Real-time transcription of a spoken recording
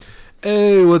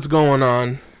Hey, what's going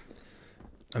on?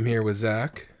 I'm here with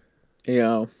Zach.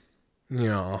 Yeah.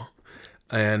 Yeah.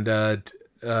 And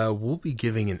we'll be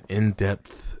giving an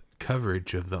in-depth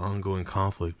coverage of the ongoing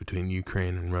conflict between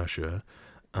Ukraine and Russia.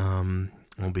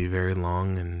 It'll be very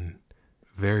long and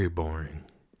very boring.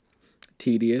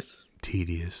 Tedious.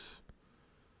 Tedious.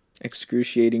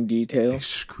 Excruciating detail.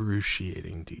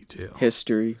 Excruciating detail.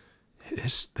 History.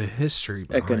 The history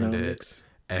behind Economics. it.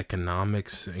 Economic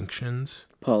sanctions.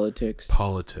 Politics.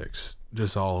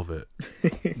 Just all of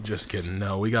it. Just kidding.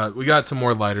 No, we got some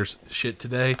more lighter shit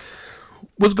today.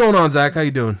 What's going on, Zach? How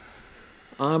you doing?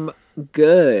 I'm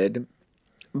good,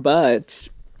 but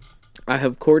I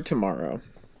have court tomorrow,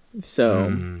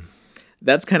 so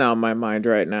that's kind of on my mind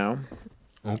right now.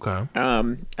 Okay.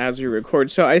 As we record,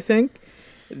 so I think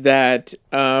that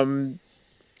I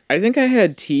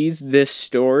had teased this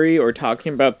story or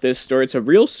talking about this story. It's a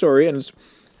real story, and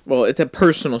it's a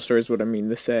personal story, is what I mean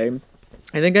to say.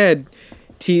 I think I had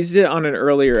teased it on an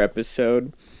earlier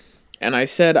episode, and I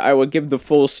said I would give the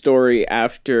full story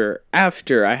after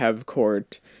I have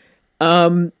court.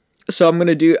 So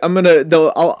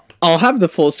I'll have the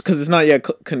full, because it's not yet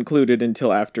concluded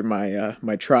until after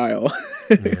my trial,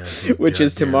 Yeah, which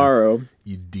is tomorrow.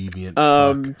 You deviant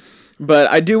fuck.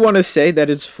 But I do want to say that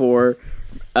is for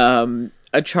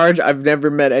a charge. I've never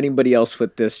met anybody else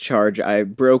with this charge. I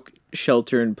broke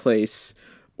shelter-in-place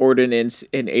ordinance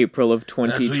in April of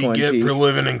 2020. That's what you get for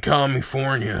living in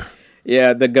California.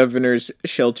 Yeah, the governor's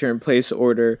shelter-in-place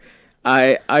order.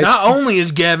 Not only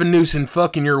is Gavin Newsom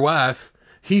fucking your wife,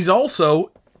 he's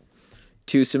also...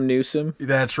 Newsom.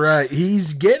 That's right.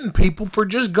 He's getting people for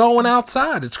just going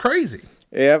outside. It's crazy.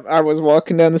 Yeah, I was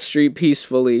walking down the street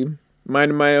peacefully,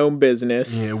 minding my own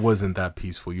business. Yeah, it wasn't that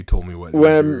peaceful. You told me what you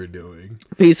were doing.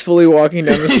 Peacefully walking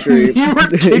down the street. You were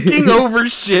kicking over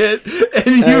shit,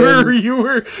 and you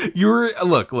were.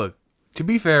 Look. To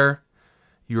be fair,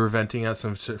 you were venting out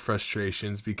some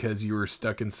frustrations because you were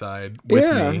stuck inside with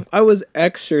me. Yeah, I was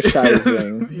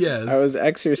exercising. Yes, I was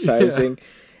exercising,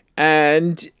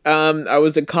 and I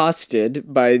was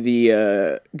accosted by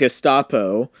the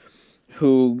Gestapo,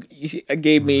 who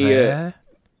gave me your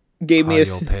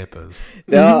papers.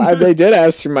 No, they did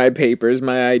ask for my papers,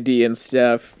 my ID and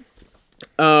stuff.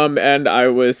 And I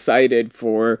was cited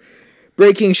for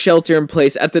breaking shelter in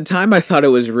place. At the time, I thought it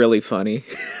was really funny.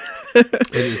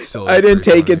 It is still. I didn't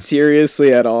take it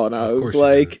seriously at all, and I was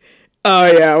like,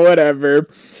 "Oh yeah, whatever."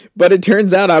 But it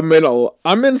turns out I'm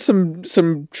in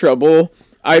some trouble.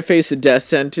 I face a death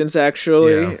sentence,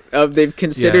 actually. Yeah. They've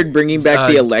considered bringing back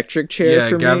the electric chair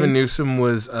for me. Yeah, Gavin Newsom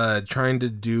was trying to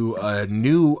do a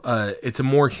new... it's a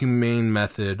more humane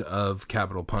method of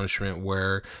capital punishment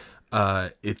where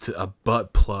it's a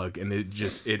butt plug, and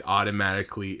it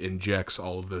automatically injects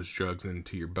all of those drugs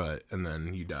into your butt, and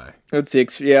then you die.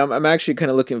 I'm actually kind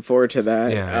of looking forward to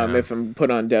that. Yeah. If I'm put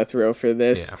on death row for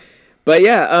this. Yeah. But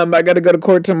yeah, I got to go to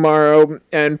court tomorrow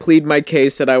and plead my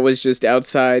case that I was just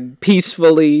outside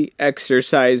peacefully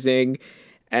exercising,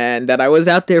 and that I was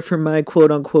out there for my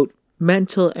quote-unquote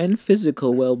mental and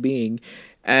physical well-being.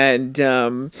 And,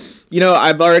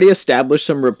 I've already established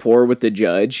some rapport with the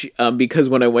judge, because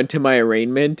when I went to my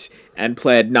arraignment and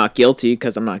pled not guilty,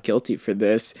 because I'm not guilty for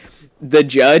this, the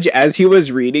judge, as he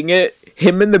was reading it,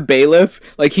 him and the bailiff,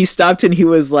 like, he stopped and he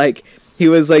was like,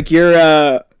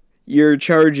 your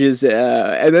charges,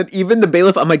 and then even the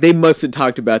bailiff, I'm like, they must have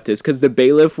talked about this, because the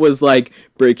bailiff was like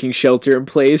breaking shelter in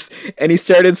place, and he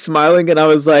started smiling, and I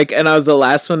was the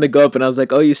last one to go up, and I was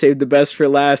like, oh, you saved the best for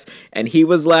last, and he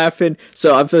was laughing.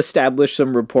 So I've established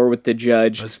some rapport with the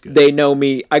judge. That's good. They know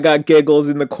me. I got giggles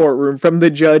in the courtroom from the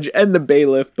judge and the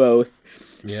bailiff both.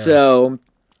 Yeah. So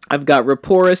I've got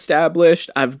rapport established.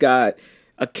 I've got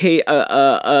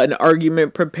an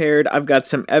argument prepared. I've got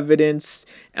some evidence,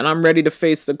 and I'm ready to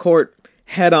face the court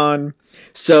head on.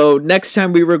 So next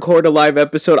time we record a live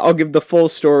episode, I'll give the full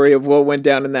story of what went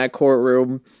down in that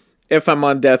courtroom, if I'm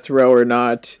on death row or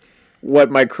not,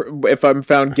 if I'm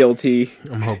found guilty.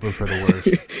 I'm hoping for the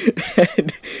worst.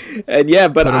 and yeah,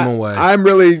 but put him away.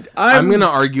 I'm gonna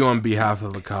argue on behalf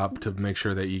of a cop to make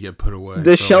sure that you get put away.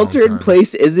 The shelter in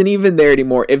place isn't even there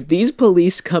anymore. If these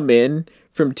police come in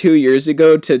from 2 years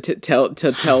ago to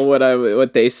tell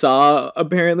what they saw,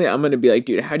 apparently, I'm gonna be like,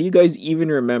 dude, how do you guys even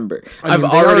remember?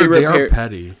 They are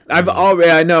petty.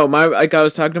 I know. I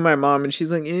was talking to my mom, and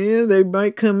she's like, yeah, they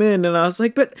might come in, and I was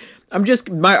like, but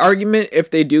my argument, if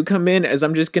they do come in, is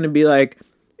I'm just gonna be like,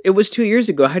 it was 2 years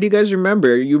ago. How do you guys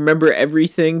remember? You remember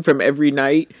everything from every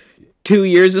night? 2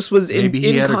 years. This was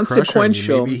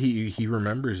inconsequential. Maybe he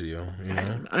remembers you. You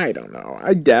know? I don't know.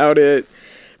 I doubt it.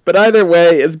 But either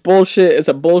way, it's bullshit. It's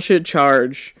a bullshit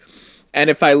charge. And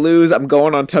if I lose, I'm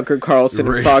going on Tucker Carlson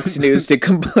and Fox News to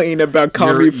complain about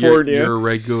California. You're a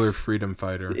regular freedom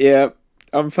fighter. Yep.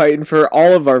 I'm fighting for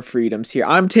all of our freedoms here.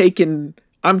 I'm taking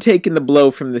the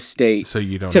blow from the state so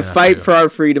you don't to have fight for our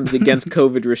freedoms against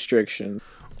COVID restrictions.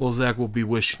 Well, Zach, we'll be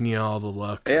wishing you all the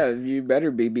luck. Yeah, you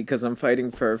better be, because I'm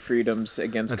fighting for our freedoms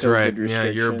against That's COVID right.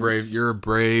 restrictions. Yeah, you're a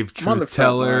brave truth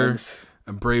teller.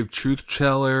 A brave truth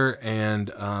teller,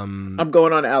 and I'm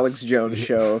going on Alex Jones'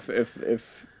 show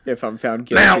if I'm found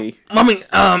guilty. Now, let me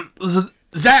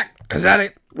Zach, is that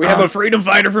it? We have a freedom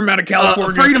fighter from out of California.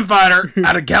 A freedom fighter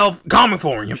out of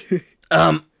California.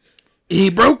 He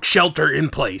broke shelter in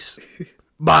place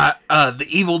by the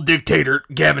evil dictator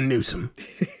Gavin Newsom,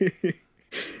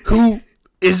 who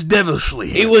is devilishly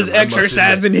handsome. He was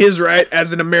exercising his right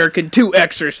as an American to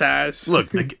exercise. Look,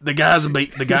 the guy's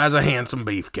a handsome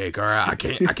beefcake. All right, I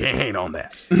can't hate on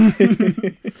that.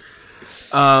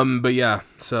 But yeah,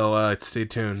 so stay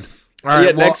tuned. All right,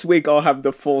 yeah, next week I'll have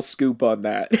the full scoop on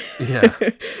that. Yeah,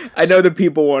 I know that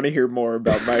people want to hear more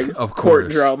about my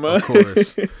court drama. Of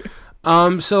course.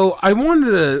 So I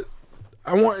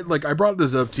brought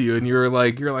this up to you, and you're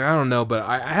like, I don't know, but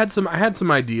I had some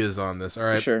ideas on this. All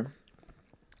right, sure.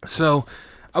 So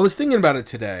I was thinking about it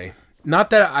today. Not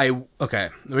that okay,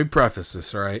 let me preface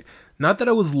this. All right, not that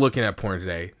I was looking at porn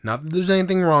today. Not that there's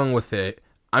anything wrong with it.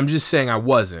 I'm just saying I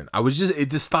wasn't.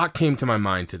 This thought came to my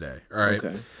mind today. All right.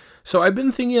 Okay. So I've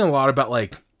been thinking a lot about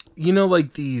like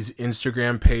these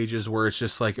Instagram pages where it's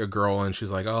just like a girl and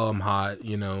she's like, "Oh, I'm hot,"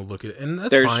 look at it, and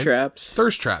that's Thirst fine. traps.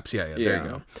 Thirst traps. Yeah. There you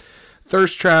go.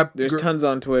 Thirst trap. There's tons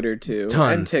on Twitter too.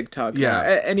 Tons. And TikTok.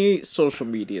 Yeah. Any social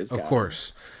media's got Of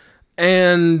course.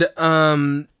 And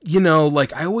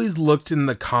like I always looked in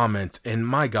the comments, and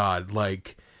my God,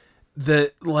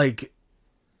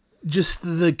 just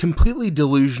the completely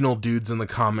delusional dudes in the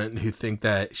comment who think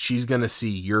that she's gonna see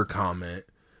your comment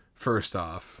first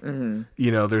off.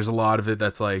 Mm-hmm. There's a lot of it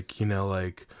that's like,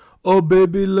 "Oh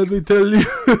baby, let me tell you,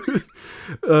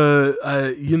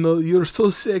 you're so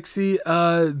sexy.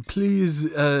 Please,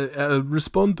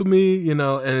 respond to me."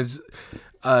 And it's,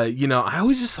 I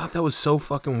always just thought that was so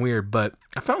fucking weird. But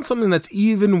I found something that's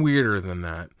even weirder than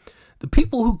that: the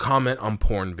people who comment on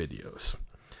porn videos.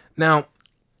 Now,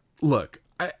 look,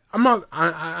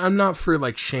 I'm not for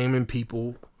like shaming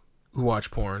people who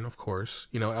watch porn, of course.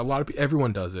 A lot of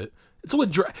everyone does it. It's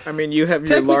what I mean, you have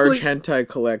your large hentai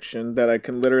collection that I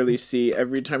can literally see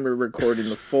every time we're recording.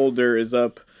 The folder is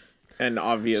up and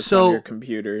obvious on your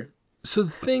computer. So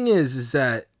the thing is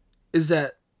that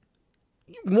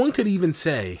one could even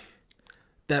say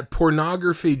that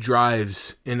pornography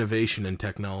drives innovation in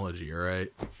technology. All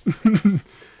right,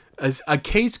 as a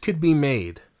case could be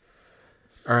made.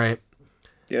 All right.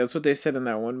 Yeah, that's what they said in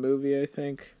that one movie, I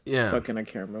think. Yeah. I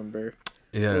can't remember.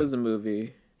 Yeah. What was the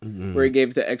movie? Mm-hmm. Where he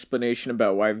gave the explanation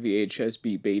about why VHS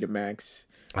beat Betamax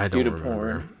due to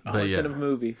porn. Oh, it's in a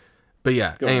movie. But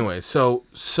yeah, anyway, so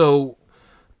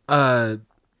porn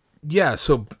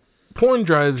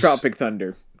drives... Tropic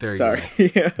Thunder. There you Sorry. go.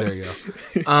 Yeah. There you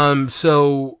go.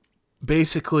 So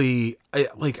basically,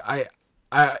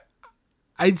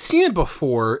 I'd seen it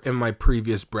before in my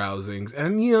previous browsings,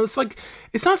 and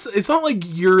it's not like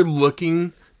you're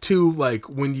looking to like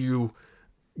when you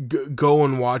go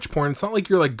and watch porn. It's not like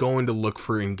you're like going to look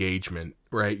for engagement,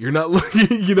 right? You're not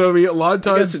looking. You know what I mean? A lot of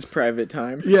times, I guess it's private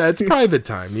time. Yeah, it's private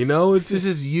time. It's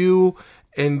just you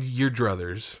and your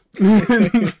druthers,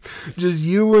 just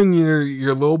you and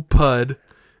your little pud,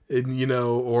 and Is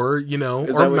or that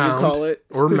mound, what you call it?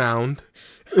 or mound.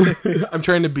 I'm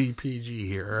trying to be PG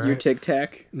here. Right? Your Tic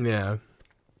Tac? Yeah.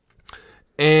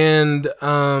 And,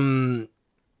 I'm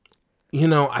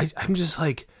just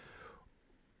like,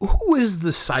 who is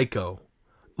the psycho?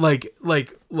 Like,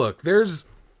 look, there's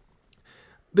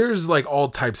like all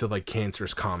types of like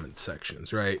cancerous comment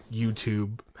sections, right?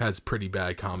 YouTube has pretty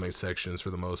bad comment sections for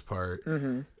the most part.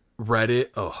 Mm-hmm. Reddit,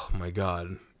 oh my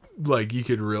God. Like you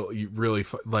could really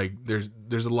like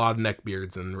there's a lot of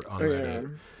neckbeards on Reddit. Yeah.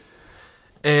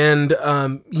 And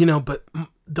but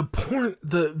the porn,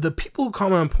 the people who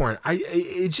comment on porn,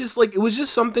 it was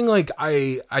just something like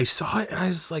I saw it and I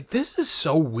was like, this is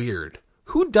so weird.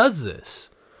 Who does this?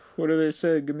 What do they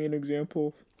say? Give me an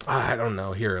example. I don't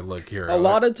know. Look here. A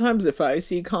lot of times, if I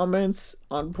see comments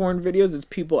on porn videos, it's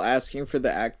people asking for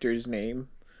the actor's name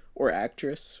or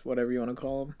actress, whatever you want to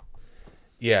call them.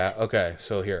 Yeah, okay.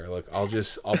 So here, look, I'll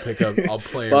pick up, I'll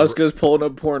play. Bosco's pulling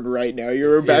up porn right now.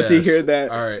 You're about to hear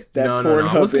that. All right. That no.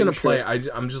 I wasn't going to play.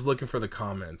 I'm just looking for the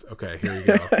comments. Okay, here you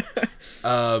go.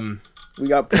 We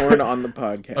got porn on the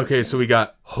podcast. Okay, so we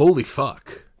got, holy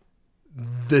fuck,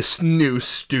 this new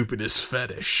stupidest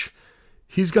fetish.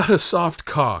 He's got a soft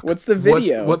cock. What's the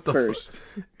video? What the first?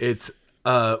 It's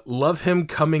love him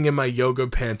coming in my yoga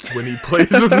pants when he plays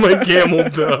with my camel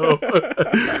toe.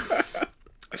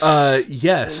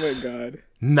 Yes. Oh my god.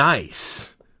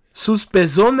 Nice. Sus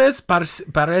pezones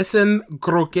parecen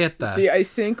croquetas. See, I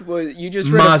think what you just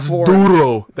read Más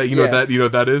duro. That you know Yeah.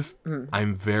 that that is.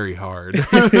 I'm very hard.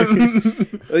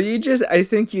 Well, I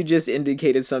think you just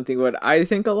indicated something what I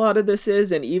think a lot of this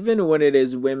is, and even when it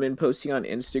is women posting on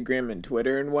Instagram and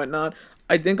Twitter and whatnot,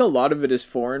 I think a lot of it is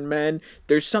foreign men.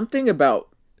 There's something about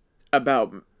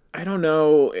I don't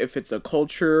know if it's a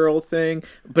cultural thing,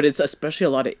 but it's especially a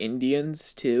lot of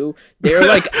Indians too. They're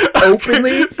like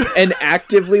openly and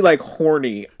actively like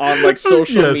horny on like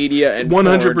social media and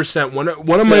 100%. One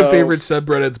of my favorite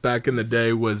subreddits back in the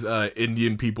day was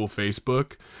Indian people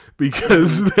Facebook,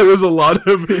 because there was a lot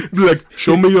of like,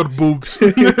 show me your boobs.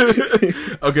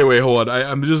 Okay, wait, hold on.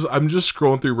 I'm just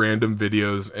scrolling through random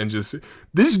videos and just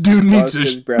this dude needs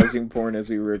to browsing porn as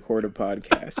we record a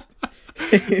podcast.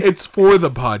 It's for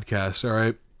the podcast, all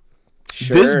right?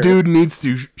 Sure. This dude needs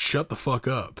to shut the fuck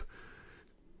up.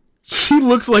 She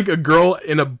looks like a girl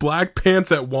in a black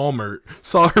pants at Walmart.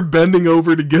 Saw her bending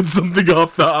over to get something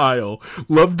off the aisle.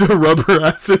 Love to rub her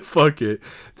ass and fuck it.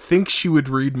 Think she would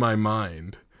read my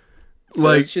mind. So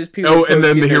like, it's just people and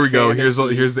then here we go. Here's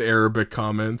the Arabic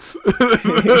comments.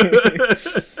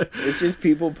 It's just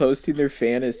people posting their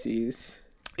fantasies.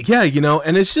 Yeah,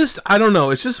 and it's just, I don't know.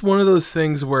 It's just one of those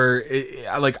things where,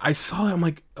 I saw it, I'm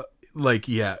like,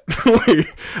 yeah.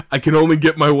 I can only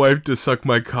get my wife to suck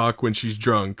my cock when she's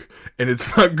drunk. And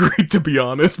it's not great, to be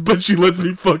honest, but she lets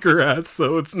me fuck her ass,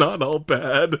 so it's not all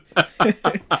bad.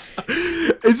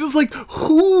 It's just like,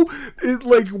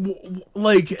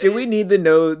 do we need to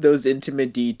know those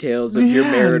intimate details of your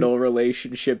marital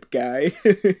relationship, guy?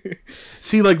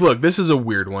 See, look, this is a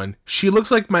weird one. She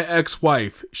looks like my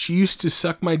ex-wife. She used to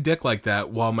suck my dick like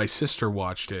that while my sister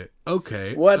watched it.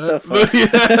 Okay. What the fuck?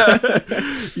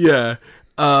 Yeah.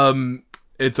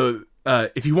 It's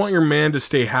if you want your man to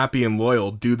stay happy and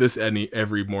loyal, do this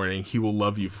every morning. He will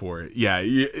love you for it. Yeah.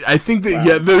 I think that,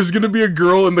 wow. There's going to be a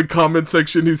girl in the comment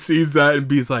section who sees that and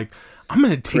be like, I'm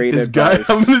going to take Great this advice.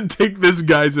 Guy. I'm going to take this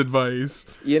guy's advice.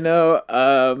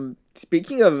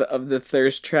 Speaking of the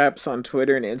thirst traps on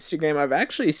Twitter and Instagram, I've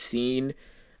actually seen,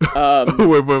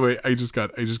 wait. I just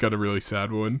got a really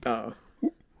sad one. Oh,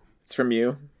 it's from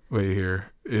you. Wait here.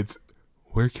 It's,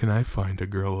 where can I find a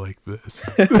girl like this?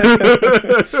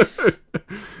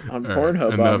 On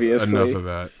Pornhub, obviously. Enough of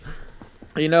that.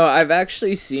 I've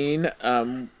actually seen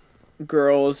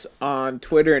girls on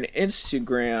Twitter and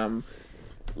Instagram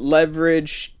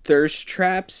leverage thirst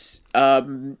traps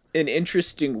in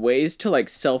interesting ways to like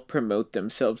self-promote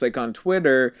themselves. Like on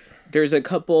Twitter, there's a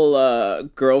couple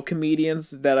girl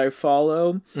comedians that I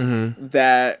follow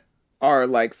that are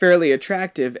like fairly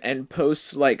attractive and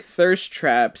post like thirst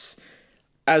traps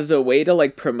as a way to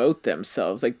like promote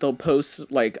themselves. Like they'll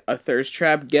post like a thirst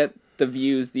trap, get the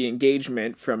views, the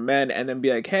engagement from men, and then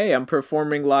be like, hey, I'm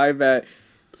performing live at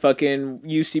fucking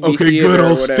UCB okay, theater good.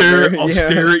 I'll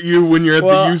stare at you when you're at the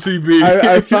UCB.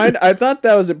 I thought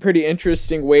that was a pretty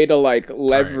interesting way to like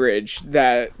leverage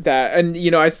that and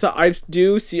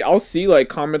I'll see like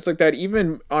comments like that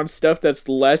even on stuff that's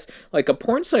less like a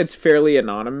porn site's fairly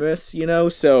anonymous,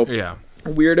 so yeah,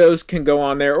 weirdos can go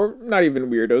on there, or not even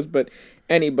weirdos, but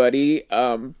anybody,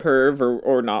 perv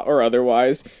or not or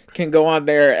otherwise, can go on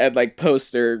there and like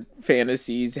post their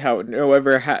fantasies,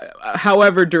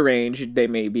 however deranged they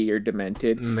may be or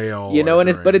demented. And they all,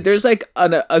 but there's like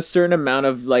a certain amount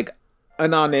of like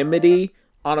anonymity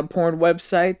on a porn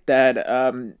website that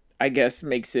I guess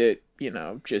makes it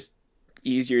just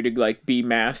easier to like be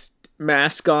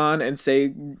mask on and say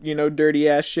dirty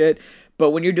ass shit.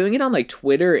 But when you're doing it on like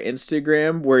Twitter,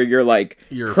 Instagram, where you're like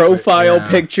profile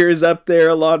pictures up there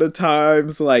a lot of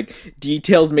times, like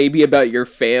details maybe about your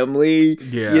family,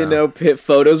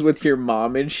 photos with your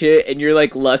mom and shit, and you're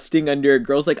like lusting under a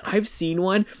girl's. Like I've seen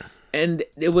one, and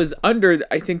it was under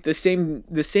I think the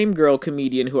same girl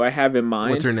comedian who I have in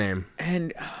mind. What's her name?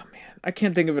 And oh man, I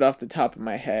can't think of it off the top of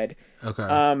my head.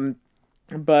 Okay.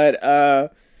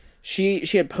 But she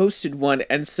had posted one,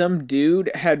 and some dude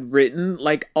had written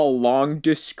like a long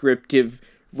descriptive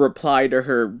reply to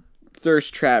her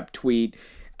thirst trap tweet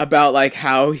about like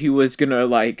how he was gonna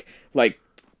like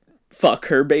fuck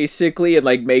her basically and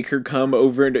like make her come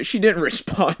over, and she didn't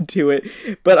respond to it.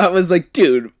 But I was like,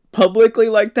 dude, publicly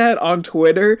like that on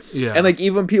Twitter, and like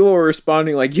even people were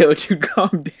responding like, yo dude,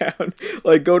 calm down,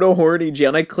 like go to horny jail.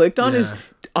 And I clicked on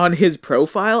his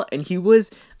profile, and he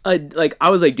was I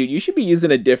was like, dude, you should be using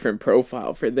a different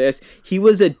profile for this. He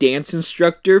was a dance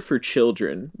instructor for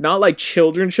children, not like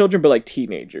children, but like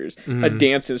teenagers. A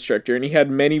dance instructor, and he had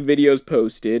many videos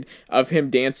posted of him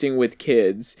dancing with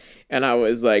kids. And I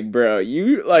was like, bro,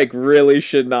 you like really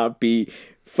should not be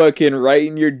fucking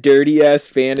writing your dirty ass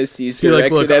fantasies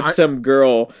directed at some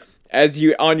girl as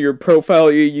you on your profile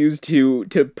you use to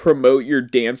promote your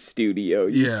dance studio.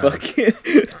 You fucking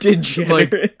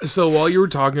degenerate. Like, so while you were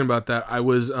talking about that, I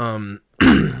was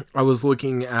I was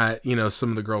looking at, you know, some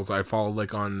of the girls I follow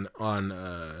like on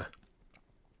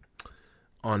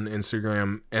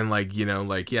Instagram, and like, you know,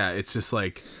 like, yeah, it's just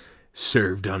like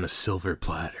served on a silver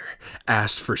platter,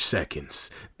 asked for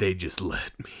seconds, they just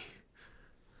let me.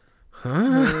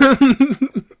 Huh?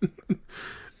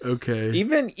 Okay.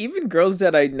 Even girls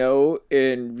that I know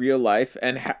in real life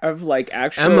and have like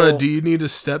actual... Emma, do you need a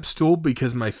step stool?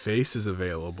 Because my face is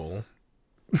available.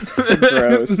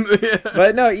 Gross. Yeah.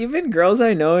 But no, even girls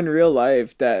I know in real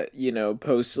life that, you know,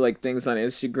 post like things on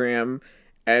Instagram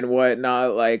and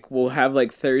whatnot, like, will have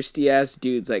like thirsty ass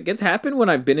dudes. Like, it's happened when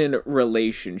I've been in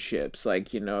relationships.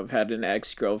 Like, you know, I've had an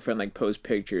ex-girlfriend like post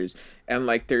pictures, and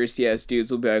like thirsty ass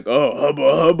dudes will be like, oh,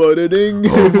 hubba da ding.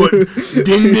 Oh,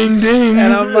 ding ding ding.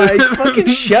 And I'm like, fucking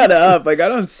shut up. Like, I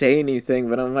don't say anything,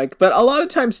 but I'm like, but a lot of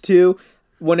times too,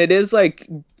 when it is like,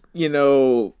 you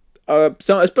know,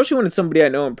 so especially when it's somebody I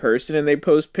know in person and they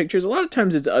post pictures, a lot of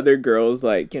times it's other girls,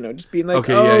 like, you know, just being like,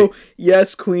 okay, oh, yeah.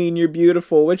 Yes, queen, you're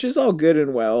beautiful, which is all good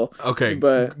and well. Okay,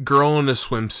 but girl in a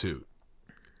swimsuit.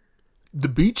 The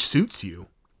beach suits you.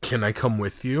 Can I come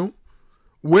with you?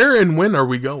 Where and when are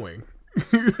we going?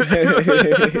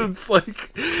 It's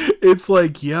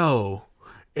like, yo.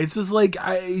 It's just like,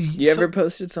 You ever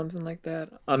posted something like that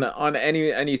on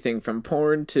anything from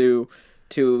porn to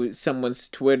someone's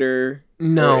Twitter?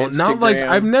 No, not like,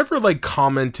 I've never like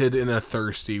commented in a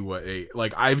thirsty way.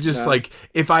 Like, I've just like,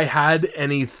 if I had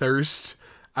any thirst,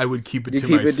 I would keep it to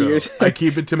myself. I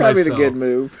keep it to myself. Probably the good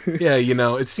move. Yeah, you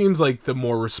know, it seems like the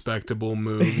more respectable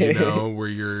move, you know, where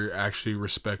you're actually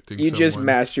respecting someone. You just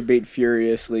masturbate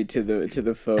furiously to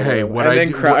the photo, hey, and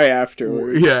then cry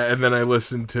afterwards. Yeah, and then I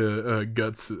listen to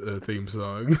Guts' theme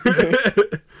song.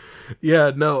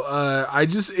 Yeah, no,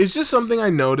 it's just something I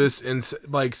noticed, and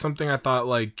like something I thought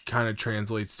like kind of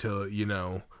translates to, you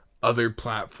know, other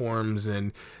platforms,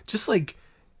 and just like,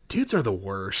 dudes are the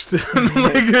worst.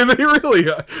 Like, they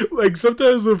really are. Like,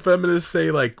 sometimes when feminists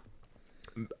say like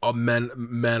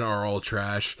men are all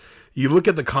trash, you look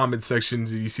at the comment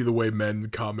sections and you see the way men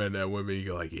comment at women, you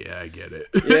go like, yeah, I get it.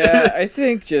 Yeah, I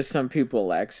think just some people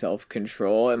lack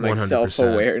self-control and like 100%.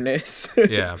 Self-awareness.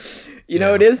 Yeah. You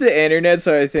know, it is the internet,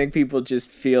 so I think people just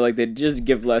feel like they just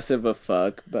give less of a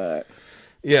fuck, but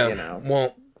yeah, you know.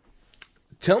 Well,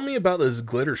 tell me about this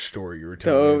glitter story you were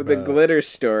telling me about. The glitter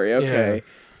story, okay.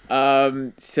 Yeah.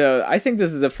 So I think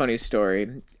this is a funny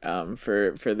story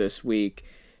for this week.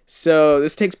 So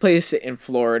this takes place in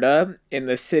Florida, in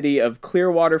the city of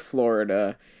Clearwater,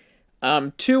 Florida.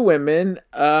 Two women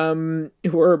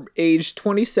who are aged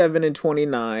 27 and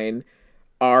 29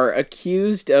 are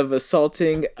accused of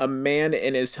assaulting a man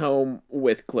in his home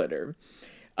with glitter.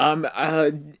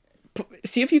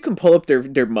 See if you can pull up their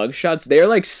mugshots. They're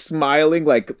like smiling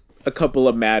like a couple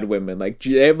of mad women. Like,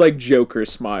 they have like Joker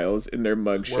smiles in their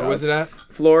mugshots. Where was it at?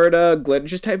 Florida glitter.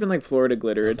 Just type in like Florida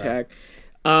glitter attack.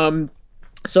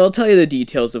 So I'll tell you the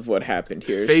details of what happened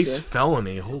here.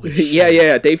 Felony, holy shit.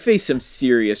 Yeah. They face some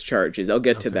serious charges. I'll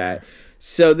get to that.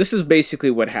 So this is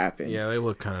basically what happened. Yeah, they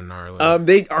look kind of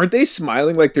gnarly. They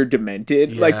smiling like they're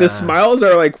demented. Yeah. Like, the smiles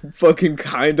are like fucking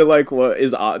kind of like what is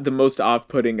the most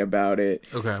off-putting about it.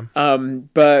 Okay.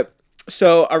 But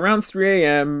so around 3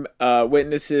 a.m.,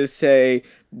 witnesses say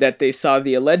that they saw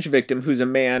the alleged victim, who's a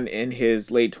man in his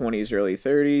late 20s, early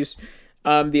 30s.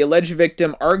 The alleged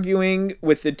victim arguing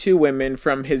with the two women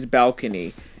from his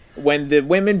balcony when the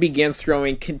women began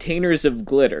throwing containers of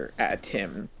glitter at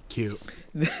him. Cute.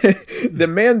 The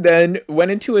man then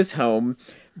went into his home,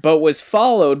 but was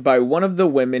followed by one of the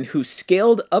women who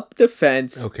scaled up the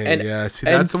fence. Okay,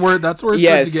 that's where it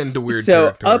starts to get into weird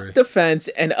territory. So up the fence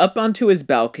and up onto his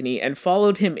balcony and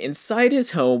followed him inside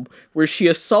his home, where she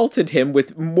assaulted him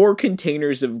with more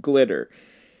containers of glitter.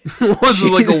 Was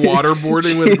it like a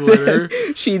waterboarding with glitter?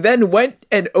 She then went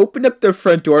and opened up the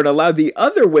front door and allowed the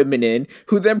other women in,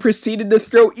 who then proceeded to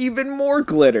throw even more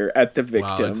glitter at the victim.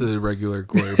 Wow, it's a regular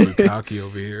glitter bukkake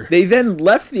over here. They then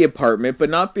left the apartment, but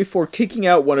not before kicking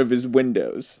out one of his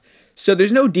windows. So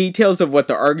there's no details of what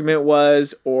the argument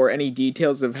was or any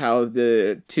details of how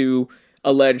the two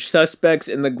alleged suspects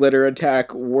in the glitter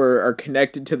attack are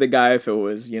connected to the guy. If it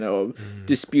was,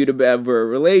 dispute about a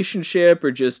relationship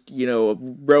or just,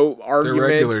 argument,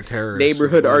 regular terrorists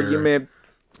neighborhood with glitter. argument.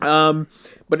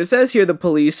 But it says here the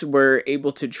police were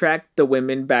able to track the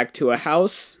women back to a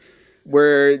house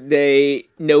where they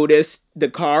noticed the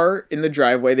car in the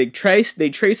driveway. They traced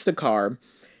the car,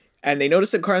 and they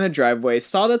noticed the car in the driveway,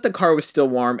 saw that the car was still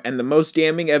warm, and the most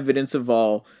damning evidence of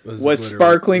all was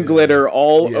sparkling glitter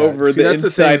all over the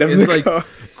inside of the car.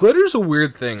 Glitter's a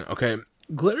weird thing, okay?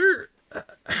 Glitter,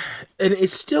 and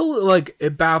it's still, like,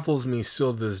 it baffles me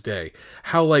still to this day,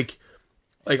 how, like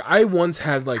I once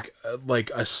had, like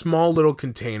a small little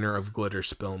container of glitter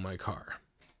spill in my car.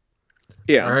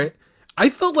 Yeah. All right? I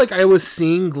felt like I was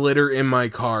seeing glitter in my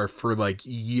car for like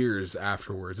years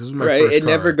afterwards. This was my first car. It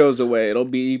never goes away.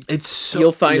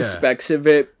 You'll find yeah. specks of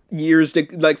it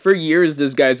for years.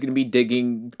 This guy's gonna be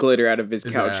digging glitter out of his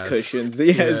couch ass. cushions,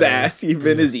 his ass,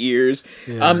 even his ears.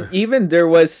 Yeah. Even there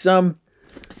was some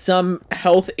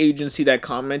health agency that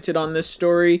commented on this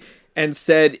story and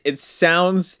said it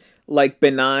sounds like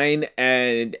benign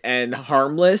and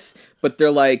harmless, but they're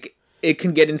like, it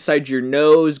can get inside your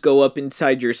nose, go up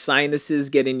inside your sinuses,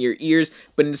 get in your ears,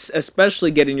 but especially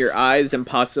get in your eyes and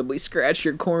possibly scratch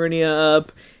your cornea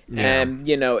up. Yeah. And,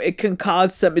 it can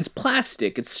cause it's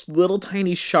plastic. It's little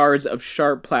tiny shards of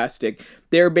sharp plastic.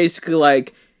 They're basically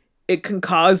like, it can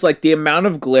cause, like, the amount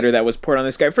of glitter that was poured on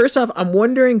this guy. First off, I'm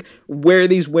wondering where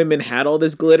these women had all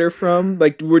this glitter from.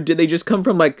 Like, did they just come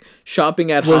from, like,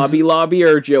 shopping at Hobby Lobby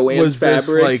or Joann's Fabrics?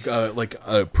 Was this, like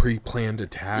a pre-planned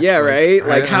attack? Yeah, right?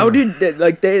 Like, how did,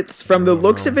 like, from the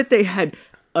looks of it, they had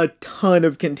a ton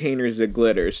of containers of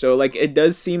glitter. So, like, it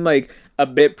does seem like a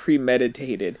bit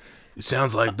premeditated. It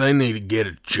sounds like they need to get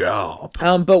a job.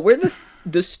 But where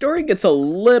the story gets a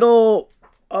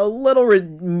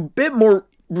bit more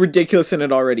ridiculous than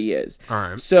it already is. All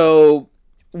right. So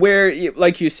where,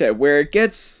 like you said, where it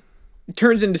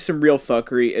turns into some real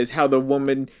fuckery is how the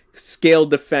woman scaled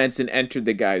the fence and entered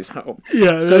the guy's home.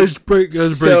 Yeah, that was breaking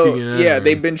it. Yeah,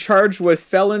 they've been charged with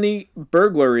felony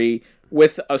burglary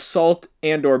with assault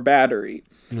and or battery.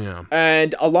 Yeah.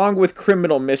 And along with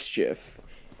criminal mischief.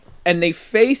 And they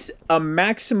face a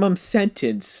maximum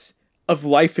sentence of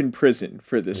life in prison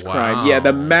for this crime. Yeah,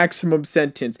 the maximum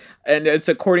sentence. And it's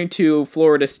according to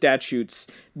Florida statutes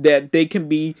that they can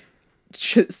be...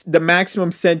 the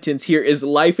maximum sentence here is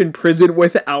life in prison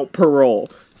without parole.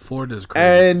 Florida's crazy.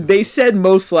 And they said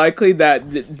most likely that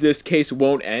this case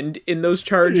won't end in those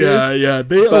charges. Yeah.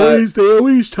 They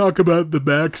always talk about the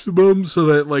maximum so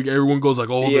that, like, everyone goes like,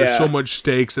 oh, there's so much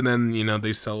stakes, and then,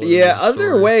 they sell it. Yeah,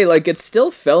 other way, like, it's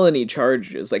still felony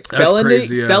charges. Like,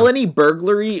 felony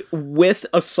burglary with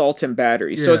assault and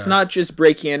battery. So it's not just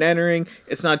breaking and entering.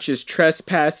 It's not just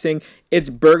trespassing. It's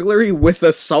burglary with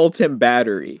assault and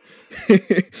battery.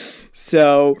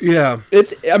 So yeah,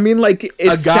 it's. I mean, like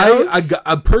a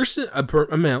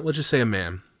man. Let's just say a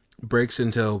man breaks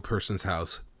into a person's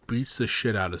house, beats the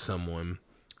shit out of someone.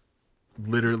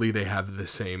 Literally, they have the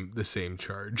same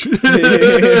charge.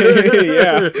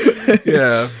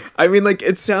 Yeah. I mean, like,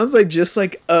 it sounds like just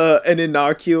like an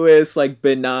innocuous, like,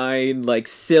 benign, like,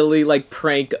 silly, like,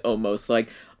 prank almost. Like,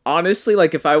 honestly,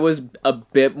 like, if I was a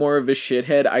bit more of a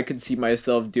shithead, I could see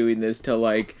myself doing this to,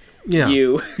 like,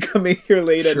 you coming here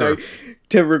late at night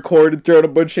to record and throwing a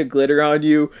bunch of glitter on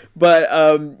you. But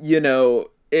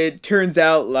it turns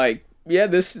out, like,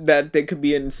 that they could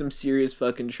be in some serious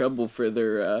fucking trouble for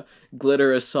their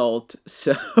glitter assault.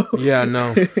 So yeah,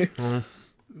 no.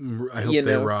 I hope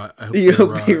they rot. I hope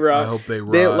they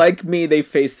rot. They, like me, they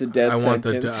face the death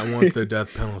sentence. I want the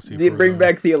death penalty. They bring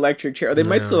back the electric chair. They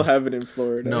might still have it in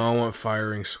Florida. No, I want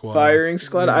firing squad. Firing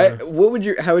squad. Yeah.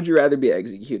 How would you rather be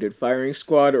executed? Firing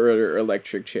squad or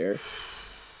electric chair?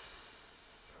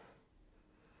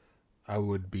 I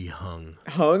would be hung.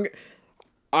 Hung?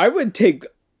 I would take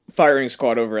firing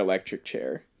squad over electric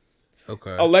chair.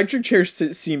 Okay. Electric chair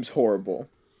seems horrible.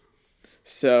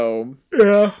 So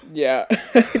yeah.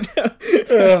 But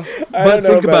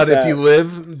think about it. If you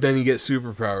live, then you get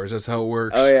superpowers. That's how it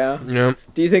works. Oh yeah. Yeah.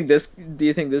 Do you think this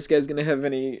guy's gonna have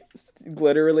any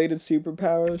glitter related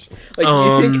superpowers? Like, do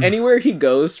you think anywhere he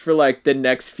goes for, like, the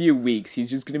next few weeks, he's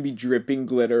just gonna be dripping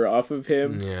glitter off of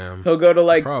him? Yeah. He'll go to,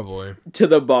 like, probably to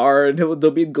the bar and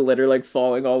there'll be glitter, like,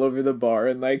 falling all over the bar,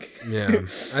 and, like, yeah,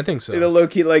 I think so. It'll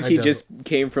look like he just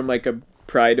came from, like, a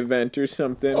Pride event or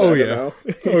something. Oh, I don't know.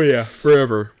 Oh yeah,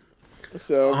 forever.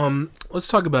 So let's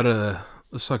talk about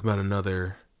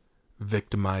another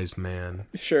victimized man.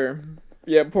 Sure.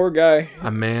 Yeah, poor guy.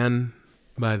 A man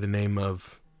by the name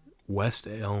of West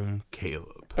Elm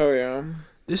Caleb. Oh yeah.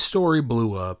 This story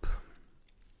blew up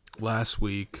last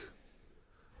week.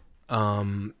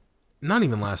 not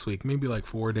even last week, maybe like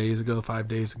 4 days ago, 5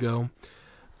 days ago.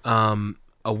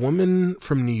 A woman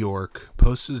from New York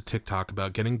posted a TikTok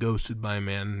about getting ghosted by a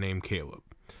man named Caleb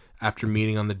after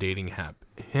meeting on the dating app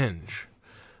Hinge.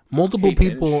 Multiple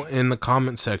people in the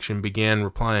comment section began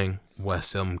replying,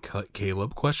 West Elm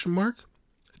Caleb, question mark?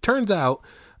 It turns out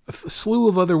a slew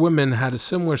of other women had a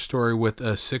similar story with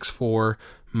a 6'4"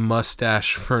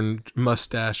 mustached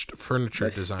furniture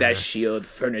designer. Mustachioed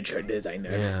furniture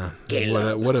designer. Yeah,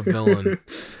 Caleb. what a villain.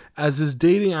 As his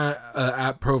dating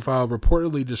app profile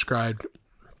reportedly described,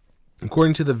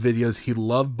 according to the videos, he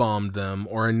love bombed them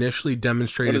or initially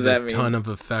demonstrated a ton of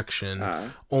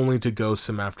affection, only to ghost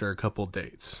him after a couple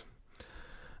dates.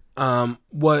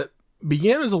 What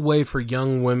began as a way for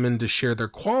young women to share their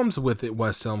qualms with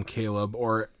West Elm Caleb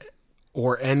or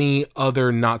any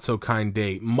other not-so-kind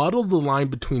date, muddled the line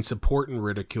between support and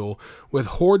ridicule, with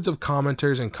hordes of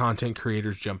commenters and content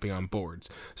creators jumping on boards.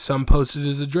 Some posted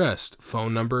his address,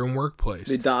 phone number, and workplace.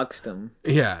 They doxed him.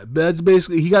 Yeah, that's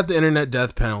basically... He got the internet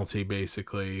death penalty,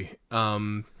 basically.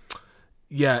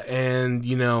 Yeah, and,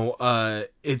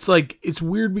 it's like... It's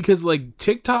weird because, like,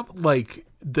 TikTok, like...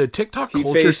 The TikTok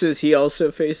culture... He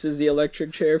also faces the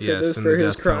electric chair for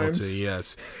his crimes. Penalty,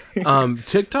 yes.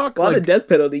 TikTok... a lot of death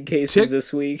penalty cases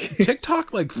this week.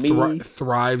 TikTok, like,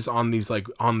 thrives on this, like,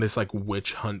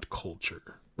 witch hunt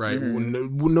culture, right?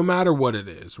 Mm-hmm. No matter what it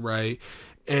is, right?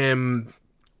 And...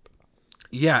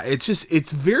 Yeah,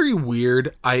 it's very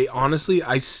weird.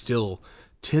 I still,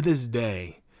 to this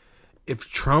day... If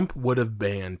Trump would have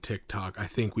banned TikTok, I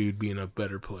think we would be in a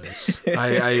better place.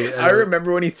 I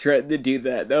remember when he threatened to do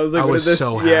that. That was like I was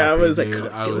so happy. Yeah, I was like, dude.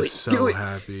 I was so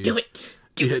happy. Do it.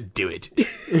 Do it.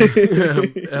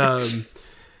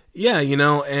 Yeah,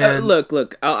 and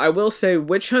look. I will say,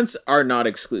 witch hunts are not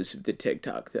exclusive to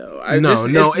TikTok, though. It's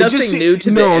nothing new to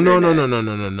the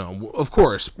internet. No. Of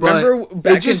course, but remember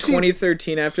back in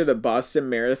 2013 after the Boston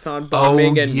Marathon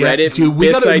bombing and Reddit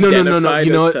misidentified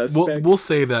You know what? Suspect? We'll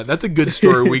save that. That's a good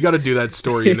story. We got to do that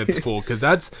story in its full because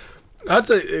that's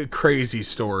a crazy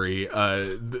story.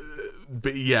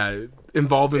 But yeah.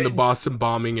 Involving the Boston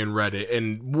bombing and Reddit,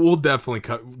 and we'll definitely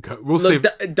we'll save.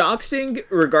 Doxing,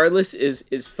 regardless,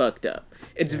 is fucked up.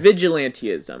 It's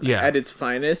vigilantism at its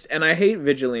finest, and I hate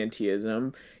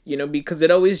vigilantism. Because it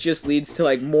always just leads to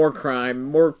like more crime,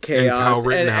 more chaos,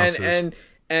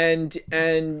 and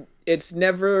it's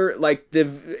never like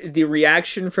the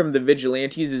reaction from the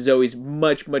vigilantes is always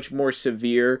much more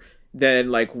severe than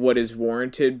like what is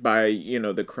warranted by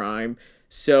the crime.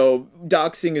 So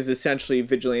doxing is essentially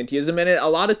vigilantism, and a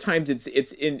lot of times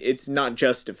it's not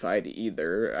justified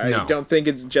either. I don't think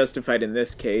it's justified in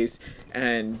this case,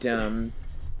 and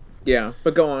yeah.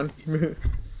 But go on.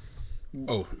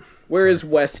 Where is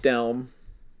West Elm?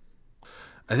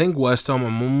 I think West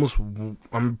Elm.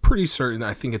 I'm pretty certain.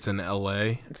 I think it's in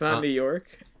L.A. It's not New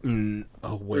York.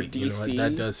 Oh wait, or DC?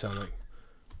 That does sound like.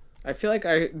 I feel like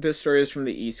this story is from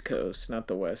the East Coast, not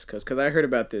the West Coast, because I heard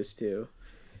about this too.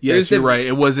 Yes, you're right.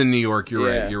 It was in New York. You're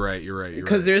right.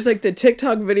 Because there's like the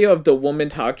TikTok video of the woman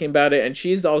talking about it, and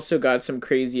she's also got some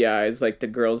crazy eyes, like the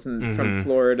girls from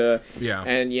Florida. Yeah.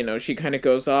 And, she kind of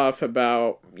goes off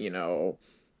about,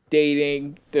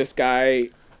 dating this guy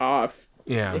off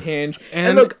Hinge.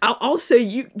 And look, I'll say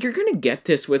you're gonna get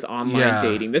this with online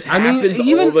dating. This happens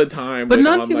all the time. But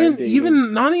not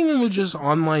even with just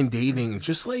online dating.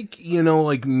 Just like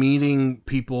like meeting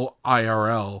people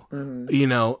IRL.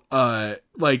 Mm-hmm.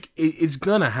 Like it's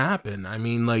gonna happen. I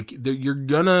mean, like you're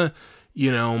gonna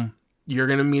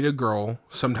meet a girl.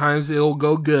 Sometimes it'll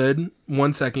go good.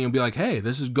 1 second you'll be like, hey,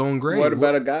 this is going great. What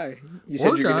about a guy? You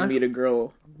said you're gonna meet a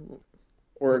girl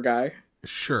or a guy.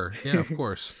 Sure. Yeah, of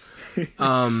course.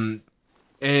 And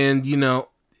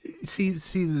see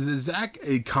Zach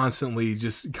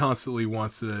constantly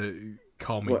wants to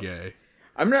call me gay.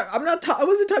 I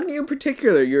wasn't talking to you in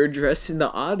particular. You're addressing the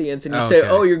audience, and you say,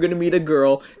 "Oh, you're gonna meet a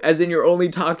girl," as in you're only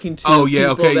talking to. Oh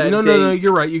yeah, okay. No.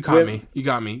 You're right. You caught me. You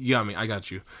got me. I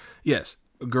got you. Yes,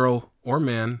 a girl or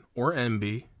man or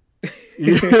MB.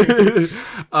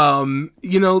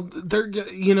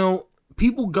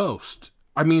 People ghost.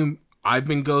 I mean, I've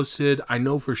been ghosted. I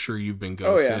know for sure you've been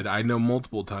ghosted. I know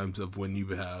multiple times of when you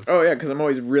have. Oh, yeah, because I'm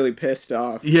always really pissed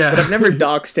off. Yeah. But I've never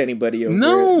doxed anybody over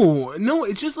No,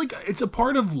 it's just like, it's a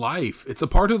part of life. It's a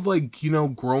part of like,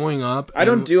 growing up. I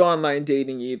don't do online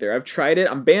dating either. I've tried it.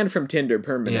 I'm banned from Tinder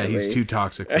permanently. Yeah, he's too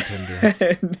toxic for Tinder.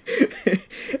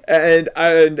 and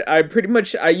I pretty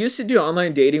much, I used to do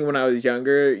online dating when I was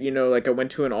younger. Like I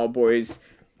went to an all-boys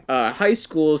high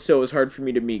school, so it was hard for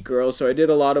me to meet girls. So I did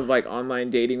a lot of like online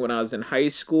dating when I was in high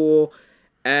school,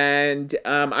 and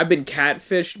I've been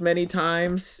catfished many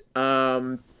times.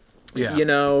 Yeah. You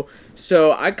know,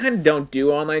 so I kind of don't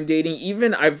do online dating.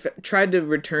 Even I've tried to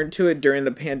return to it during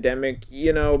the pandemic,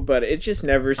 you know, but it just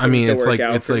never seems to work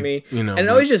out for me. You know, and it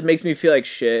always just makes me feel like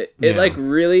shit. It like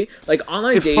really like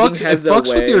online dating has a way.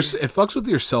 It fucks with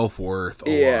your self-worth a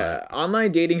lot.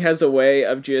 Online dating has a way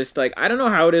of just like, I don't know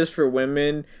how it is for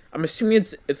women. I'm assuming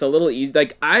it's a little easy.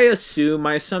 Like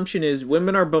my assumption is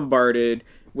women are bombarded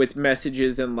with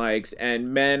messages and likes,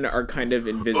 and men are kind of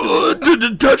invisible.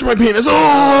 Touch my penis!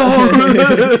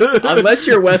 Oh! Unless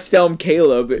you're West Elm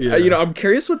Caleb. You know, I'm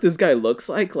curious what this guy looks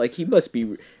like. Like, he must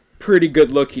be pretty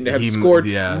good looking to have scored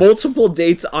multiple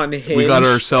dates on Hinge. We got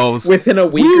ourselves... within a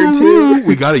week or two.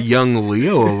 We got a young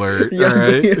Leo alert. Young all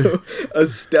right? Leo, a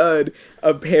stud,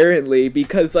 apparently.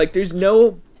 Because, like, there's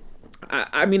no...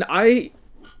 I mean, I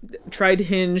tried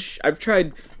Hinge. I've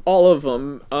tried all of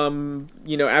them,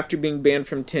 you know, after being banned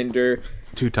from Tinder.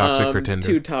 Too toxic for Tinder.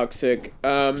 Too toxic.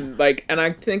 Like, and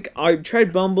I think I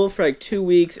tried Bumble for like 2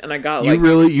 weeks, and I got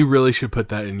you really should put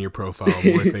that in your profile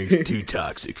more things. Too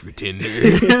toxic for Tinder.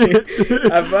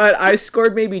 But I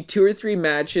scored maybe 2 or 3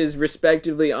 matches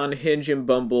respectively on Hinge and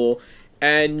Bumble,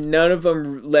 and none of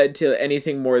them led to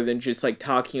anything more than just like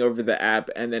talking over the app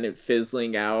and then it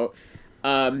fizzling out.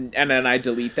 And then I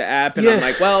delete the app, and I'm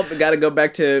like, well, we got to go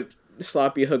back to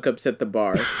sloppy hookups at the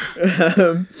bar.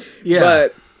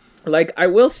 But like, I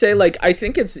will say, like, I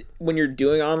think it's when you're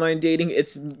doing online dating,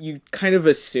 it's you kind of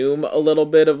assume a little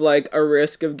bit of like a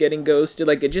risk of getting ghosted.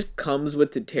 Like, it just comes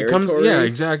with the territory. Yeah,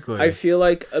 exactly. I feel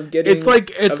like of getting it's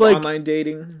like online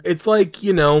dating. It's like,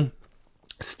 you know,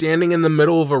 standing in the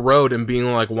middle of a road and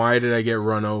being like, why did I get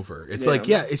run over? It's like,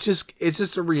 it's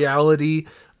just a reality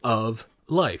of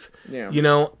life. You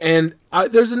know, and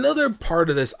there's another part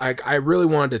of this I really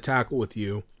wanted to tackle with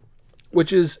you,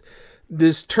 which is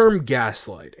this term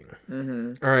gaslighting.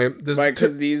 All right,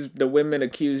 because the women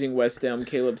accusing West Elm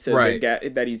Caleb says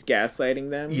that he's gaslighting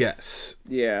them. Yes.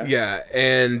 Yeah,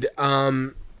 and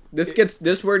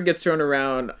this word gets thrown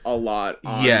around a lot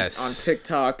on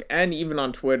TikTok and even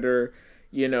on Twitter.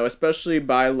 You know, especially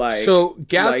by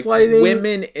gaslighting, like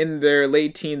women in their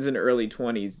late teens and early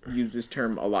 20s use this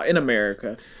term a lot in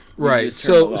America. Right.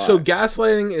 So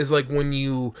gaslighting is like when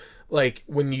you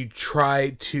try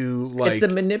to it's a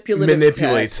manipulate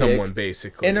tactic someone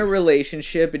basically in a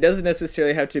relationship. It doesn't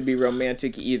necessarily have to be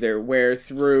romantic either, where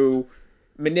through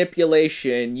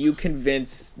manipulation you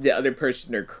convince the other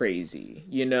person they're crazy,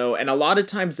 you know, and a lot of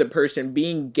times the person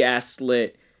being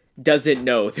gaslit doesn't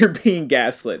know they're being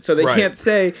gaslit, so they can't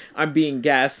say I'm being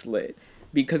gaslit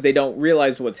because they don't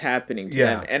realize what's happening to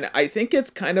them. And I think it's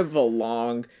kind of a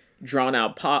long drawn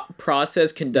out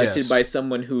process conducted by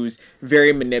someone who's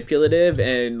very manipulative,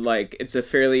 and like it's a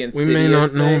fairly insidious we may not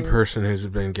thing. know a person who's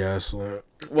been gaslit.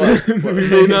 Well, we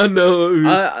may not know.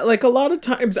 Like a lot of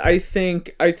times I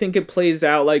think it plays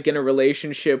out like in a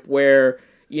relationship where,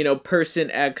 you know,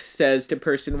 person X says to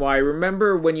person Y,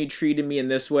 remember when you treated me in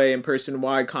this way? And person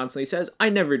Y constantly says, I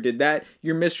never did that.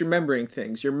 You're misremembering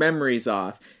things. Your memory's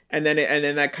off. And then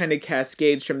that kind of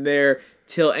cascades from there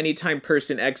till anytime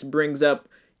person X brings up,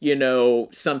 you know,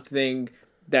 something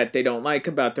that they don't like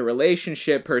about the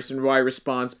relationship, person Y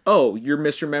responds, oh, you're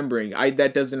misremembering.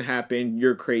 That doesn't happen.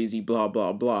 You're crazy, blah,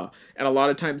 blah, blah. And a lot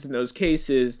of times in those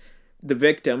cases, the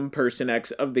victim, person X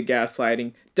of the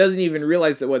gaslighting, doesn't even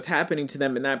realize that what's happening to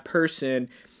them, and that person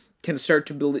can start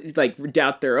to believe, like,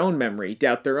 doubt their own memory,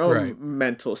 doubt their own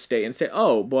mental state, and say,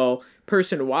 "Oh, well,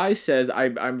 person Y says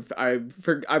I'm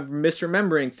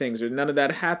misremembering things, or none of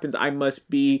that happens. I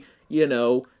must be,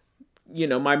 I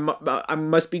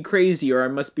must be crazy, or I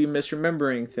must be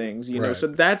misremembering things." You know, so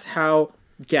that's how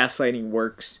gaslighting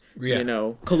works. You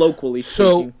know, colloquially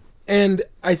speaking. And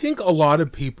I think a lot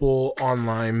of people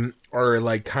online are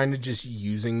like kind of just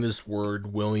using this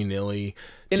word willy-nilly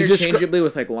interchangeably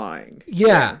with like lying.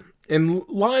 Yeah. And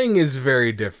lying is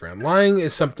very different. Lying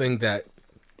is something that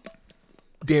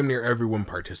damn near everyone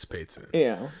participates in.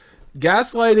 Yeah.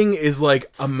 Gaslighting is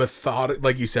like a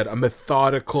like you said, a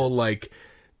methodical, like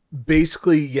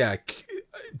basically,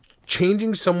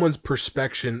 changing someone's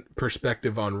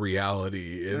perspective on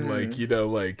reality, and like, you know,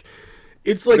 like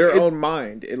it's like their own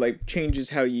mind. It like changes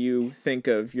how you think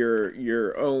of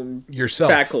your own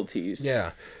yourself faculties.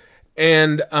 Yeah.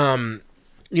 And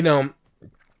you know,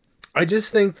 I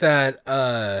just think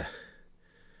that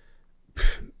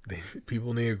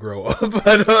people need to grow up.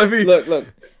 I mean, look.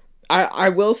 I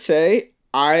will say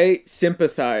I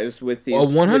sympathize with these.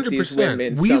 100%. With these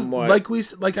women somewhat.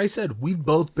 Like I said, we've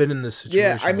both been in this situation.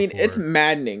 Yeah, I mean, before. It's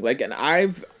maddening. Like, and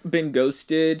I've been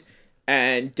ghosted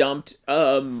and dumped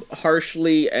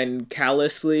harshly and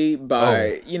callously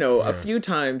by a few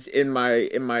times in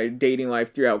my dating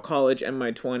life throughout college and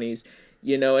my 20s.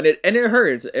 you know, and it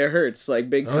hurts like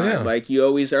big time. yeah. Like you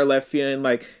always are left feeling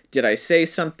like, did I say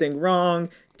something wrong?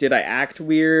 Did I act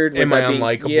weird? Am I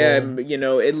unlikable? Yeah, you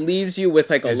know, it leaves you with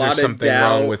like a Is lot there of something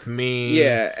doubt. wrong with me?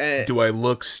 Yeah, and do I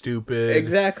look stupid?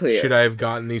 Exactly. Should I have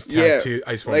gotten these Yeah, tattoos?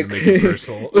 I just wanted like, to make it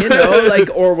personal. you know, like,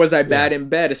 or was I bad in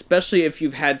bed? Especially if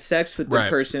you've had sex with the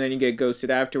Right. person and you get ghosted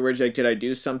afterwards. Like, did I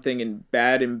do something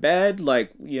bad in bed?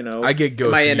 Like, you know, I get ghosted.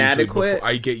 Am I usually inadequate? before,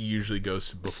 I get usually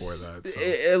ghosted before that. So.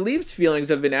 It leaves feelings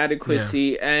of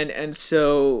inadequacy, and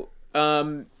so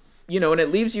you know, and it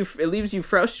leaves you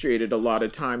frustrated a lot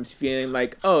of times, feeling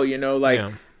like, oh, you know, like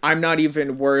Yeah. I'm not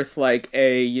even worth like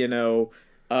a, you know,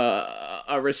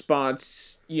 a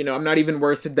response. You know, I'm not even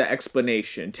worth the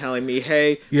explanation, telling me,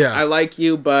 hey, Yeah. I like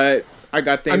you, but I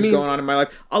got things mean- going on in my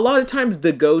life. A lot of times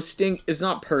the ghosting is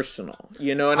not personal,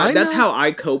 you know, and I that's know. how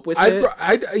I cope with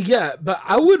it. Yeah, but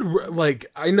I would like.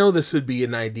 I know this would be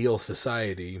an ideal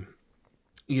society,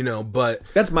 you know, but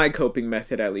That's my coping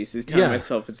method, at least, is telling Yeah.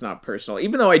 myself it's not personal,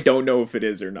 even though I don't know if it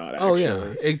is or not. Actually. oh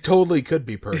yeah, it totally could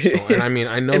be personal, and I mean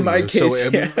I know In my you, so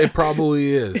case, yeah. it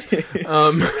probably is.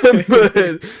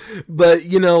 But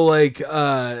you know, like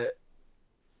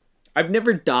I've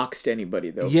never doxed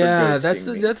anybody though. yeah, for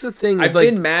ghosting me. that's the thing. I've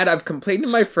been mad. I've complained to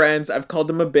my friends. I've called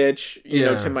them a bitch. You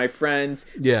know, Yeah. to my friends.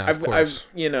 Yeah, of I've course.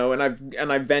 you know, and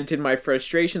I've vented my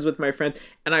frustrations with my friends.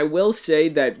 And I will say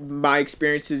that my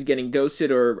experiences getting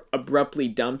ghosted or abruptly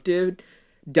dumped have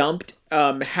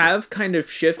kind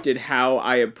of shifted how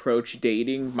I approach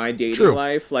dating, my dating True.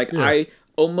 life. Like Yeah. I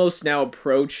almost now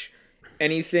approach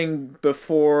anything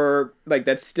before, like,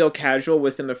 that's still casual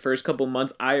within the first couple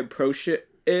months. I approach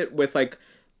it with like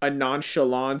a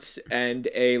nonchalance and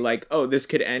a like, oh, this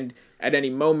could end at any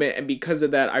moment. And because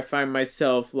of that, I find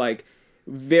myself like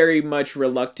very much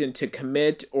reluctant to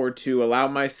commit or to allow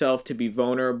myself to be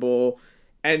vulnerable.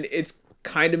 And it's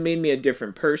kind of made me a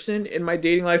different person in my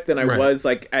dating life than I Right. was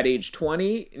like at age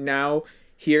 20. Now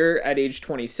here at age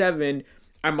 27,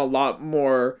 I'm a lot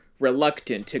more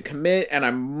reluctant to commit, and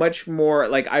I'm much more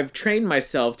like, I've trained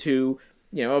myself to,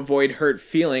 you know, avoid hurt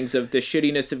feelings of the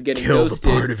shittiness of getting Kill the ghosted,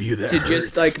 part of you that to hurts.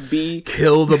 just like be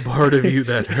kill the part of you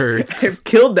that hurts. I've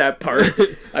killed that part.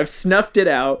 I've snuffed it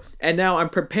out, and now I'm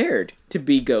prepared to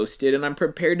be ghosted, and I'm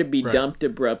prepared to be Right. dumped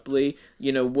abruptly,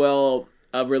 you know, while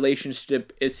a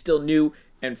relationship is still new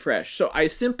and fresh. So I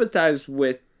sympathize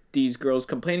with these girls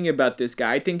complaining about this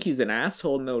guy. I think he's an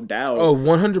asshole, no doubt. Oh,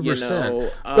 100%. You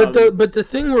know, but the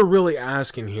thing we're really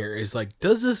asking here is like,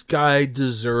 does this guy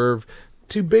deserve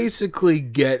to basically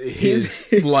get his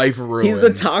life ruined? He's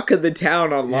the talk of the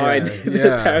town online in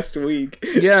the past week.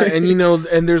 Yeah, and you know,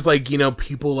 and there's like, you know,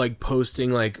 people like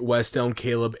posting like West Elm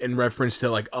Caleb in reference to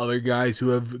like other guys who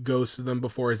have ghosted them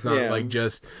before. It's not like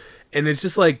just, and it's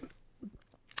just like,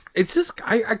 it's just,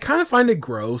 I kind of find it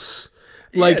gross.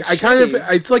 Like it's I kind of,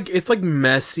 shitty. it's like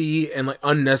messy and like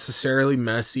unnecessarily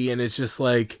messy, and it's just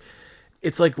like,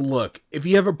 it's like, look, if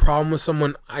you have a problem with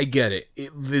someone, I get it.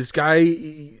 This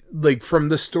guy, like from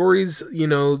the stories, you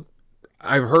know,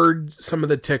 I've heard some of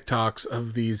the TikToks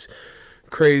of these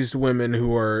crazed women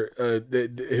who are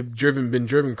that have been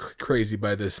driven crazy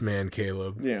by this man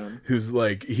Caleb. Yeah. Who's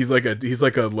like he's like a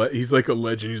legend. He's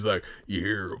like, you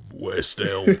hear of West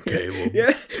Elm Caleb?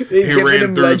 Yeah, He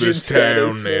ran through this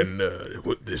town, and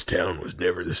this town was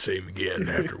never the same again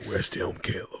after West Elm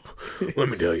Caleb. Let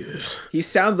me tell you this. He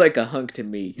sounds like a hunk to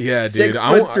me. Yeah, dude.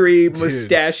 6'3", Dude.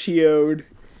 mustachioed.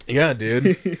 Yeah,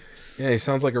 dude. Yeah, he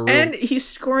sounds like a real. And he's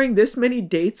scoring this many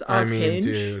dates off I mean, Hinge.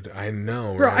 dude, I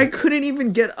know, Bro, right? I couldn't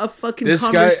even get a fucking This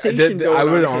guy, conversation going I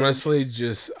would on Hinge.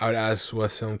 honestly I would ask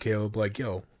West Elm Caleb, like,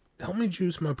 yo, help me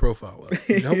juice my profile up.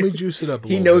 Help me juice it up a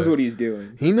He little knows bit. what he's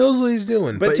doing. He knows what he's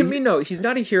doing. But to he- me, no, he's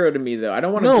not a hero to me, though. I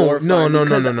don't want to no, glorify no, him no, no,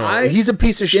 because no, no. I He's a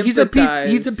piece of shit. He's a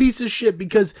sympathize- piece of shit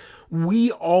because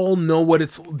we all know what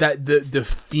it's that the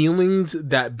feelings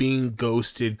that being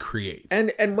ghosted creates.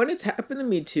 And when it's happened to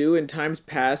me too in times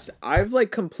past, I've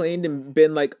like complained and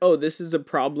been like, oh, this is a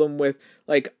problem with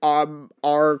like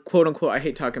our quote unquote, I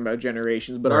hate talking about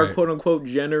generations, but our Right. quote unquote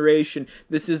generation,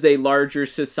 this is a larger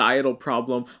societal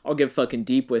problem. I'll get fucking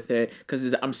deep with it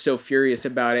because I'm so furious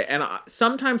about it. And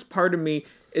sometimes part of me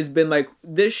has been like,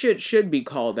 this shit should be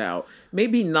called out.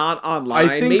 Maybe not online,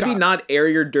 maybe not air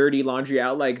your dirty laundry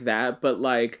out like that, but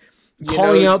like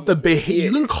calling out the behavior.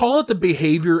 You can call it the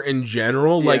behavior in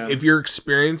general. Like Yeah. if you're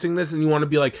experiencing this and you want to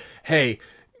be like, hey,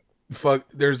 fuck,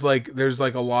 there's like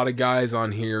a lot of guys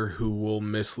on here who will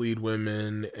mislead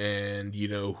women and, you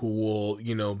know, who will,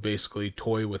 you know, basically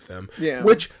toy with them. Yeah.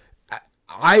 Which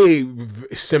I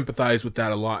sympathize with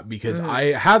that a lot because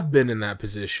I have been in that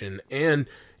position, and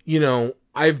you know,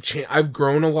 I've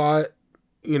grown a lot,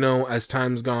 you know, as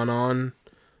time's gone on.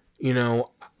 you know,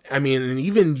 I mean, and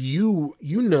even you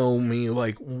know me,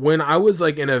 like when I was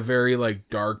like in a very like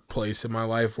dark place in my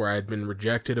life where I'd been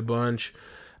rejected a bunch,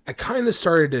 I kind of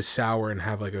started to sour and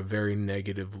have like a very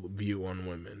negative view on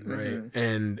women, right?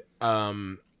 And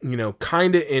you know,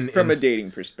 kind of from a dating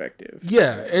perspective.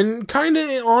 Yeah, and kind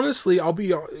of honestly, I'll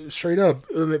be straight up,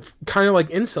 kind of like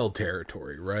incel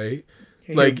territory, right?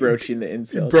 Like broaching the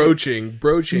incel,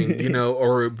 broaching, you know,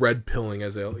 or red pilling,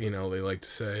 as they like to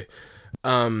say.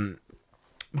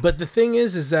 But the thing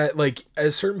is that like at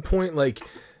a certain point, like,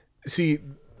 see,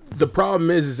 the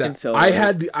problem is that incel, I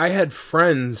had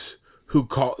friends who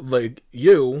called like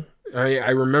you. I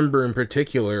remember in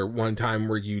particular one time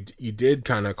where you did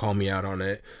kind of call me out on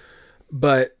it,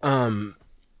 but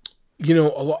you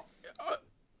know,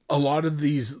 a lot of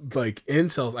these like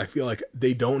incels, I feel like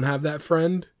they don't have that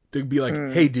friend to be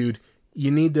like, hey dude,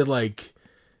 you need to like,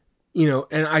 you know,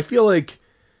 and I feel like,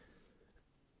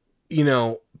 you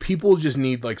know, people just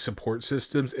need like support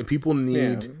systems and people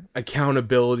need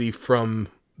accountability from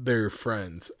their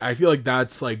friends. I feel like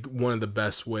that's like one of the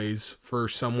best ways for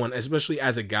someone, especially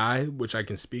as a guy, which I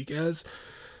can speak as,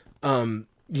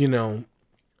 you know,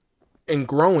 and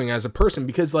growing as a person,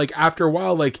 because like after a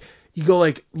while, like you go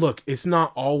like, look, it's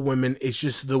not all women, it's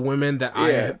just the women that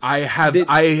I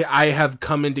have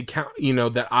come into count, you know,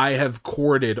 that I have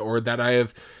courted or that I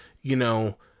have, you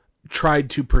know, tried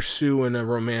to pursue in a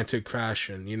romantic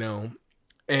fashion, you know.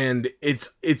 And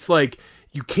it's like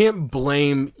you can't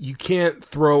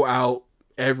throw out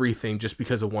everything just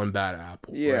because of one bad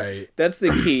apple. Right? That's the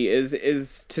key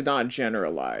is to not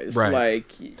generalize. Right.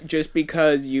 Like just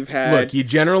because you've had, look, you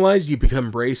generalize, you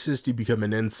become racist, you become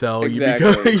an incel.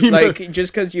 Exactly. You become, like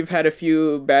just because you've had a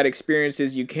few bad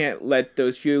experiences, you can't let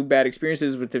those few bad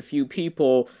experiences with a few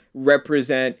people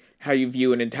represent how you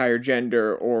view an entire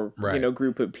gender or you know,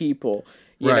 group of people.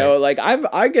 You know, like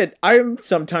I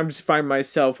sometimes find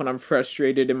myself when I'm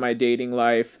frustrated in my dating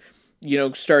life, you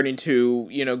know, starting to,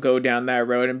 you know, go down that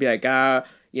road and be like,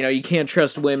 you know, you can't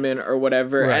trust women or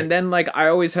whatever. Right. And then like I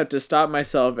always have to stop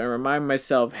myself and remind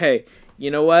myself, hey, you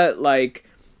know what? Like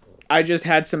I just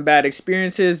had some bad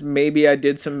experiences. Maybe I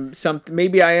did something.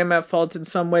 Maybe I am at fault in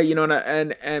some way, you know,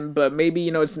 and but maybe,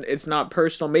 you know, it's not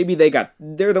personal. Maybe they're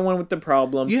the one with the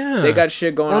problem. Yeah, they got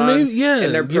shit going on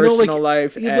in their personal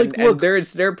life, and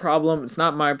it's their problem. It's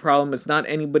not my problem. It's not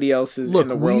anybody else's. Look, in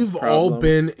the world's we've problem. all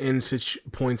been in such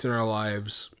points in our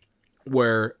lives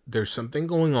where there's something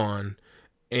going on,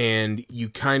 and you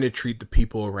kind of treat the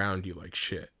people around you like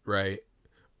shit, right?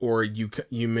 Or you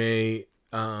may,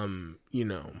 you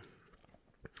know.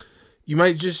 You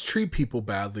might just treat people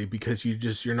badly because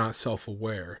you're not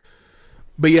self-aware.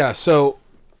 But yeah, so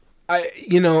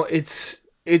you know, it's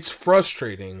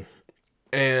frustrating,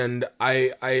 and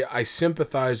I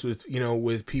sympathize with, you know,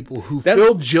 with people who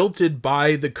feel jilted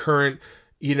by the current,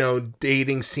 you know,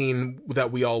 dating scene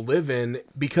that we all live in,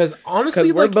 because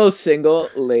honestly, because we're both single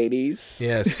ladies.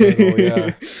 Yeah, single,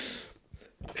 yeah.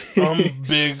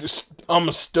 I'm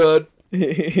a stud.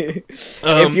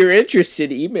 If you're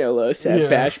interested, email us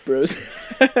at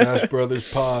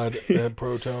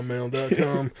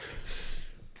bashbrothers@protonmail.com.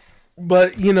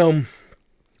 But you know,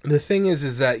 the thing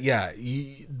is that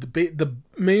the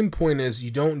main point is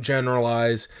you don't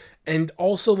generalize, and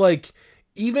also like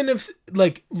even if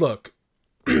like look,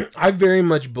 I very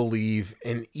much believe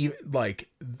in like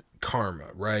karma,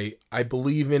 right? I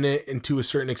believe in it, and to a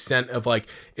certain extent of like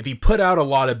if you put out a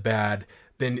lot of bad,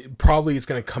 then probably it's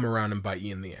going to come around and bite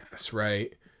you in the ass,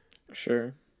 right?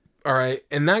 Sure. All right.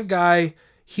 And that guy,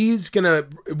 he's going to,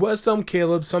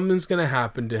 Caleb, something's going to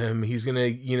happen to him. He's going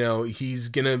to, you know, he's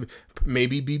going to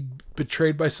maybe be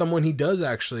betrayed by someone he does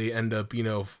actually end up, you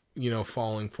know,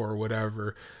 falling for or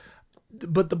whatever.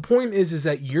 But the point is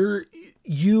that you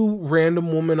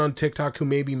random woman on TikTok who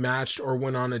maybe matched or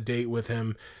went on a date with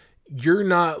him, you're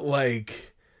not like,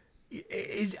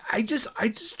 I just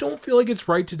don't feel like it's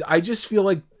right to. I just feel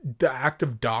like the act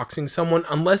of doxing someone,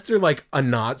 unless they're like a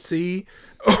Nazi,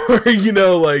 or you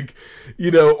know, like,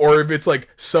 you know, or if it's like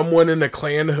someone in a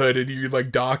Klan hood and you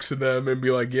like doxing them and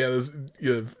be like, yeah, this,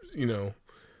 you know.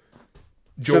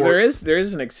 So there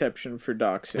is an exception for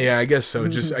doxing. Yeah, I guess so.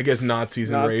 Just I guess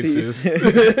Nazis and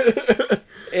racists.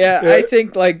 Yeah, I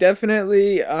think like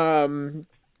definitely the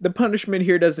punishment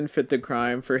here doesn't fit the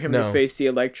crime for him to face the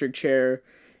electric chair.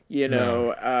 You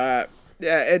know,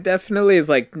 yeah, it definitely is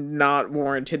like not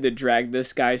warranted to drag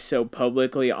this guy so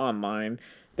publicly online.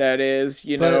 That is,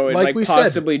 you know, and like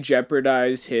possibly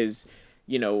jeopardize his,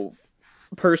 you know,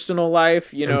 personal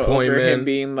life, you know, over him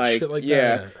being like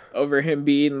over him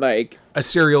being like a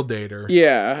serial dater.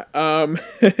 Yeah.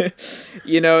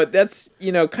 You know, that's,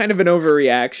 you know, kind of an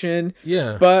overreaction.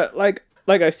 Yeah. But like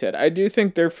like I said, I do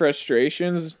think their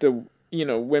frustrations, the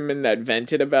women that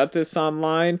vented about this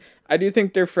online, I do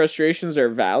think their frustrations are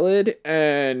valid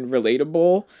and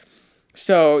relatable.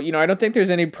 So, I don't think there's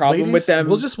any problem with Ladies, them.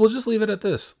 we'll just leave it at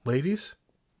this. Ladies,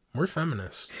 we're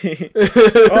feminists.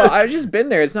 Well, I've just been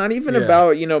there. It's not even Yeah.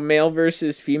 about, male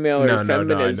versus female or No, I know,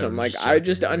 feminism. I'm Like, just I joking.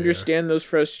 just Yeah, yeah. understand those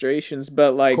frustrations,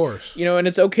 but like, course. and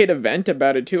it's okay to vent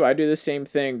about it too. I do the same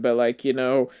thing, but like,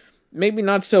 maybe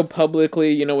not so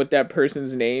publicly, with that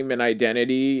person's name and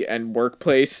identity and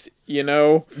workplace,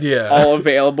 Yeah. all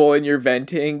available in your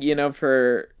venting,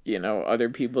 for, other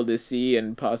people to see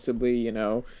and possibly,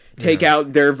 take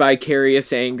out their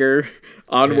vicarious anger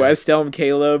on Yeah. West Elm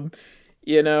Caleb,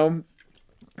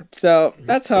 So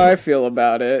that's how I feel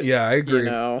about it. Yeah, I agree.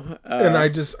 And I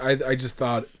just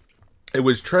thought it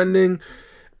was trending.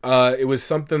 It was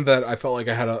something that I felt like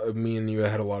me and you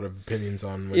had a lot of opinions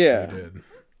on, which Yeah. you did.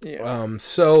 Yeah.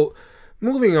 So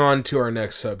moving on to our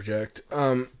next subject.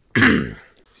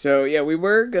 So yeah, we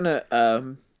were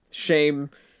gonna shame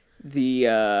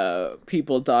the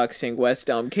people doxing West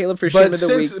Elm Caleb for shame of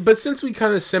the week. But since we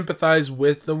kind of sympathize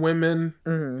with the women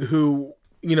who,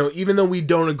 even though we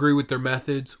don't agree with their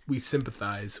methods, we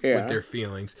sympathize with their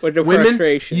feelings. With the women,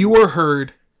 frustrations. you are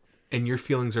heard, and your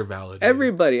feelings are valid.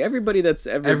 Everybody that's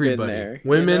ever been there.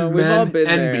 Women, we've all men, been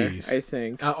and there, bees. I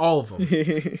think. All of them.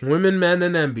 Women, men,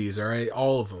 and MBs, all right?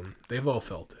 All of them. They've all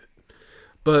felt it.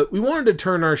 But we wanted to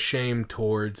turn our shame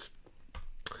towards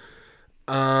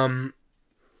a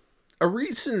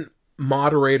recent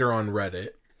moderator on Reddit.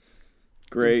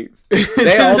 Great.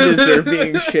 They all deserve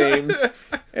being shamed.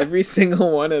 Every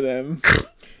single one of them.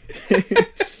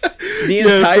 The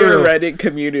entire Reddit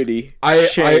community.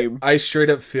 Shame. I straight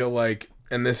up feel like,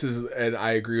 and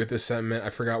I agree with this sentiment.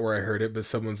 I forgot where I heard it, but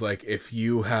someone's like, if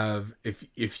you farm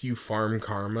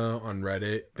karma on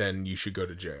Reddit, then you should go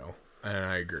to jail. And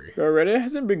I agree. Bro, Reddit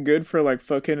hasn't been good for like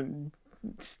fucking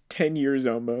 10 years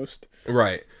almost.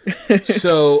 Right.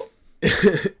 So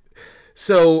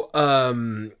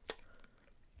a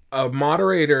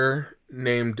moderator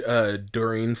named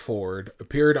Doreen Ford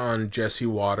appeared on Jesse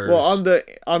Waters. Well, on the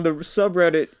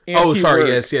subreddit. Oh, sorry.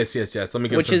 Anti-work, Yes. Let me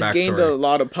give some backstory. which has gained a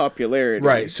lot of popularity.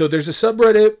 Right. So there's a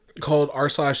subreddit called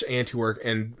r/antiwork,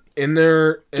 and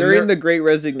during the Great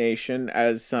Resignation,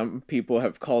 as some people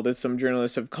have called it, some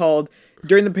journalists have called,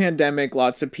 during the pandemic,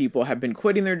 lots of people have been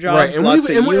quitting their jobs. Right, and lots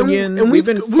of unions. we've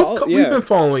been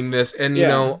following this, and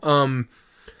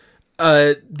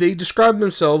they describe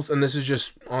themselves, and this is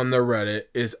just on their Reddit,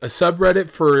 is a subreddit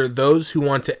for those who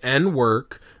want to end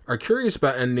work, are curious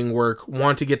about ending work,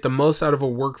 want to get the most out of a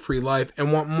work-free life,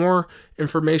 and want more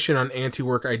information on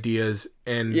anti-work ideas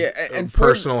and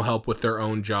personal help with their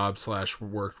own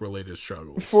job/work-related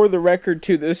struggles. For the record,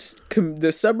 too, the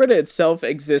subreddit itself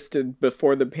existed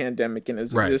before the pandemic and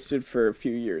has existed for a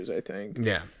few years, I think.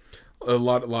 Yeah. A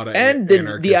lot of and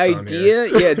the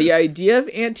idea the idea of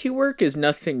anti-work is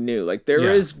nothing new. Like there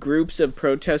is groups of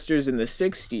protesters in the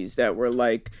 60s that were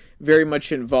like very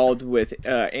much involved with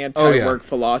anti-work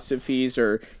philosophies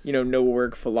or no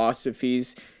work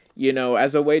philosophies,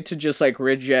 as a way to just like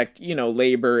reject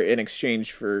labor in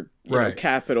exchange for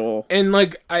capital. And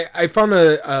like I found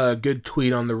a good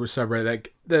tweet on the subreddit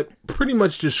that pretty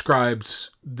much describes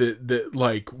the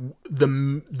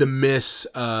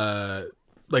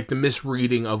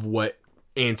misreading of what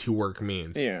anti-work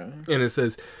means. Yeah. And it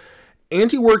says,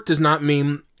 anti-work does not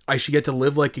mean I should get to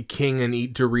live like a king and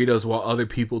eat Doritos while other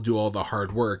people do all the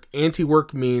hard work.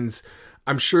 Anti-work means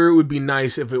I'm sure it would be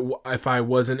nice if I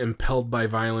wasn't impelled by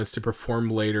violence to perform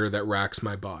labor that racks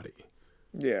my body.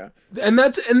 Yeah. And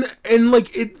that's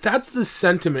that's the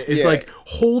sentiment. It's like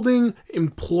holding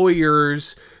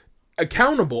employers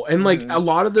accountable, and like a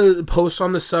lot of the posts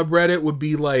on the subreddit would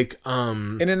be like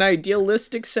in an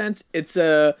idealistic sense, it's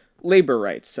a labor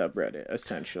rights subreddit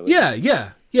essentially.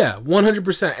 Yeah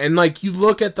 100%. And like you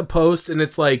look at the posts and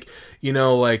it's like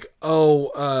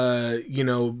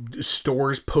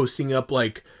stores posting up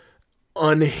like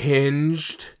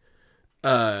unhinged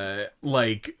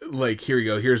like here you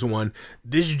go, here's one.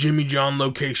 This Jimmy John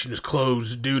location is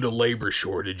closed due to labor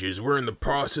shortages. We're in the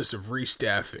process of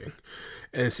restaffing.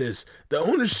 And it says, the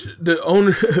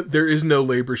owner, there is no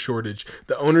labor shortage.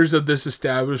 The owners of this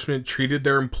establishment treated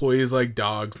their employees like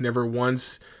dogs, never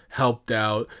once helped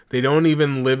out. They don't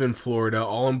even live in Florida.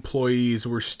 All employees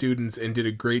were students and did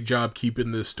a great job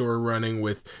keeping the store running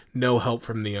with no help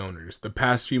from the owners. The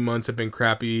past few months have been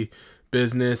crappy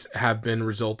business, have been a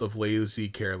result of lazy,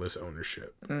 careless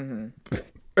ownership. Mm-hmm.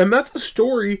 And that's a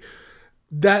story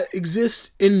that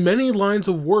exists in many lines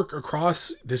of work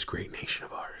across this great nation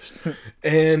of ours.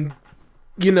 And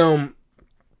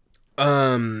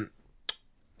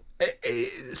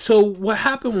So what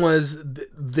happened was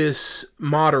this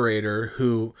moderator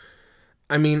who,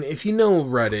 I mean, if you know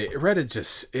Reddit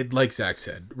just, it, like Zach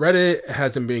said, Reddit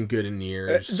hasn't been good in The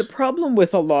years. problem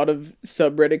with a lot of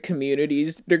subreddit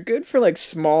communities, they're good for like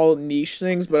small niche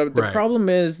things, but the Right. problem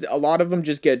is a lot of them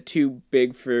just get too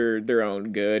big for their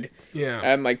own good. Yeah.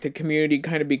 And like the community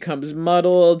kind of becomes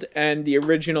muddled, and the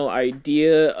original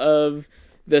idea of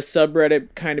the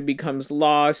subreddit kind of becomes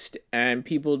lost, and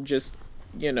people just,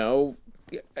 you know,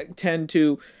 tend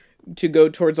to go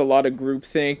towards a lot of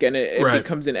groupthink, and it Right.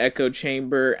 becomes an echo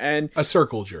chamber. And A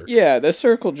circle jerk. yeah, the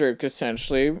circle jerk,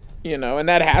 essentially, and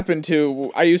that happened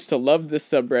to. I used to love this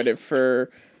subreddit for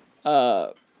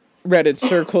Reddit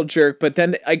circle jerk, but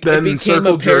then like it Then became a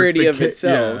circle jerk parody of yeah.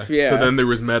 itself. So Yeah. then there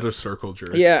was meta circle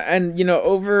jerk. Yeah, and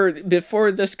over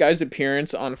before this guy's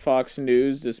appearance on Fox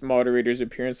News, this moderator's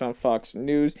appearance on Fox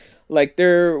News, like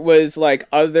there was like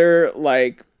other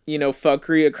like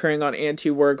fuckery occurring on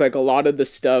anti-work, like a lot of the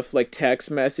stuff like text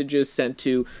messages sent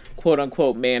to quote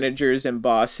unquote managers and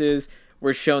bosses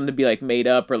were shown to be like made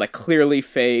up or like clearly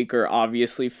fake or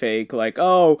obviously fake, like,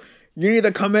 oh, you need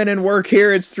to come in and work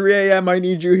here, it's 3 a.m, I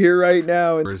need you here right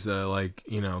now. And There's there's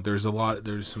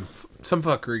some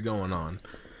fuckery going on.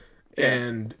 yeah.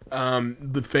 And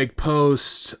the fake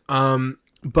posts,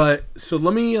 but so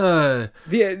let me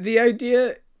The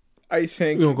idea, I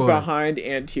think, go ahead. behind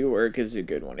anti-work is a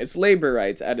good one. It's labor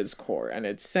rights at its core, and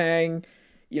it's saying,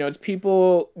 it's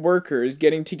people, workers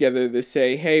getting together to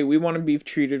say, hey, we want to be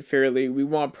treated fairly, we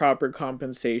want proper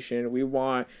compensation, we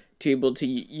want to be able to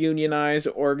unionize,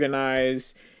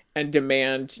 organize, and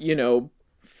demand,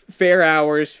 fair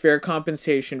hours, fair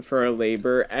compensation for our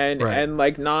labor, and Right.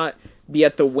 like not be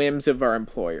at the whims of our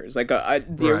employers. Like Right.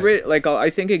 I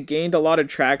think it gained a lot of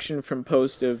traction from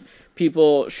posts of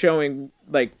people showing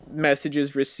like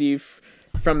messages received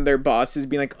from their bosses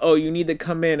being like, "Oh, you need to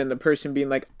come in," and the person being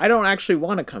like, "I don't actually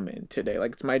want to come in today.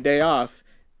 Like it's my day off."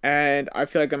 And I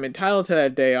feel like I'm entitled to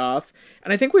that day off.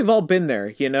 And I think we've all been there,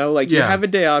 like you Yeah. have a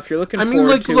day off, you're looking I mean, forward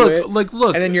like, to look, it, like,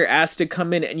 look, and then you're asked to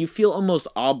come in and you feel almost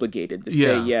obligated to say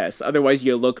Yeah. yes, otherwise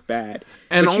you look bad.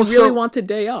 And but also- you really want the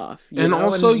day off, and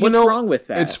also, and what's wrong with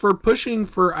that? it's for pushing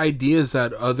for ideas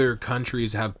that other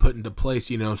countries have put into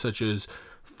place, such as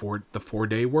the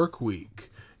 4-day work week,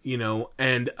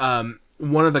 and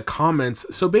one of the comments.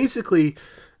 So basically,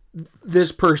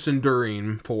 this person,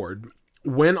 Doreen Ford,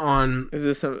 went on. Is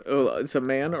this it's a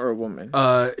man or a woman?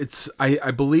 I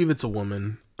believe it's a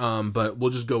woman. But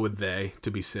we'll just go with they to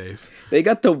be safe. They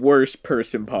got the worst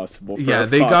person possible. For Yeah, a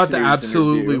they Fox got the News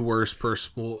absolutely interview. worst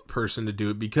person to do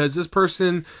it, because this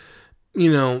person,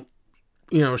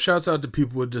 shouts out to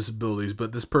people with disabilities,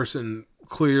 but this person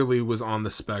clearly was on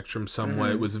the spectrum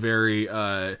somewhat. It was very,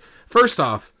 first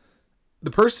off,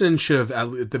 the person should have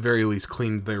at the very least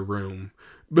cleaned their room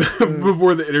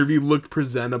before the interview looked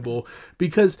presentable,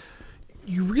 because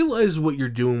you realize what you're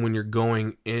doing when you're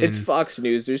going in. It's Fox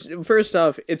News. First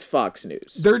off, it's Fox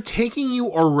News. They're taking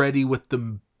you already with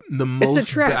the most. It's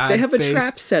a trap. Bad they have a face.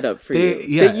 trap set up for They-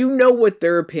 you. yeah. That you know what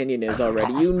their opinion is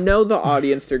already. You know the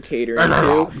audience they're catering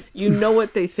to. You know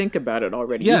what they think about it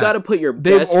already. Yeah. You got to put your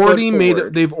They've best already foot made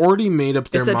forward. they've already made up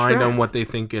their It's a mind trap. on what they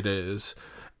think it is.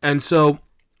 And so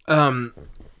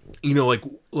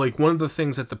like one of the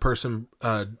things that the person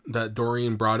that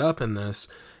Doreen brought up in this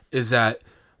is that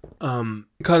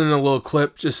cut in a little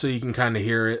clip just so you can kind of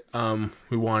hear it.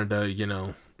 We wanted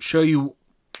to, show you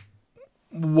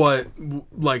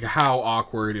how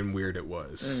awkward and weird it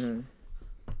was. Is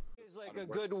like a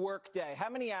good work day. How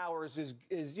many hours is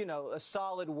a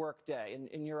solid work day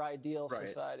in your ideal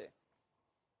society?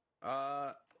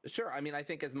 Sure. I mean, I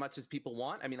think as much as people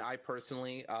want. I mean, I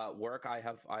personally work. I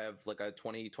have like a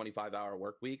 25 hour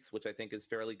work weeks, which I think is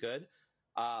fairly good.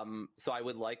 So I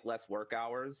would like less work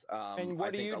hours. And what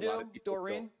I do think you a lot do, of people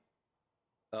Doreen?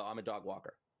 I'm a dog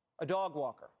walker. A dog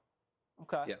walker.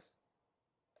 Okay. Yes.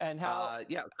 And how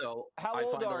Yeah. So how I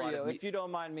old find a are lot you, of if you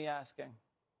don't mind me asking?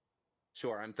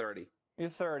 Sure, I'm 30. You're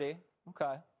 30.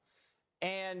 Okay.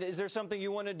 And is there something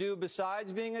you want to do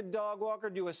besides being a dog walker?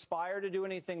 Do you aspire to do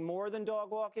anything more than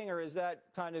dog walking, or is that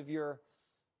kind of your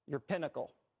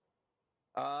pinnacle?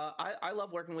 I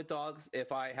love working with dogs.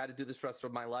 If I had to do this for the rest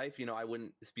of my life, I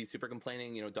wouldn't be super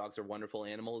complaining. Dogs are wonderful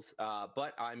animals.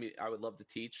 But I would love to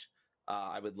teach.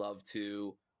 I would love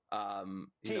to,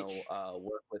 Teach.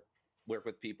 Work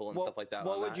with people and stuff like that.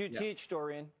 What would you teach,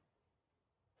 Doreen?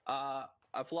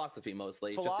 Philosophy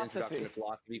mostly, just introduction to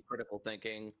philosophy, critical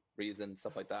thinking, reason,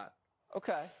 stuff like that.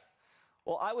 Okay.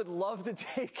 Well, I would love to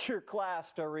take your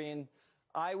class, Doreen.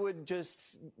 I would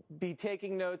just be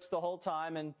taking notes the whole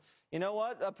time. And you know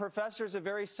what? A professor's a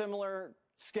very similar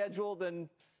schedule than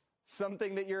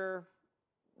something that you're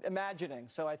imagining.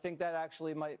 So I think that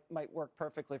actually might work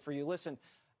perfectly for you. Listen,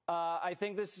 I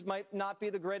think this might not be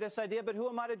the greatest idea, but who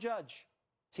am I to judge?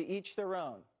 To each their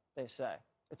own, they say.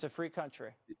 It's a free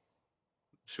country.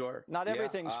 Sure. Not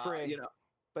everything's free, You know,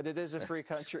 but it is a free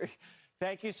country.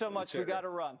 Thank you so much. Sure. We got to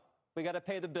run. We got to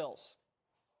pay the bills.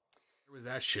 Where was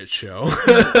that shit show?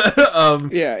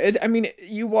 Yeah, I mean,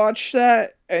 you watch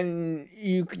that and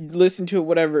you could listen to it,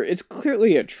 whatever. It's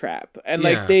clearly a trap, and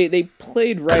like Yeah. they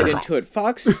played right into it.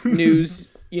 Fox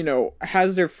News,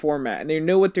 has their format, and they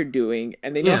know what they're doing,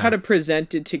 and they know Yeah. how to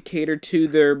present it to cater to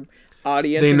their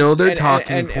audience. They know their and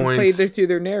talking points. through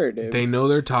their narrative. They know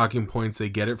their talking points. They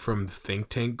get it from think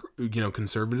tank,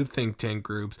 conservative think tank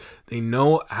groups. They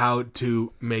know how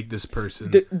to make this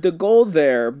person. The goal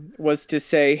there was to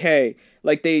say, hey,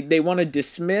 like they want to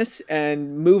dismiss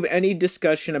and move any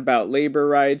discussion about labor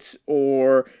rights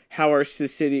or how our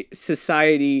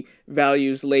society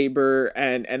values labor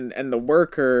and the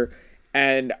worker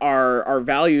and our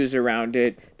values around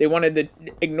it. They wanted to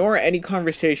ignore any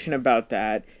conversation about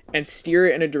that and steer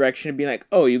it in a direction of being like,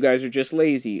 oh, you guys are just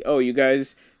lazy. Oh, you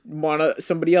guys want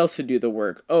somebody else to do the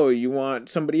work. Oh, you want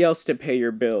somebody else to pay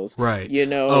your bills. Right.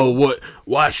 Oh,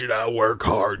 why should I work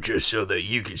hard just so that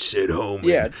you can sit home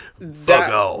yeah, and fuck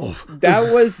off?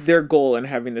 That was their goal in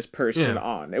having this person Yeah.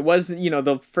 on. It wasn't,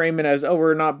 they'll frame it as, oh,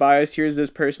 we're not biased. Here's this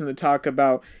person to talk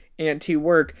about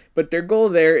anti-work, but their goal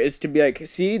there is to be like,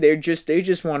 see, they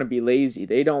just want to be lazy.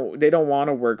 They don't want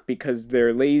to work because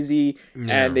they're lazy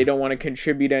and they don't want to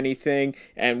contribute anything.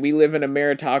 And we live in a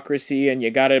meritocracy, and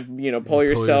you gotta pull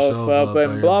yourself up by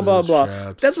and your blah blah blah.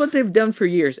 bootstraps. That's what they've done for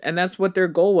years, and that's what their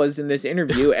goal was in this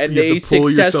interview. And You have they to pull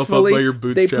yourself up by successfully your they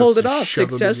bootstraps pulled it and off shove 'em in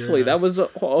your successfully. That ass. was a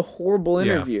horrible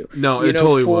interview. No, it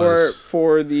totally was.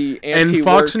 For the And anti-work.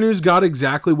 Fox News got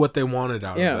exactly what they wanted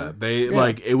out Yeah. of that. They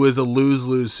Yeah. it was a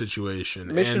lose-lose situation.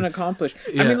 Mission And accomplished.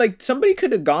 yeah. I mean, like, somebody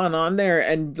could have gone on there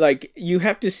and, like, you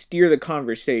have to steer the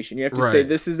conversation. You have to say, Right.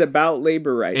 this is about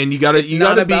labor rights. And you gotta It's you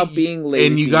not gotta about be, being lazy.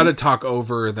 and you gotta talk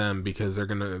over them because they're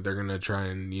gonna try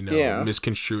and Yeah.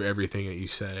 misconstrue everything that you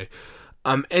say.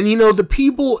 And the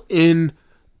people in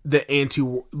the anti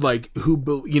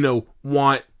who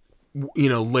want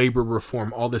labor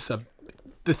reform, all this stuff.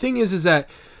 The thing is that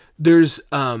there's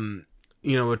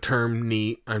a term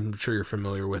NEAT. I'm sure you're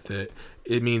familiar with it.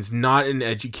 It means not in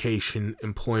education,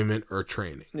 employment, or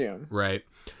training. Yeah. Right.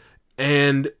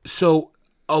 And so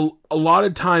a lot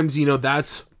of times,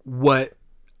 that's what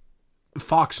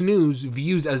Fox News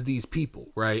views as these people,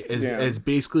 right? As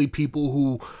basically people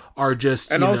who are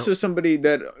just, And also somebody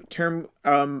that term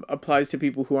applies to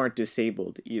people who aren't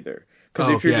disabled either. Because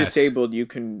Oh, if you're yes. disabled, you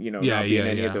can, not be in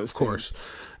any of those of course.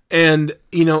 And,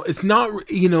 it's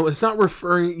not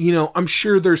referring, I'm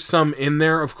sure there's some in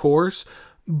there, of course,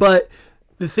 but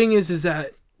the thing is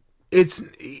that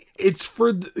it's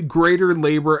for the greater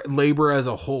labor as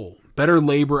a whole, better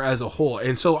labor as a whole.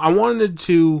 And so I wanted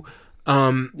to,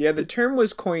 the term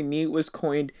was coined, NEAT was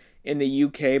coined in the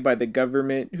UK by the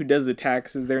government who does the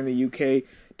taxes there in the UK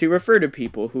to refer to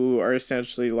people who are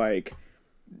essentially like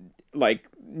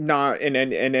not in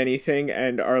anything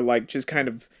and are like just kind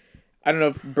of, I don't know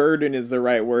if burden is the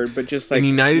right word, but just like in the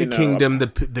United Kingdom,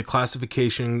 the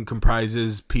classification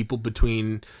comprises people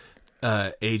between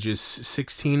ages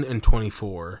 16 and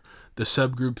 24. The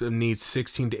subgroup of needs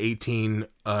 16 to 18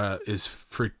 is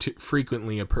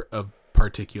frequently a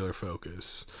particular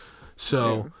focus.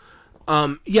 So,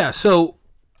 so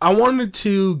I wanted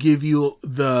to give you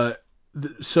the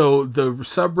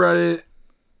subreddit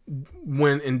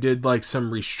went and did like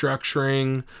some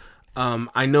restructuring.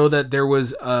 I know that there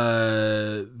was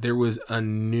a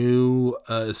new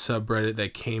subreddit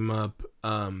that came up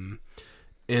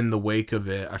in the wake of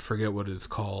it. I forget what it's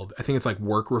called. I think it's like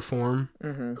work reform,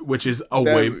 which is a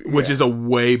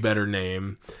way better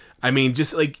name. I mean,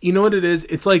 just like, you know what it is?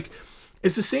 It's like,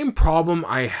 it's the same problem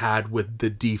I had with the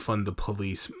defund the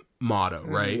police motto,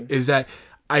 right? Is that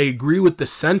I agree with the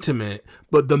sentiment,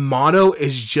 but the motto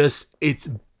is just, it's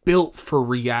built for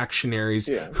reactionaries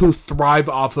who thrive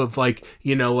off of like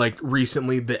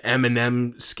recently the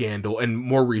Eminem scandal, and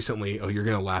more recently, oh, you're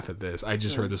gonna laugh at this, I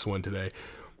just heard this one today,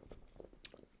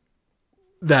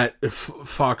 that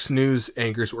Fox News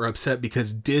anchors were upset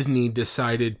because Disney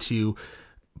decided to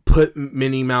put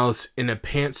Minnie Mouse in a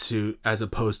pantsuit as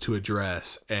opposed to a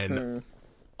dress, and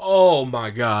oh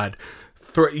my god,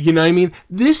 you know what I mean?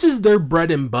 This is their bread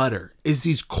and butter, is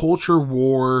these culture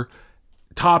war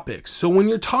topics. So when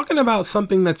you're talking about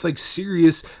something that's like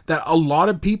serious, that a lot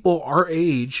of people our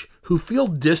age who feel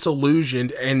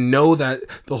disillusioned and know that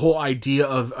the whole idea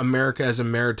of America as a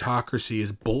meritocracy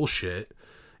is bullshit,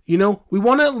 You know, we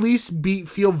want to at least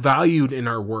feel valued in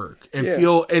our work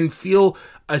and feel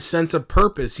a sense of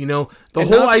purpose. You know, the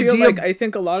whole idea. Like, I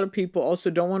think a lot of people also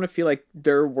don't want to feel like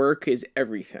their work is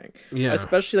everything. Yeah.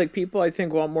 Especially like people, I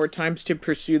think, want more times to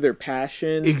pursue their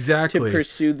passions. Exactly. To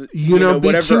pursue,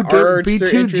 whatever arts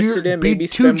they're interested in. Maybe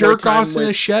spend more time in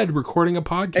a shed recording a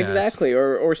podcast. Exactly.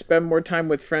 Or spend more time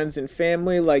with friends and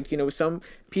family. Like, some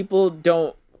people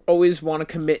don't always want to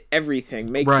commit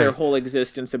everything, make their whole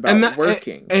existence about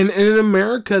working. And in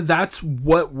America, that's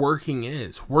what working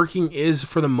is. Working is,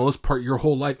 for the most part, your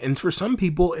whole life. And for some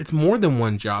people, it's more than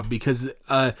one job because,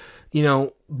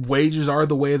 wages are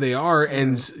the way they are.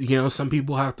 And, some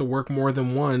people have to work more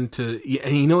than one to,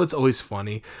 and it's always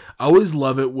funny. I always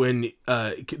love it when,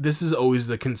 this is always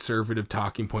the conservative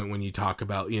talking point when you talk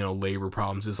about, labor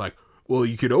problems. It's like, well,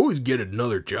 you could always get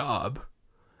another job.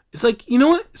 It's like, you know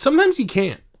what? Sometimes you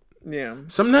can't. Yeah.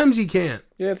 Sometimes you can't.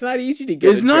 Yeah, it's not easy to get a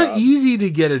job. It's not easy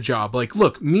to get a job. Like,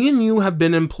 look, me and you have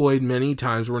been employed many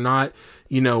times. We're not,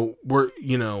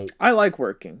 I like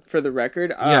working, for the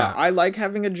record. Yeah. I like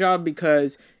having a job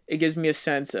because it gives me a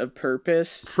sense of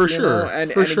purpose. For sure.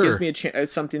 And it gives me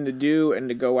something to do and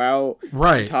to go out.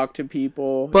 Right. And talk to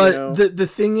people. But the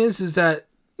thing is that,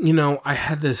 I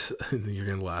had this, you're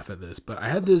going to laugh at this, but I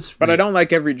had this. But I don't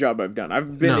like every job I've done.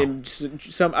 I've been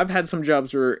I've had some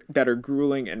jobs that are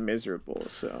grueling and miserable.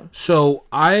 So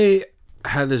I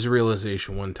had this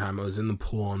realization one time. I was in the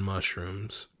pool on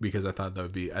mushrooms because I thought that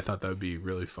would be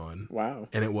really fun. Wow.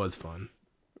 And it was fun.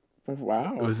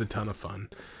 Wow. It was a ton of fun.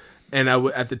 And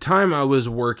at the time I was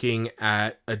working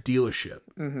at a dealership.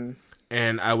 Mm-hmm.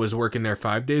 And I was working there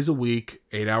 5 days a week,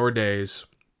 8-hour days.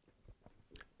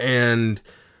 And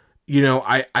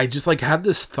I just like had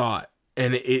this thought,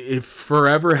 and it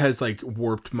forever has like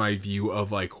warped my view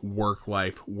of like work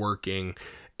life, working.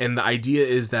 And the idea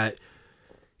is that,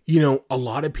 a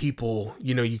lot of people,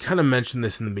 you kind of mentioned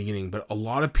this in the beginning, but a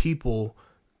lot of people,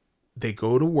 they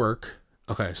go to work.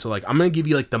 Okay. So like, I'm going to give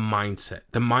you like the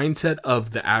mindset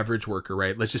of the average worker,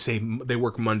 right? Let's just say they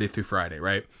work Monday through Friday,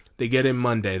 right? They get in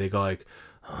Monday. They go like,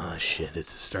 oh shit,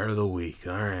 it's the start of the week.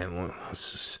 All right. Well,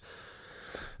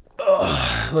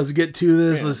 let's get to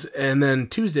this. And then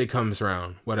Tuesday comes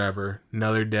around, whatever,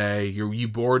 another day.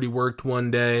 You've already worked one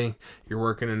day, you're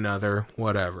working another,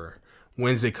 whatever.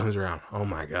 Wednesday comes around, oh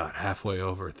my god, halfway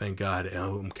over, thank god.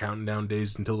 I'm counting down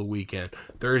days until the weekend.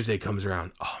 Thursday comes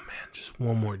around, oh man, just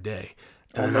one more day,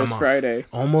 and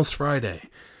almost Friday.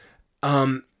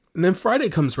 And then Friday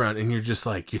comes around and you're just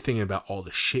like, you're thinking about all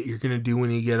the shit you're going to do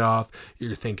when you get off.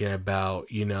 You're thinking about,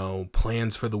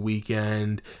 plans for the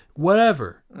weekend,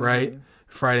 whatever, right?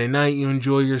 Friday night, you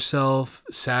enjoy yourself.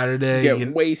 Saturday,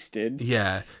 get wasted.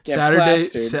 Yeah.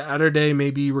 Get Saturday,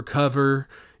 maybe recover,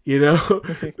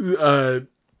 but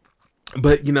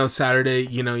Saturday,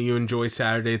 you enjoy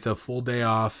Saturday. It's a full day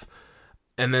off.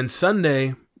 And then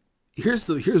Sunday, here's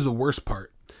the worst part.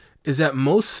 Is that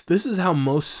this is how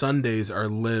most Sundays are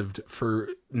lived for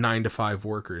 9-to-5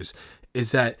 workers,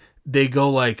 is that they go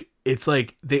like, it's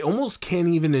like they almost can't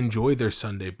even enjoy their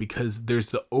Sunday because there's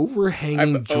the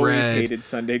overhanging dread. I've always hated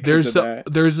Sunday because of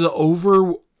that. There's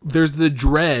the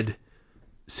dread,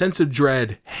 sense of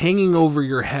dread hanging over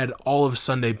your head all of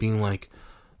Sunday, being like,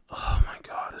 oh my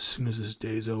God, as soon as this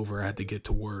day's over, I had to get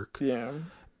to work. Yeah.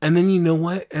 And then you know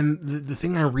what? And the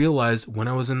thing I realized when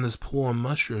I was in this pool on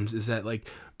mushrooms is that like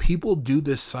people do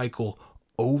this cycle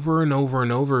over and over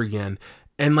and over again.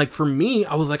 And like for me,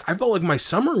 I was like, I felt like my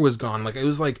summer was gone. Like I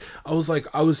felt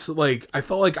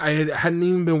like I hadn't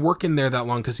even been working there that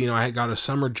long because I had got a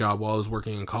summer job while I was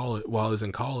working in college. While I was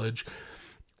in college,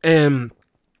 and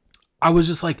I was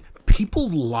just like,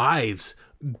 people's lives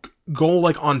go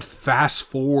like on fast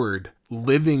forward,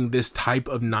 living this type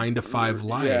of 9-to-5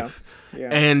 life. Yeah.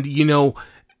 And and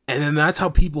then that's how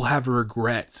people have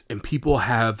regrets, and people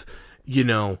have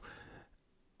they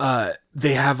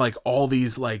have like all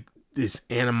these like this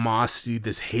animosity,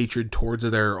 this hatred towards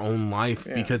their own life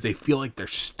because they feel like they're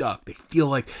stuck. They feel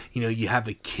like you have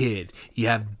a kid, you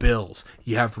have bills,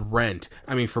 you have rent.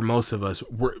 I mean, for most of us,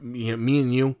 me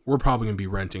and you, we're probably gonna be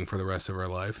renting for the rest of our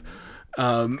life.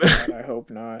 God, I hope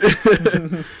not.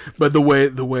 But the way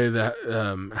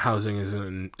that housing is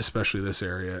in, especially this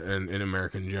area and in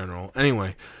America in general.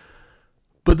 Anyway,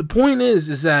 but the point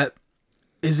is that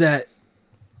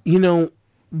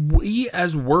we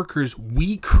as workers,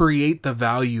 we create the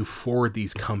value for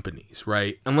these companies,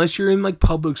 right? Unless you're in like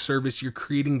public service, you're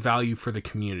creating value for the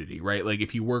community, right? Like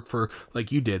if you work for, like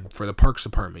you did for the Parks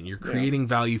Department, you're creating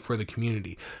value for the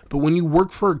community. But when you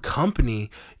work for a company,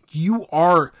 you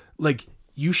are like,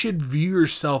 you should view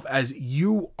yourself as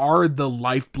you are the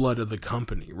lifeblood of the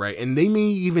company, right? And they may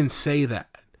even say that.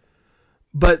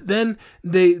 But then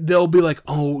they'll be like,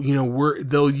 oh,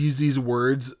 they'll use these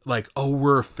words like, oh,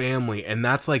 we're a family, and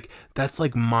that's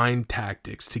like mind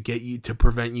tactics to get you, to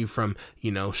prevent you from,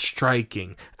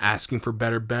 striking, asking for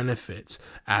better benefits,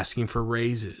 asking for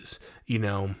raises,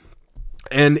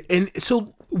 and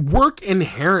so work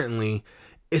inherently,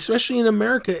 especially in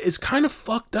America, is kind of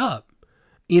fucked up,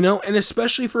 and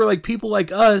especially for like people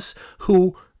like us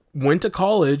who went to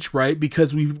college, right?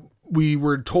 Because we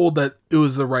were told that it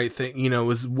was the right thing, it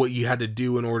was what you had to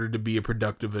do in order to be a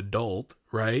productive adult,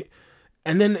 right?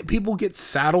 And then people get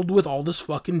saddled with all this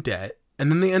fucking debt, and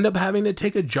then they end up having to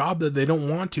take a job that they don't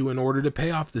want to in order to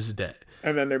pay off this debt.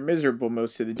 And then they're miserable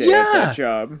most of the day at that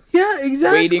job. Yeah,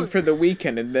 exactly. Waiting for the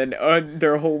weekend, and then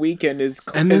their whole weekend is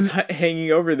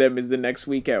hanging over them is the next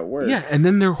week at work. Yeah, and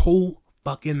then their whole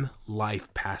fucking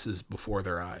life passes before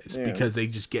their eyes because they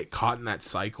just get caught in that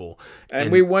cycle.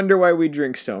 And we wonder why we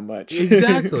drink so much.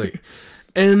 Exactly.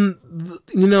 And,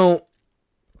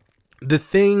 the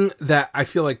thing that I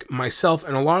feel like myself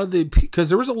and a lot of because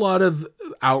there was a lot of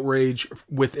outrage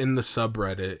within the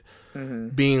subreddit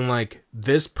being like,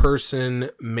 this person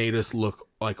made us look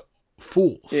like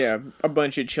fools. Yeah, a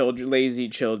bunch of children, lazy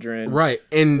children. Right.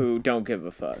 And who don't give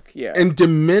a fuck. Yeah. And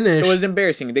diminish. It was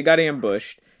embarrassing. They got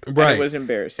ambushed. Right. It was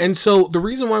embarrassing. And so the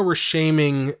reason why we're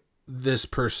shaming this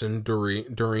person,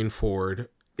 Doreen Ford,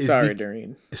 is Sorry,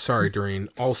 Doreen.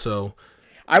 Also,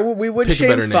 we would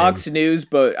shame Fox News,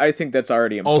 but I think that's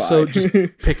already implied. Also, just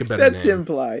pick a better name. That's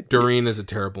implied. Doreen is a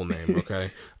terrible name, okay?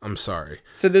 I'm sorry.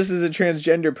 So this is a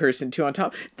transgender person, too, on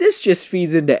top. This just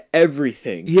feeds into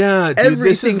everything. Yeah, dude, everything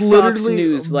this is Fox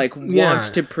News wants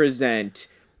to present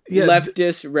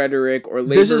leftist rhetoric or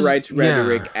labor rights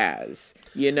rhetoric as.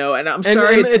 And I'm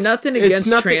sorry, it's nothing against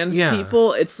trans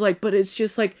people. It's like, but it's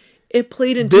just like, it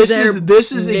played into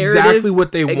this is exactly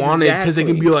what they wanted, because they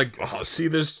can be like, oh, see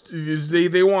this,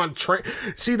 they want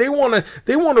they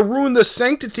want to ruin the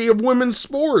sanctity of women's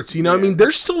sports. I mean,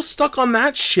 they're still stuck on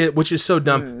that shit, which is so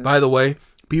dumb. By the way,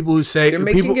 people who say they're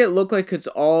making it look like it's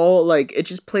all like it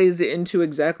just plays into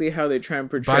exactly how they try and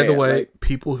portray. By the way,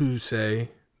 people who say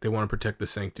they want to protect the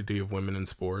sanctity of women in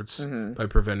sports by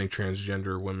preventing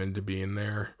transgender women to be in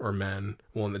there, or men.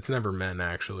 Well, it's never men,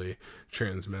 actually.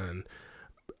 Trans men.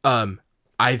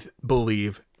 I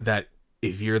believe that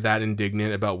if you're that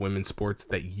indignant about women's sports,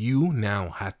 that you now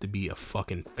have to be a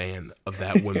fucking fan of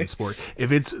that women's sport.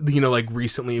 If it's, like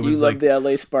recently it was you love the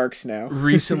LA Sparks now.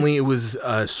 Recently it was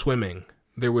swimming.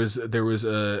 There was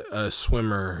a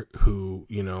swimmer who,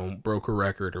 broke a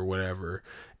record or whatever,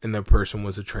 and the person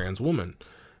was a trans woman.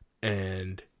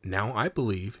 And now I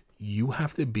believe you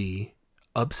have to be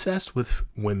obsessed with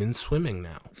women swimming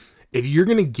now, if you're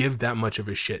going to give that much of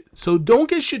a shit. So don't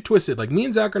get shit twisted. Like, me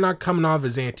and Zach are not coming off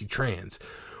as anti-trans.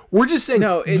 We're just saying,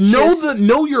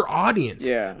 know your audience.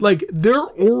 Yeah. Like, they're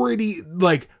already,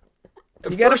 like...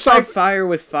 You gotta fight fire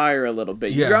with fire a little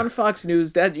bit. You're on Fox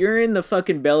News, that you're in the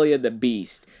fucking belly of the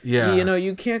beast. Yeah.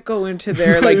 You can't go into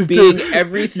there like being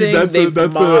everything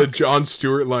that's mocked. a Jon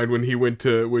Stewart line when he went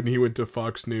to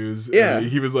Fox News. Yeah.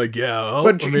 He was like,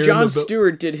 but Jon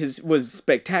Stewart was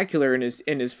spectacular in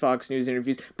his Fox News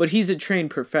interviews, but he's a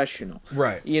trained professional.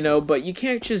 Right. But you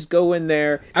can't just go in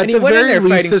there and he went in there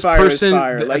fighting fire with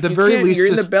fire. Like, you're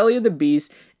in the belly of the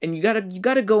beast, and you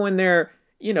gotta go in there,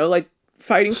 like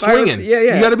fighting swinging. Fire.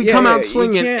 Yeah. You got to come out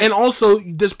swinging. And also,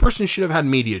 this person should have had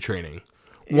media training.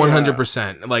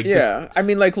 100%. Like, I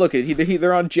mean, like, look at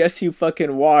they're on Jesse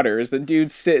fucking Waters. The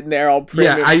dude's sitting there all prim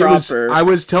and proper. I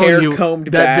was telling you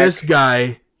that back. This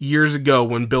guy, years ago,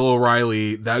 when Bill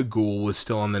O'Reilly, that ghoul, was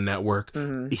still on the network,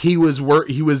 he was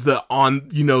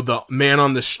the man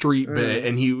on the street bit,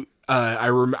 and he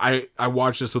I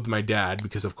watched this with my dad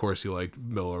because of course he liked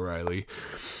Bill O'Reilly.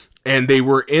 And they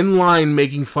were in line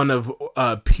making fun of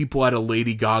people at a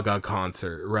Lady Gaga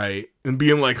concert, right? And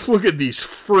being like, look at these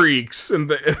freaks. And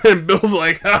Bill's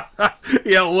like,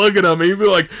 yeah, look at them. And he'd be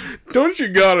like, don't you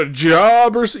got a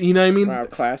job or something? You know what I mean? Wow,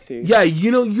 classy. Yeah,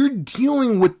 you're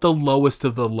dealing with the lowest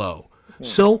of the low. Yeah.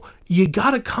 So you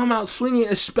got to come out swinging,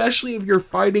 especially if you're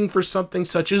fighting for something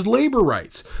such as labor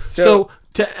rights. So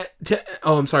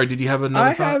I'm sorry, did you have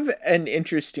another thought? I have an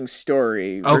interesting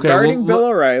story regarding Bill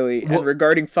O'Reilly and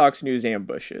regarding Fox News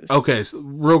ambushes. Okay, so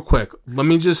real quick, let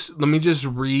me just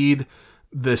read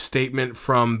the statement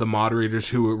from the moderators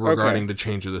who were regarding the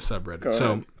change of the subreddit.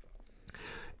 So,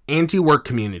 anti-work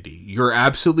community, you're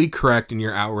absolutely correct in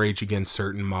your outrage against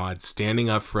certain mods standing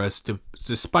up for us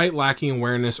despite lacking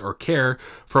awareness or care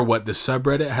for what the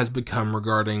subreddit has become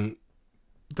regarding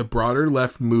the broader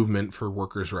left movement for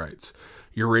workers' rights.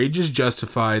 Your rage is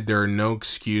justified. There are no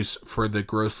excuse for the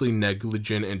grossly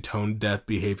negligent and tone-deaf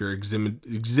behavior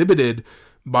exhibited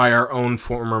by our own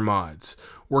former mods.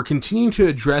 We're continuing to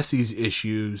address these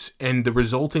issues, and the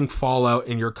resulting fallout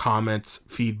in your comments,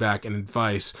 feedback, and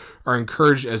advice are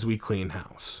encouraged as we clean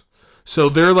house. So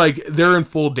they're in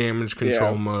full damage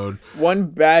control mode. One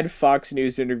bad Fox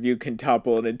News interview can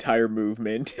topple an entire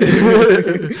movement.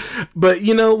 But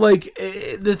like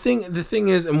the thing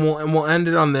is, and we'll end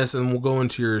it on this, and we'll go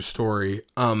into your story.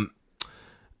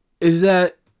 Is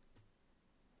that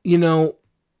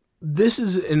this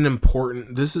is an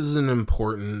important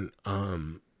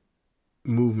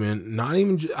movement. Not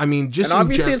even just and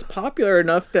obviously it's popular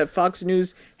enough that Fox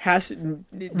News has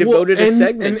devoted a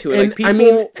segment to it. Like,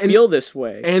 people feel this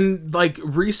way, and like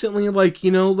recently, like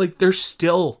there's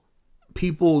still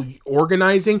people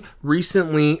organizing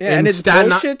recently. Yeah, and it's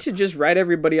bullshit to just write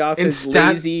everybody off as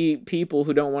lazy people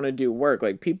who don't want to do work.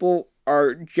 Like, people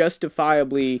are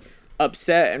justifiably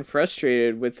upset and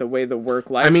frustrated with the way the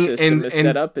work-life system is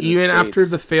set up in even the States. After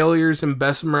the failures in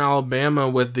Bessemer, Alabama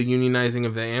with the unionizing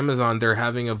of the Amazon, they're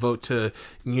having a vote to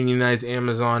unionize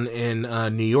Amazon in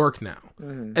New York now.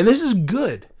 And this is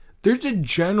good. There's a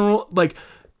general, like,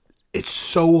 it's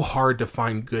so hard to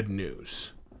find good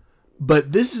news.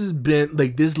 But this has been,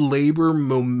 like, this labor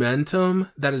momentum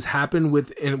that has happened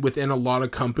within a lot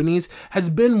of companies has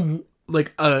been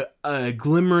like a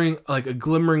glimmering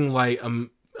light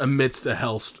amidst a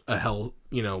hell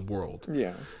world.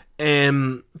 Yeah.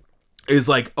 And it's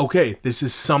like, okay, this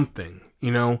is something,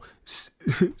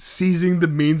 seizing the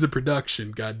means of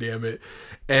production, god damn it.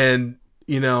 And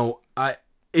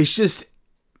it's just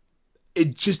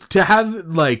to have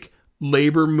like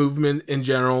labor movement in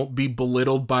general be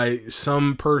belittled by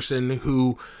some person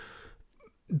who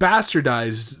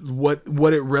bastardized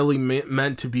what it really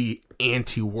meant to be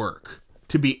anti-work,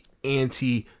 to be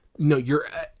you're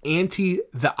anti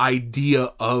the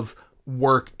idea of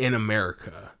work in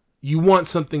America. You want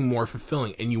something more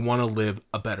fulfilling, and you want to live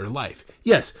a better life.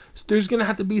 Yes, there's going to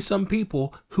have to be some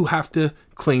people who have to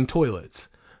clean toilets,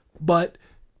 but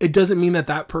it doesn't mean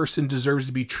that person deserves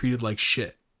to be treated like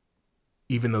shit,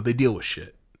 even though they deal with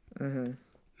shit. And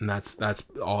that's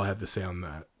all I have to say on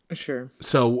that. Sure.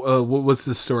 So, what's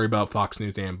the story about Fox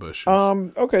News ambushes?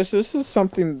 Okay, so this is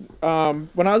something,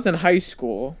 when I was in high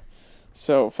school,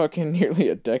 so fucking nearly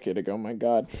a decade ago, my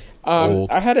God.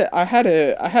 I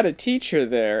had a teacher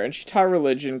there, and she taught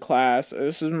religion class.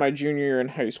 This was my junior year in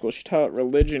high school. She taught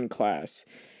religion class,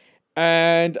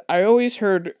 and I always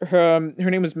heard her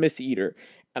name was Miss Eater,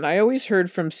 and I always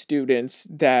heard from students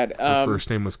that her first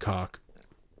name was Cock.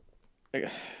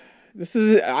 This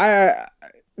is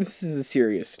a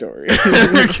serious story.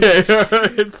 Okay, all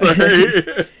right, sorry.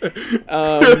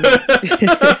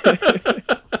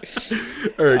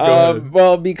 All right, go ahead.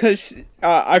 Well, because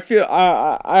I feel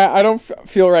I don't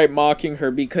feel right mocking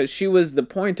her, because she was the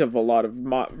point of a lot of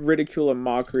ridicule and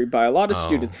mockery by a lot of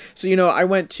students. So I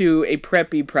went to a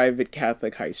preppy private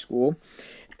Catholic high school,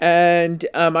 and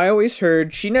I always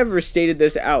heard, she never stated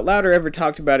this out loud or ever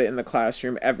talked about it in the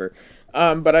classroom ever,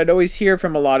 but I'd always hear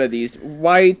from a lot of these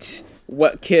white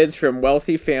kids from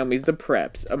wealthy families, the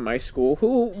preps of my school,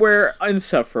 who were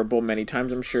insufferable many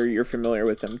times. I'm sure you're familiar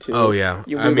with them too. Oh yeah,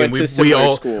 we went to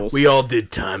similar schools. We all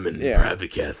did time in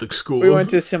private Catholic schools. We went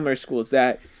to similar schools.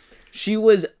 That she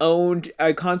was owned.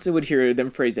 I constantly would hear them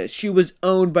phrase that she was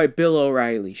owned by Bill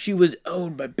O'Reilly. She was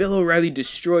owned by Bill O'Reilly.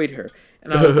 Destroyed her.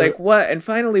 And I was like, what? And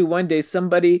finally, one day,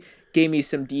 somebody gave me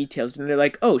some details, and they're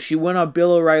like, oh, she went on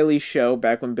Bill O'Reilly's show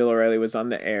back when Bill O'Reilly was on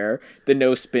the air, the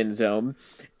No Spin Zone.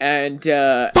 And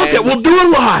fuck it, we'll do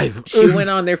it live. She went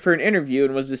on there for an interview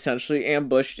and was essentially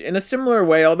ambushed in a similar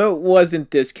way, although it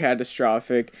wasn't this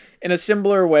catastrophic, in a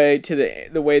similar way to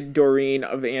the way Doreen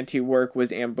of Anti-Work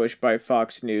was ambushed by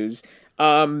Fox News.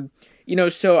 So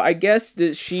I guess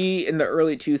that she, in the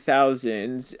early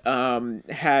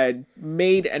 2000s, had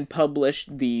made and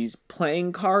published these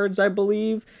playing cards, I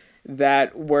believe,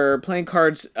 that were playing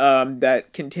cards that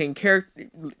contain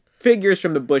figures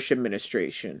from the Bush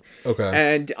administration. Okay.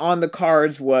 And on the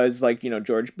cards was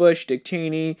George Bush, Dick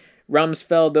Cheney,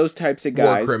 Rumsfeld, those types of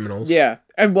guys. War criminals. Yeah.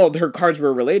 And her cards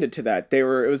were related to that. It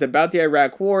was about the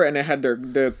Iraq War, and it had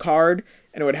the card,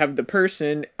 and it would have the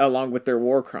person along with their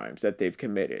war crimes that they've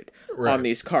committed on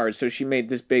these cards. So she made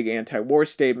this big anti-war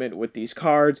statement with these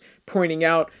cards, pointing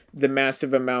out the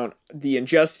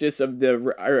injustice of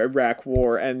the Iraq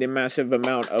War and the massive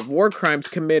amount of war crimes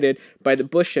committed by the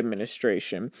Bush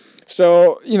administration.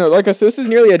 So, like I said, this is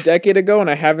nearly a decade ago, and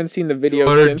I haven't seen the video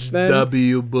since then.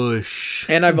 W. Bush.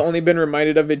 And I've only been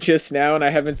reminded of it just now, and I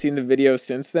haven't seen the video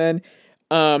since then.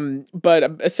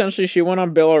 But essentially, she went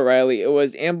on Bill O'Reilly. It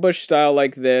was ambush style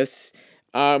like this,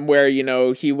 where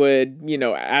he would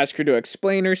ask her to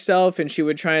explain herself, and she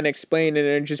would try and explain it,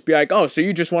 and just be like, "Oh, so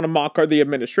you just want to mock the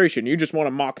administration? You just want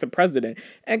to mock the president?"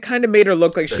 And kind of made her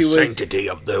look like she was sanctity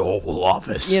of the Oval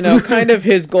Office. kind of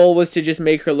his goal was to just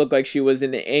make her look like she was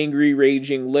an angry,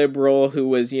 raging liberal who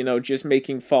was just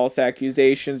making false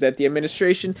accusations at the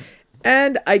administration.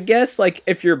 And I guess, like,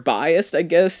 if you're biased, I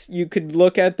guess you could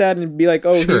look at that and be like,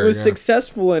 oh, he was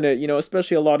successful in it.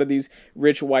 Especially a lot of these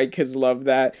rich white kids love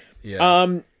that.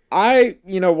 Yeah. I,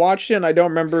 watched it and I don't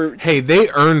remember. Hey, they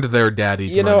earned their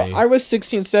daddy's money. I was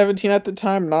 16, 17 at the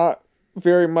time, not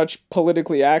very much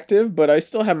politically active, but I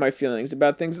still have my feelings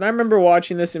about things. And I remember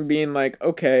watching this and being like,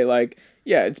 okay, like,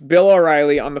 yeah, it's Bill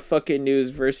O'Reilly on the fucking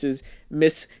news versus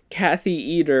Miss Kathy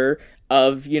Eater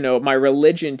of, my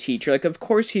religion teacher. Like, of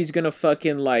course he's gonna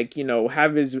fucking, like,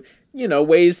 have his,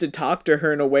 ways to talk to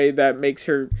her in a way that makes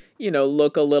her,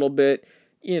 look a little bit,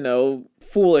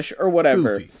 foolish or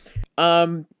whatever. Goofy.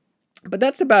 But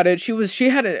that's about it.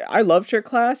 I loved her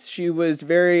class. She was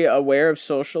very aware of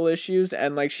social issues,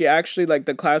 and, like, she actually, like,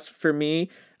 the class for me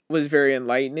was very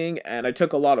enlightening, and I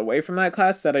took a lot away from that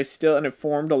class and it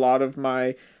formed a lot of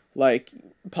my, like,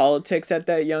 politics at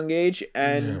that young age.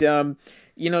 And,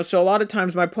 so a lot of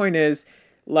times my point is,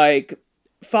 like,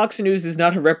 Fox News is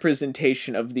not a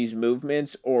representation of these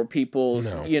movements or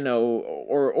people's,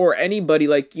 or anybody,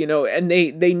 like, and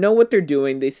they know what they're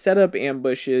doing. They set up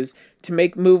ambushes to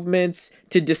make movements,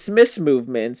 to dismiss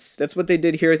movements. That's what they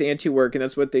did here with Anti-Work, and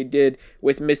that's what they did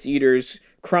with Miss Eater's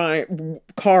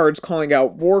cards calling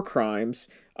out war crimes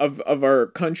of our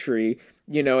country.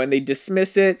 And they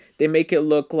dismiss it. They make it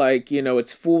look like,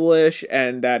 it's foolish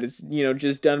and that it's,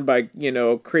 just done by,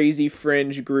 a crazy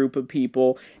fringe group of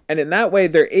people. And in that way,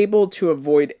 they're able to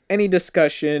avoid any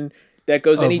discussion that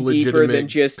goes any deeper than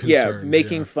just,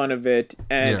 making fun of it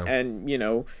and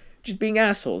just being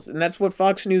assholes. And that's what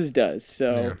Fox News does.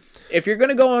 So if you're going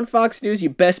to go on Fox News, you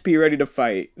best be ready to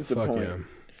fight, is the point. Yeah.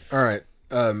 All right.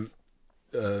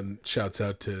 Shouts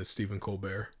out to Stephen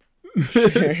Colbert.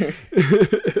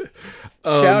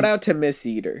 Shout out to Miss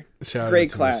Eater.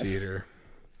 Great class. Miss Eater.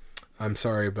 I'm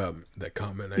sorry about that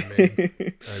comment I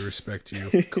made. I respect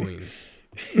you, Queen.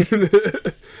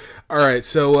 All right,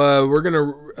 so we're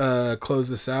gonna close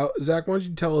this out. Zach, why don't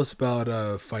you tell us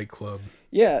about Fight Club?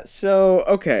 Yeah. So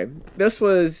okay, this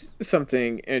was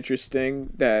something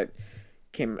interesting that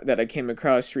I came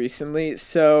across recently.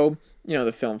 So.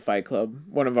 The film Fight Club,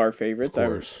 one of our favorites. Of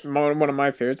course. One of my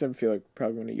favorites. I feel like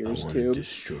probably one of yours too. I want to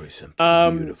destroy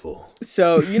something beautiful.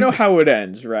 So you know how it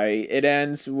ends, right? It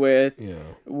ends with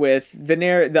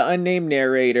the unnamed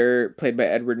narrator, played by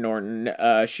Edward Norton,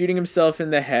 shooting himself in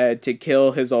the head to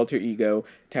kill his alter ego,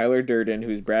 Tyler Durden,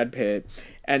 who's Brad Pitt,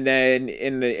 and then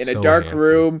in a dark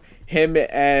room, him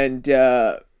and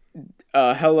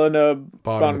Helena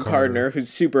Bonham Carter, who's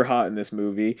super hot in this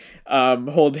movie,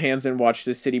 hold hands and watch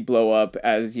the city blow up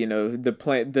as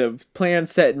the plan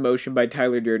set in motion by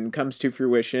Tyler Durden comes to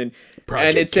fruition.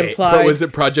 And it's implied. What was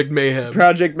it? Project Mayhem.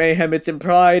 Project Mayhem. It's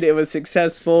implied it was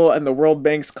successful, and the world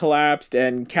banks collapsed,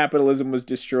 and capitalism was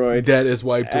destroyed. Debt is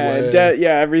wiped away.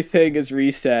 Everything is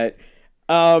reset.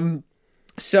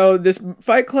 So this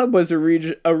Fight Club was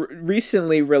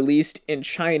recently released in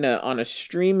China on a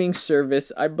streaming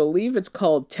service. I believe it's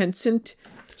called Tencent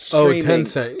Streaming.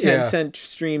 Tencent. Tencent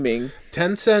Streaming.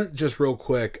 Tencent, just real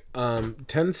quick.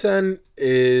 Tencent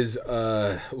is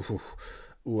I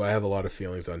have a lot of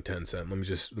feelings on Tencent. Let me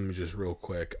just real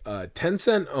quick.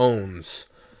 Tencent owns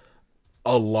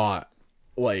a lot.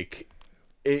 Like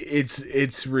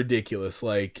it's ridiculous.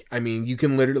 Like, I mean, you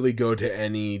can literally go to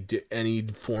any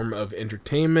form of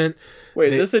entertainment.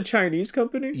 Wait, is this a Chinese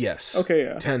company? Yes. Okay,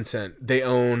 yeah. Tencent. They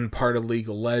own part of League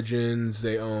of Legends.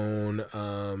 They own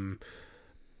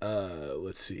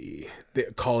let's see,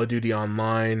 Call of Duty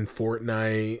Online,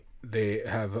 Fortnite. They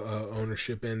have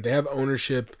ownership in. They have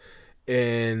ownership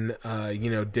in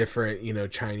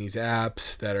different Chinese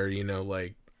apps that are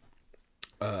like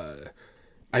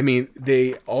I mean, they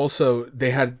have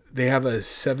a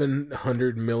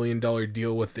 $700 million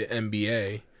deal with the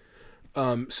NBA.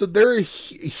 So they're a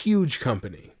huge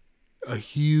company. A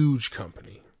huge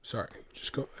company. Sorry, I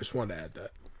just wanted to add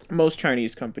that. Most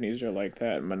Chinese companies are like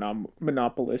that,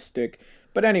 monopolistic.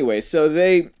 But anyway, so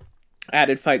they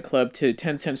added Fight Club to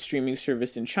Tencent streaming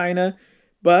service in China,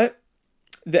 but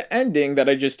the ending that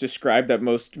I just described that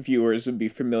most viewers would be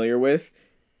familiar with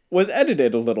was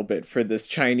edited a little bit for this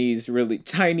Chinese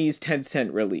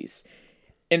Tencent release.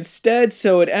 Instead,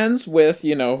 so it ends with,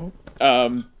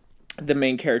 the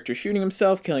main character shooting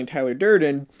himself, killing Tyler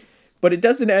Durden, But it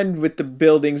doesn't end with the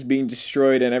buildings being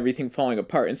destroyed and everything falling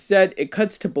apart. Instead, it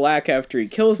cuts to black after he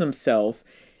kills himself,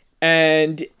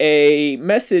 and a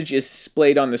message is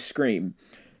displayed on the screen.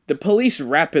 The police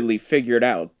rapidly figured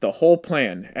out the whole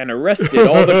plan and arrested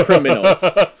all the criminals,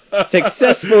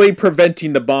 successfully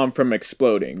preventing the bomb from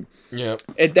exploding. Yep.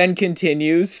 It then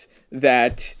continues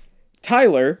that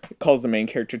Tyler, calls the main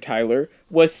character Tyler,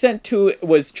 was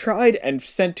tried and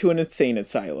sent to an insane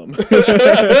asylum.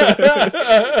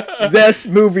 This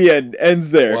movie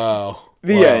ends there. Wow.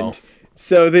 The end.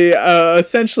 So they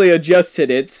essentially adjusted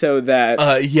it so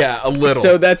that yeah, a little.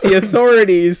 so that the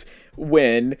authorities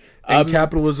win. And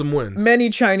capitalism wins. Many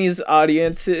Chinese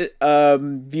audience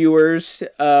viewers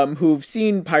who've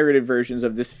seen pirated versions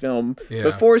of this film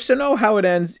before, so know how it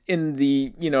ends in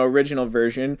the original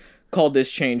version. Called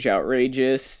this change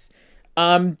outrageous.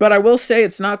 But I will say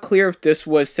it's not clear if this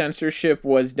censorship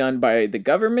was done by the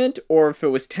government or if it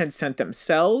was Tencent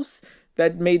themselves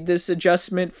that made this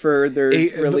adjustment for their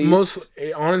release.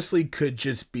 It honestly could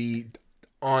just be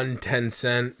on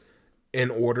Tencent in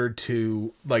order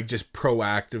to just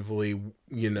proactively,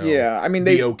 I mean,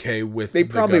 be okay with they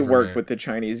probably the government. work with the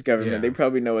Chinese government. Yeah. They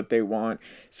probably know what they want.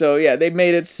 So yeah, they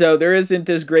made it so there isn't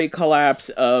this great collapse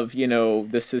of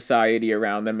the society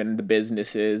around them and the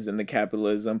businesses and the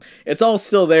capitalism. It's all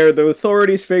still there. The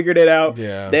authorities figured it out.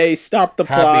 Yeah. They stopped the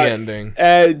Happy plot. ending.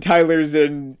 And Tyler's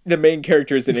the main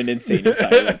character's in an insane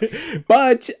asylum.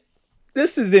 But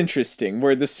this is interesting,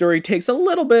 where the story takes a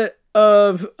little bit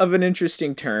of an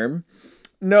interesting turn.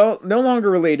 No longer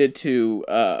related to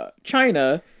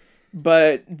China,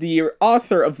 but the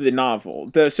author of the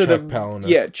novel. Chuck Palahniuk.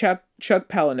 Yeah, Chuck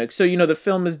Palahniuk. So the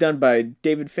film is done by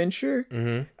David Fincher,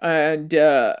 and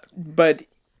but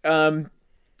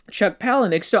Chuck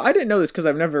Palahniuk. So I didn't know this because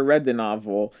I've never read the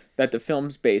novel that the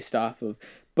film's based off of.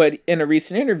 But in a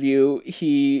recent interview,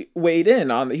 he weighed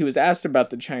in on. He was asked about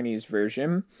the Chinese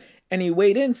version, and he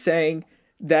weighed in saying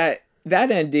that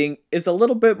ending is a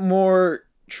little bit more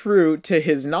true to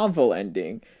his novel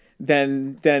ending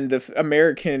than the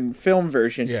American film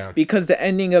version. Yeah. Because the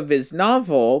ending of his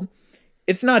novel,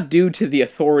 it's not due to the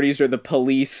authorities or the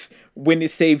police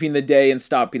saving the day and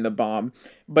stopping the bomb.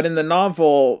 But in the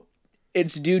novel,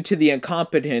 it's due to the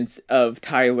incompetence of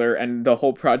Tyler and the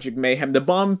whole Project Mayhem. The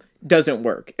bomb doesn't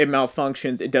work. It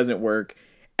malfunctions. It doesn't work.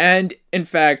 And in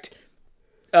fact,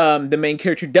 the main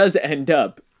character does end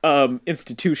up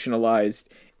institutionalized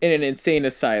in an insane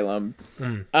asylum.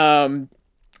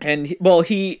 And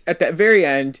he at the very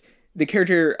end, the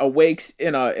character awakes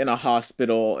in a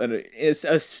hospital and is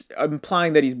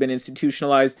implying that he's been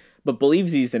institutionalized, but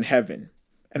believes he's in heaven,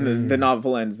 and the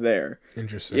novel ends there.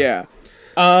 Interesting. Yeah.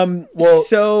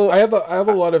 So I have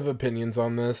a lot of opinions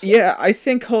on this. Yeah, I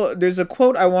think there's a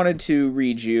quote I wanted to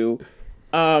read you,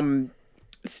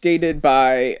 stated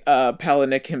by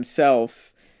Palahniuk himself.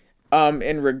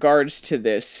 In regards to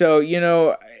this. So,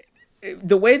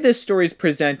 the way this story is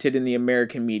presented in the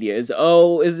American media is,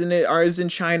 isn't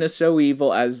China so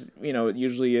evil as, it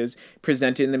usually is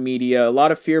presented in the media. A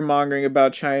lot of fear-mongering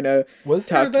about China. Was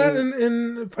there that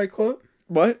in Fight Club?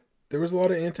 What? There was a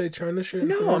lot of anti-China shit?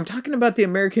 No, I'm talking about the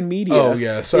American media. Oh,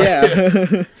 yeah, sorry.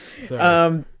 Yeah.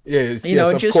 Sorry. Yes,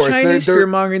 of just course. Chinese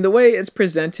fear-mongering. The way it's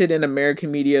presented in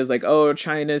American media is like,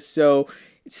 China's so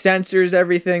censors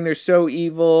everything, they're so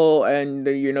evil, and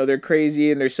they're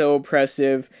crazy and they're so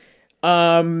oppressive.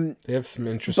 They have some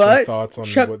interesting thoughts on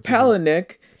Chuck what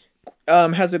Palahniuk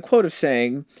has a quote of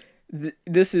saying,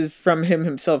 this is from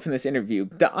himself in this interview,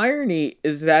 "The irony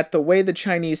is that the way the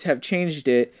Chinese have changed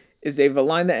it is they've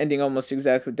aligned the ending almost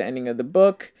exactly with the ending of the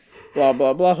book, blah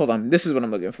blah blah." Hold on, this is what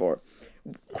I'm looking for.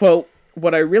 Quote,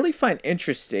 "What I really find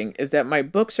interesting is that my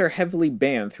books are heavily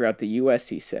banned throughout the US,"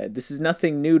 he said. "This is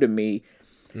nothing new to me.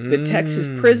 The Texas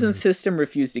prison system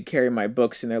refused to carry my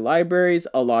books in their libraries.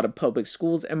 A lot of public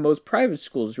schools and most private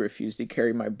schools refuse to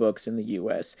carry my books in the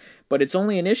US. But it's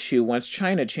only an issue once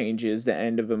China changes the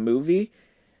end of a movie.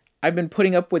 I've been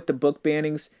putting up with the book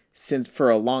bannings for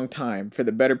a long time, for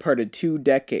the better part of 2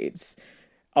 decades.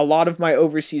 A lot of my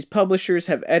overseas publishers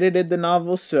have edited the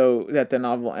novel so that the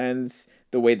novel ends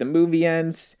the way the movie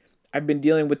ends. I've been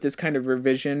dealing with this kind of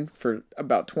revision for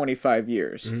about 25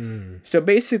 years. So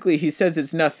basically, he says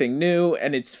it's nothing new,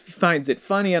 and finds it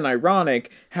funny and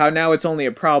ironic how now it's only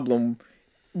a problem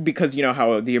because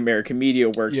how the American media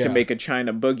works to make a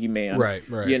China boogeyman. Right.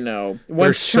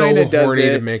 Once They're China so does horny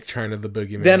it, to make China the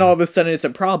boogeyman. then all of a sudden it's a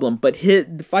problem. But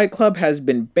the Fight Club has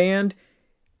been banned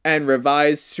and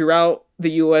revised throughout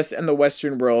the U.S. and the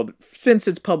Western world since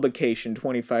its publication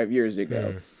 25 years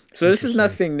ago. So this is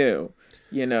nothing new.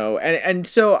 And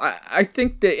so I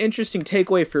think the interesting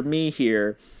takeaway for me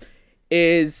here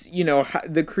is,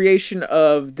 the creation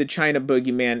of the China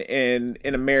boogeyman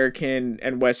in American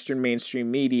and Western mainstream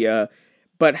media,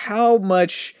 but how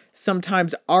much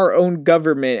sometimes our own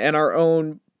government and our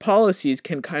own policies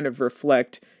can kind of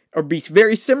reflect or be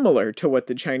very similar to what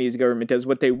the Chinese government does,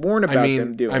 what they warn about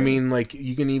them doing. I mean, like,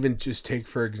 you can even just take,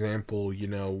 for example,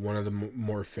 one of the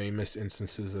more famous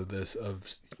instances of this,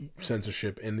 of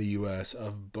censorship in the U.S.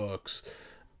 of books,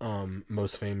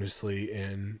 most famously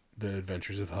in The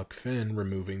Adventures of Huck Finn,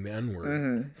 removing the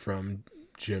N-word from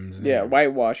Jim's name. Yeah,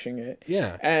 whitewashing it.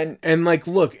 Yeah. And like,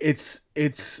 look, it's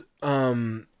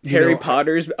Harry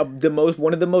Potter's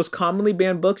one of the most commonly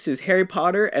banned books is Harry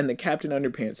Potter and the Captain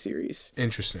Underpants series.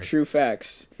 Interesting. True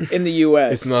facts. In the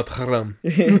U.S. It's not haram.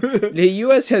 The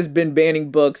U.S. has been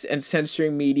banning books and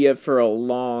censoring media for a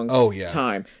long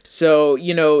time. So,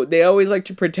 they always like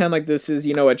to pretend like this is,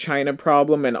 a China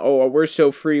problem and, we're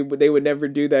so free. They would never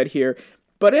do that here.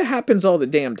 But it happens all the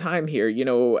damn time here, the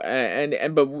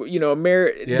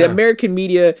American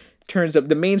media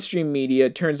the mainstream media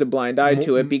turns a blind eye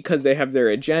to it because they have their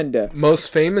agenda.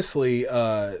 Most famously,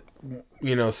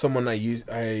 someone I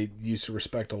used to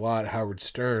respect a lot, Howard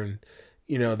Stern.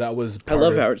 That was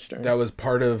Howard Stern. That was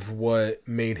part of what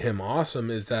made him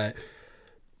awesome, is that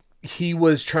he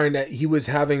was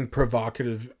having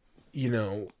provocative,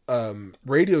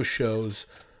 radio shows,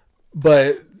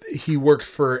 but he worked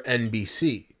for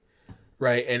NBC,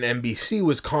 right? And NBC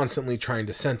was constantly trying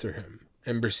to censor him.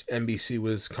 NBC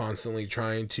was constantly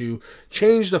trying to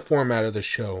change the format of the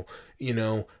show,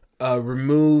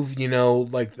 remove,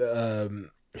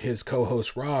 his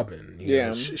co-host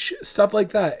Robin, stuff like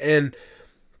that. And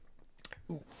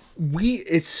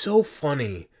it's so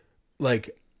funny, like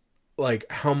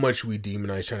how much we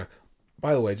demonize China.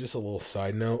 By the way, just a little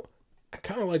side note, I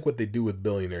kind of like what they do with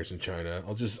billionaires in China.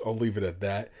 I'll leave it at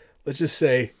that. Let's just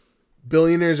say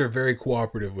billionaires are very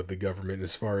cooperative with the government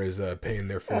as far as paying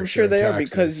their fair share of taxes. I'm sure they are,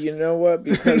 because you know what?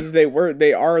 Because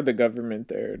they are the government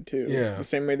there too. Yeah. The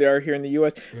same way they are here in the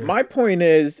U.S. Yeah. My point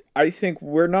is, I think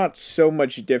we're not so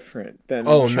much different than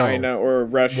China or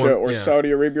Russia or Saudi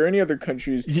Arabia or any other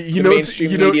countries. The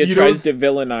mainstream media tries to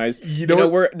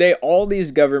villainize. All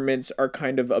these governments are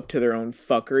kind of up to their own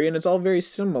fuckery, and it's all very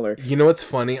similar. You know what's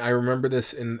funny? I remember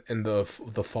this in the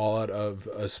fallout of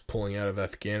us pulling out of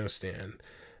Afghanistan.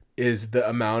 Is the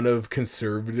amount of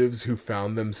conservatives who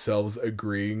found themselves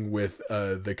agreeing with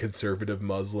the conservative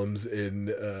Muslims in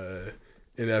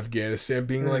Afghanistan,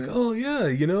 being like, "Oh yeah,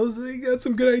 they got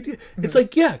some good ideas." It's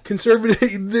like, yeah, conservative.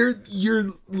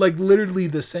 You're like literally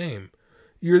the same.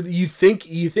 You think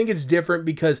it's different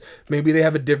because maybe they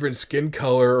have a different skin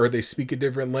color or they speak a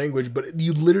different language, but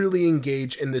you literally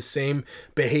engage in the same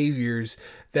behaviors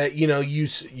that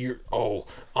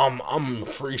I'm a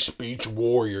free speech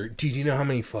warrior. Do you know how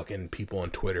many fucking people on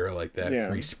Twitter are like that? Yeah.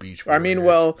 Free speech warriors? I mean,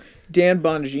 well, Dan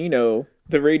Bongino,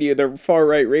 the far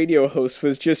right radio host,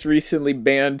 was just recently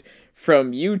banned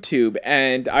from YouTube,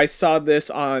 and I saw this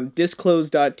on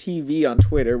disclose.tv on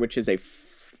Twitter, which is a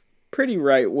pretty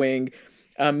right wing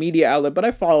media outlet, but I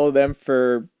follow them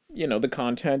for the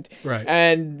content, right?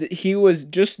 And he was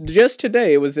just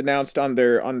today, it was announced on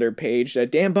their page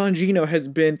that Dan Bongino has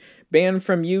been banned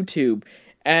from YouTube,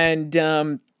 and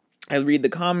I read the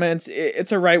comments.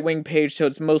 It's a right wing page, so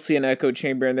it's mostly an echo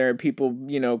chamber, and there are people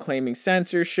claiming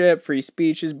censorship, free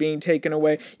speech is being taken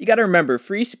away. You got to remember,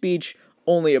 free speech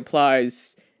only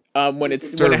applies when it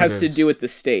has to do with the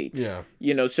state. Yeah.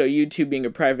 So YouTube being a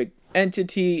private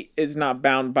entity is not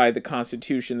bound by the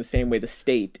Constitution the same way the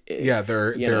state is. Yeah,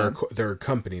 they're a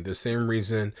company. The same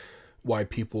reason why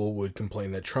people would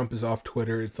complain that Trump is off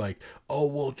Twitter. It's like, oh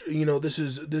well, this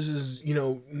is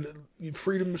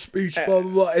freedom of speech, blah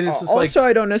blah blah. And it's just also,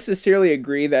 I don't necessarily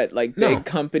agree that big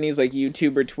companies like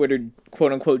YouTube or Twitter,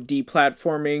 quote unquote,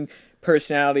 deplatforming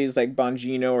personalities like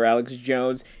Bongino or Alex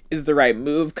Jones is the right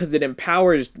move, because it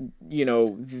empowers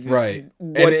right,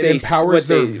 and it empowers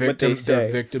their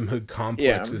victimhood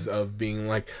complexes of being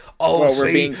like,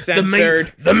 we're being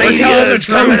censored, the media is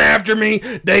coming after me,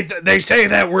 they say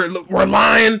that we're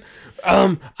lying,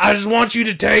 I just want you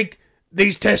to take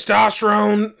these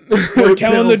testosterone. We're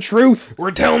telling the truth.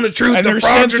 We're telling the truth. And the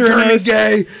frogs are turning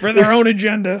gay for their own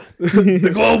agenda.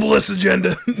 The globalist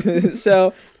agenda.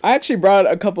 So I actually brought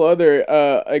a couple other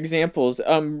examples.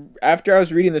 After I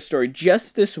was reading the story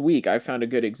just this week, I found a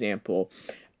good example.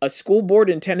 A school board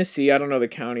in Tennessee, I don't know the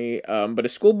county, but a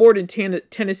school board in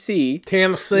Tennessee.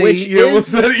 Which you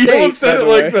almost said it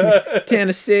like that.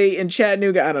 Tennessee, in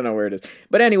Chattanooga, I don't know where it is.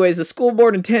 But anyways, the school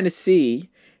board in Tennessee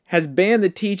has banned the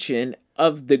teaching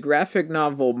of the graphic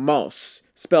novel Maus,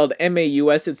 spelled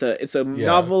M-A-U-S. It's a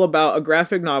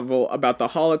graphic novel about the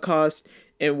Holocaust,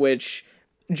 in which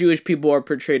Jewish people are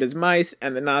portrayed as mice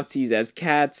and the Nazis as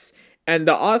cats. And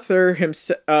the author's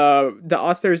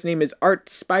name is Art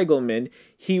Spiegelman.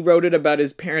 He wrote it about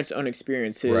his parents' own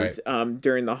experiences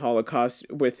during the Holocaust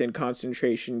within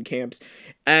concentration camps.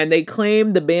 And they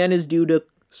claim the ban is due to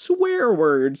swear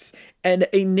words and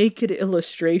a naked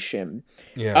illustration.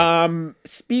 Yeah.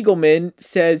 Spiegelman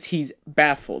says he's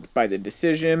baffled by the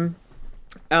decision.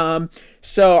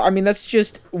 So, I mean, that's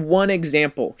just one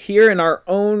example. Here in our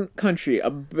own country,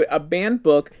 a banned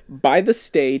book by the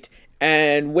state.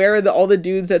 And where are all the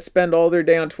dudes that spend all their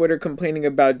day on Twitter complaining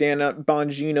about Dan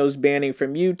Bongino's banning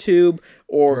from YouTube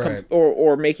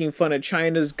or making fun of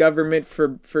China's government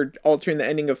for altering the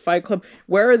ending of Fight Club?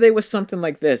 Where are they with something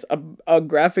like this? A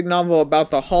graphic novel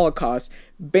about the Holocaust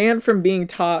banned from being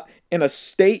taught in a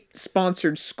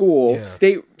state-sponsored school,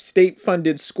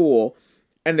 state-funded school,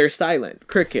 and they're silent.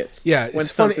 Crickets. Yeah, when it's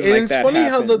funny. something like It's that funny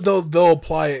happens. how they'll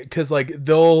apply it because like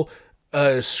they'll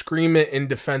scream it in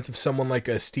defense of someone like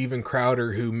a Steven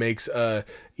Crowder who makes a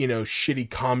shitty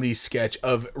comedy sketch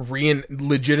of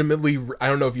legitimately. I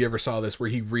don't know if you ever saw this where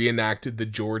he reenacted the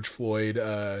George Floyd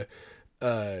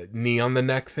knee on the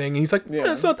neck thing. And he's like,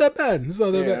 it's not that bad. It's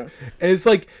not that bad. And it's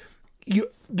like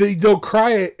they'll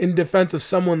cry it in defense of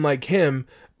someone like him.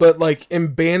 But like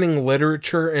in banning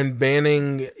literature and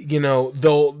banning,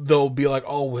 they'll be like,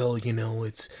 oh well,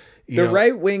 it's the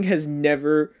right wing has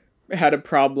never had a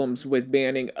problems with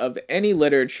banning of any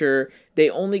literature. They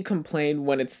only complain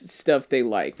when it's stuff they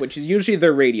like, which is usually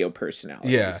their radio personalities.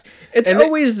 Yeah. It's And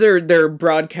always their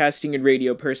broadcasting and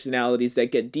radio personalities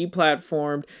that get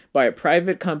deplatformed by a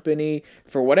private company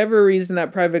for whatever reason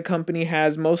that private company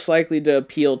has, most likely to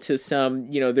appeal to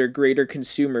some, their greater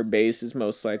consumer base is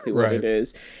most likely what it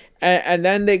is. And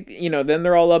then then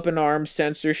they're all up in arms,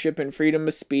 censorship and freedom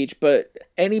of speech. But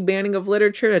any banning of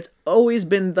literature, that's always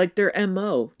been like their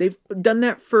MO. They've done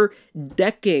that for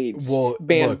decades. Well,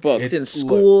 banned books in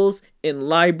schools, in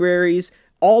libraries,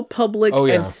 all public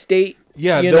and state.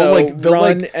 Yeah, they'll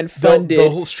run and funded.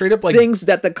 They'll straight up things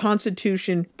that the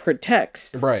Constitution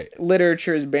protects. Right.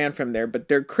 Literature is banned from there, but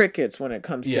they're crickets when it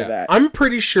comes to that. I'm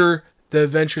pretty sure The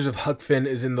Adventures of Huck Finn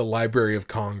is in the Library of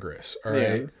Congress. All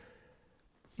right. Yeah.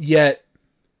 Yet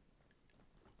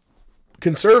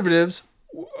conservatives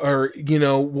are,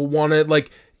 will want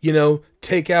to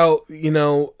take out,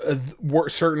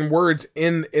 certain words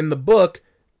in the book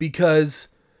because,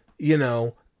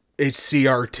 it's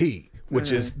CRT,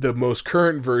 which is the most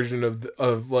current version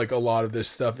of like a lot of this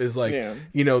stuff is like,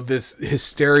 this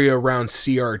hysteria around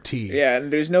CRT. Yeah.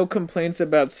 And there's no complaints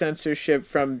about censorship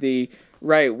from the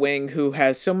right wing who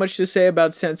has so much to say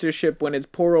about censorship when it's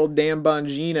poor old Dan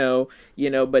Bongino,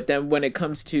 but then when it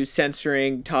comes to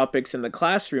censoring topics in the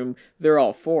classroom, they're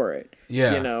all for it.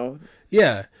 Yeah.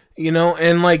 Yeah.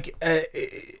 And like,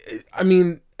 I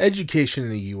mean, education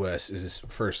in the U.S. is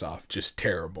first off just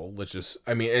terrible.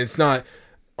 And it's not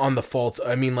on the faults.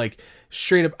 I mean, like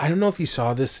straight up, I don't know if you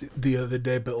saw this the other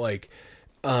day, but like,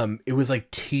 it was like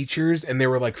teachers and they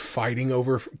were like fighting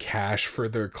over cash for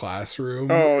their classroom.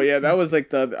 Oh yeah, that was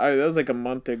like a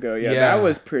month ago. Yeah, that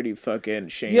was pretty fucking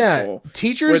shameful. Yeah,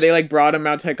 teachers where they like brought them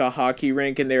out to like a hockey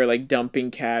rink and they were like dumping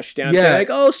cash down. Yeah,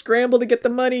 like scramble to get the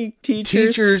money,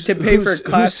 teachers to pay for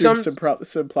classroom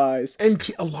supplies. And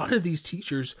a lot of these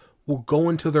teachers will go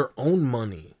into their own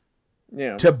money,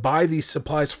 yeah, to buy these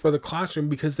supplies for the classroom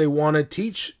because they want to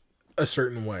teach a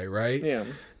certain way, right? Yeah.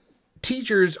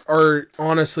 Teachers are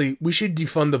honestly, we should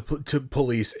defund the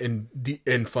police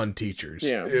and fund teachers.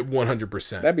 Yeah, 100%.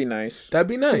 That'd be nice. That'd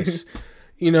be nice.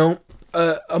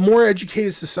 A more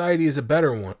educated society is a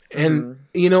better one, and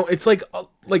it's like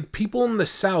people in the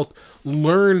South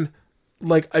learn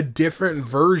like a different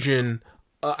version.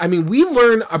 I mean, we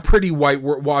learn a pretty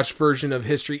whitewashed version of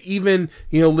history, even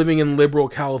living in liberal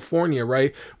California,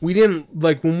 right? We didn't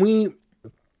like when we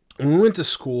went to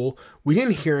school, we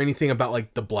didn't hear anything about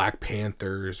like the Black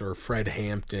Panthers or Fred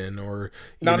Hampton or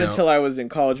not until I was in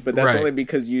college, but that's only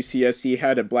because UCSC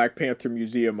had a Black Panther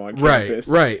museum on campus.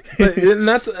 Right. But and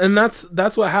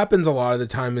that's what happens a lot of the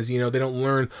time is they don't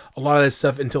learn a lot of this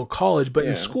stuff until college. But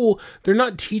in school, they're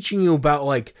not teaching you about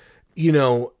like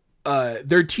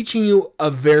they're teaching you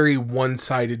a very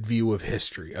one-sided view of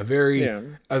history, a very,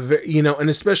 and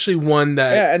especially one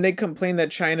that... Yeah, and they complain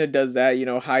that China does that,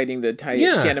 hiding the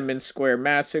Tiananmen Square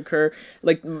massacre.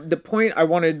 Like,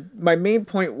 my main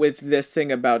point with this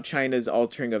thing about China's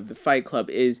altering of the Fight Club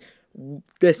is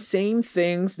the same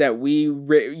things that we,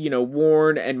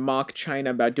 warn and mock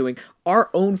China about doing, our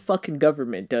own fucking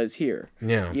government does here.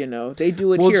 Yeah. They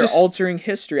do it here, altering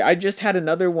history. I just had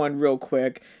another one real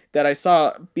quick that I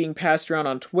saw being passed around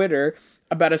on Twitter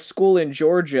about a school in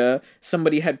Georgia.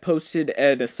 Somebody had posted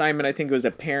an assignment. I think it was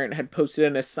a parent had posted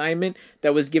an assignment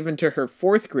that was given to her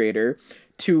fourth grader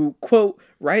to, quote,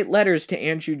 write letters to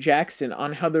Andrew Jackson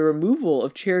on how the removal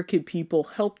of Cherokee people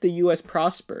helped the U.S.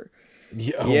 prosper.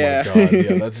 Yeah, oh Yeah. my god,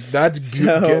 yeah, that's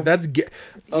good. So, That's good.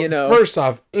 you know. First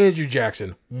off, Andrew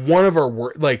Jackson, one of our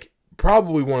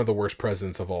probably one of the worst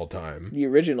presidents of all time. The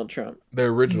original Trump. The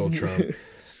original Trump.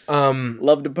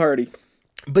 Loved to party.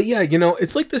 But yeah, you know,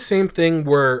 it's like the same thing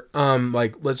where,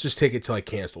 like, let's just take it to like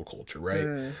cancel culture,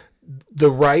 right?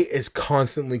 The right is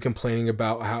constantly complaining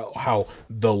about how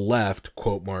the left,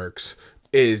 quote marks,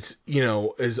 is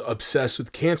obsessed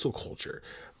with cancel culture.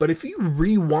 But if you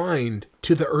rewind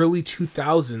to the early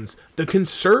 2000s, the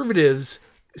conservatives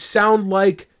sound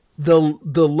like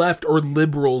the left or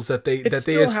liberals that they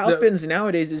Still happens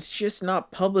nowadays. It's just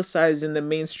not publicized in the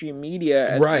mainstream media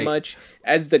as Right. much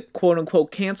as the quote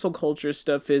unquote cancel culture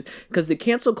stuff is, because the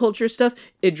cancel culture stuff,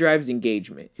 it drives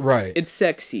engagement. Right. It's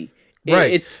sexy.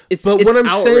 Right. It's but it's what I'm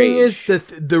saying outrage. is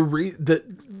that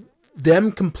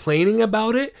them complaining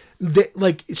about it,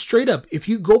 like straight up, if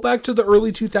you go back to the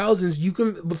early 2000s, you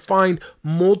can find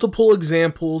multiple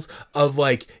examples of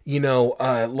like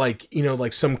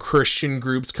some Christian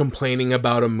groups complaining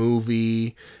about a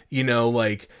movie,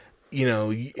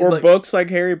 or like, books like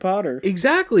Harry Potter.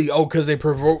 exactly. Oh, because they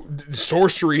provoke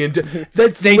sorcery and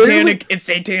that's literally- Satanic. It's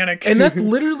satanic. and that's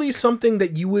literally something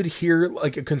that you would hear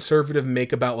like a conservative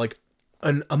make about like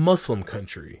a Muslim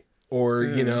country, or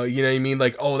you know what I mean,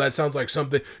 like, oh, that sounds like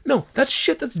something. No, that's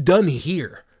shit that's done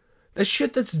here. That's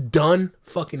shit that's done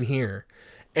fucking here.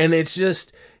 And it's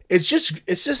just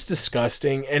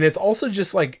disgusting. And it's also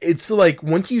just like, it's like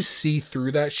once you see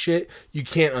through that shit, you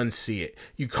can't unsee it.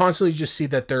 You constantly just see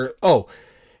that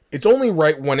it's only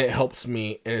right when it helps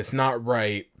me, and it's not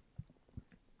right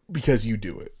because you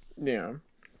do it. Yeah.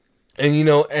 And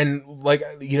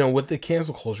with the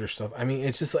cancel culture stuff, I mean,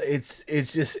 it's just like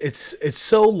it's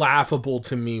so laughable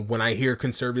to me when I hear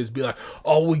conservatives be like,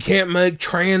 "Oh, we can't make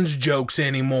trans jokes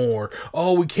anymore.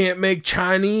 Oh, we can't make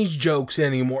Chinese jokes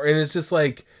anymore." And it's just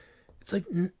like,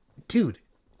 dude,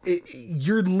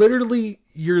 you're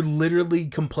literally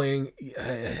complaining.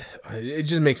 It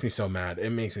just makes me so mad. It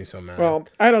makes me so mad. Well,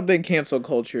 I don't think cancel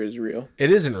culture is real.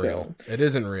 It isn't real. It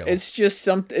isn't real. It's just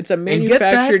it's a And get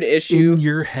manufactured that issue. in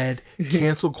your head.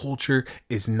 Cancel culture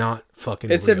is not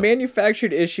fucking It's real. a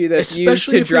manufactured issue that's Especially used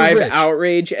to if you're drive rich.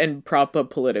 outrage and prop up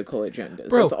political agendas.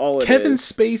 Bro, That's all it Kevin is.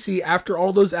 Spacey, after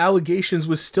all those allegations,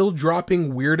 was still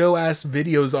dropping weirdo ass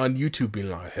videos on YouTube, being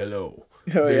like, "Hello,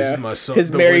 Oh, this yeah. is my son." His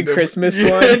the Merry window-" Christmas Yeah,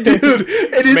 one. dude.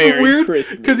 And it's Merry weird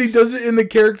Christmas. because he does it in the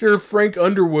character of Frank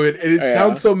Underwood, and it Yeah.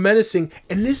 sounds so menacing.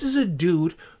 And this is a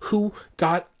dude who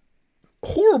got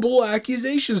horrible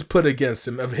accusations put against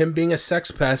him of him being a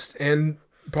sex pest and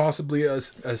possibly a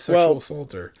sexual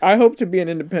assaulter. I hope to be an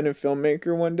independent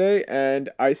filmmaker one day, and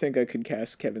I think I could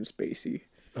cast Kevin Spacey.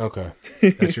 Okay,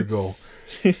 that's your goal.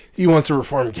 He wants to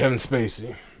reform Kevin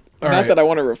Spacey. All Not right. that I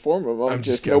want to reform him. I'm I'm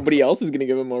just just kidding. nobody else is going to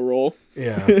give him a role.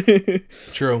 Yeah,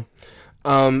 true.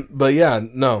 But yeah,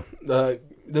 no,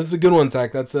 that's a good one,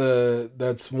 Zach.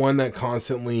 That's one that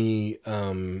constantly.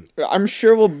 I'm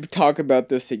sure we'll talk about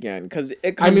this again because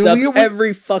it comes mean, up we-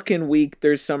 every fucking week.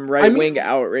 There's some right wing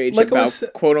outrage like I about was-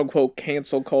 quote unquote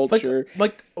cancel Like, culture.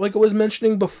 like I was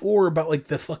mentioning before about like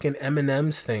the fucking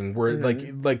M&M's thing, where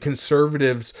like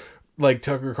conservatives, like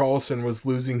Tucker Carlson, was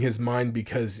losing his mind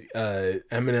because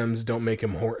M&M's don't make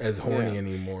him as horny Yeah.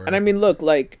 anymore. And I mean, look,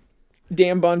 like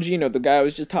Dan Bongino, the guy I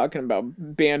was just talking about,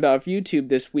 banned off YouTube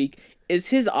this week. Is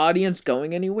his audience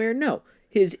going anywhere? No.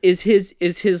 Is his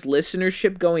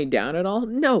listenership going down at all?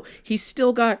 No. He's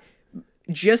still got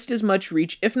just as much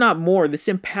reach, if not more. This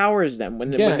empowers them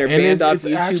when Yeah, they're and banned off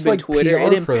it acts YouTube like and Twitter.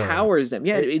 PR It for them. empowers them.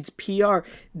 Yeah, it's PR.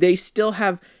 They still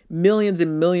have millions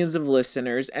and millions of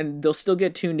listeners, and they'll still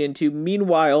get tuned into.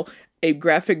 Meanwhile, a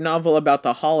graphic novel about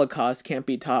the Holocaust can't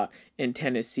be taught in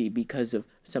Tennessee because of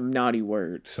some naughty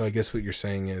words. so I guess what you're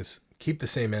saying is keep the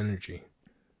same energy.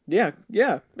 Yeah.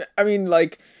 I mean,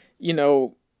 like,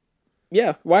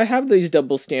 yeah, why have these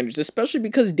double standards? Especially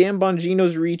because Dan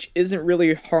Bongino's reach isn't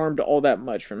really harmed all that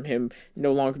much from him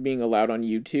no longer being allowed on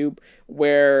YouTube,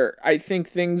 where I think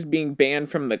things being banned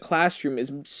from the classroom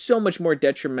is so much more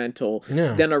detrimental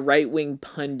Yeah. than a right-wing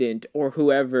pundit or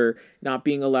whoever not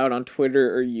being allowed on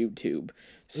Twitter or YouTube.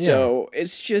 So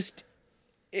it's just,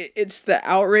 it's the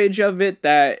outrage of it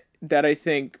that I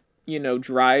think,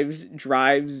 drives,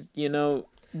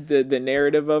 the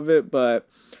narrative of it, but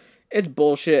it's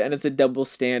bullshit and it's a double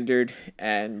standard,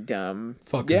 and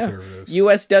Fucking yeah, conservatives.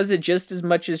 US does it just as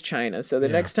much as China. So the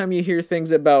next time you hear things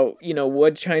about,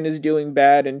 what China's doing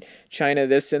bad and China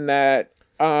this and that,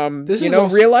 This you is know,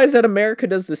 also- realize that America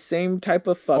does the same type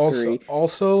of fuckery.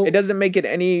 Also, It doesn't make it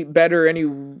any better, any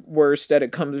worse that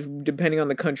it comes, depending on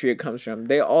the country it comes from.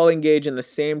 They all engage in the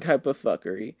same type of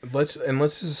fuckery. let's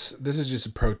just, this is just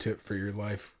a pro tip for your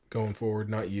life going forward,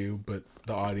 not you, but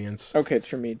the audience. Okay, it's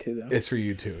for me too, though. It's for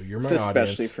you too. You're my It's audience.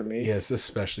 especially for me. Yes,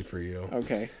 especially for you.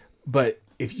 Okay. But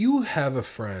if you have a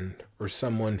friend or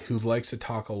someone who likes to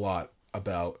talk a lot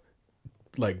about,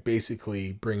 like,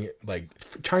 basically bring it, like,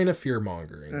 China fear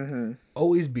mongering,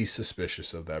 always be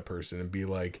suspicious of that person and be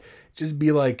like,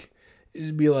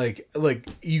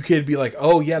 you could be like,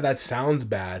 oh yeah, that sounds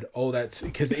bad. Oh, that's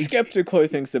because Skeptical, I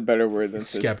think's a better word than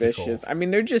Skeptical. suspicious. I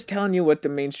mean, they're just telling you what the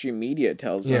mainstream media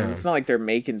tells them. Yeah. It's not like they're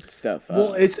making stuff up.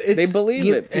 well, it's they believe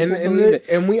you- it. People and believe it.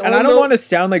 and we all And I don't know- want to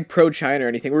sound like pro-China or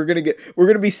anything. We're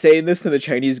gonna be saying this, and the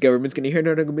Chinese government's gonna hear it,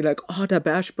 and they're gonna be like, "Oh, the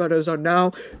Bash Brothers are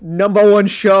now #1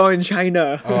 show in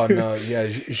China." Oh no, yeah,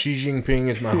 Xi Jinping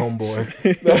is my homeboy.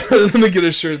 Let me get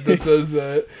a shirt that says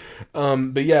that.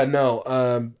 But yeah,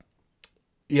 no.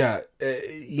 Yeah,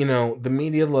 you know, the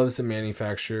media loves to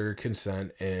manufacture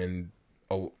consent, and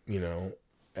you know,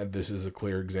 and this is a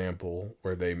clear example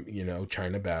where they, you know,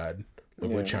 China bad.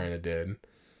 Look what Yeah. China did,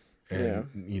 and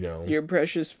you know, Your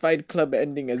precious Fight Club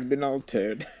ending has been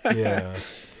altered. yeah.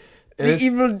 And The it's-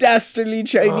 evil, dastardly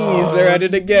Chinese are at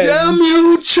it again. Damn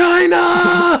you,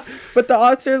 China! But the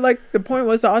author, like, the point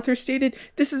was, the author stated,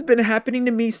 this has been happening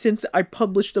to me since I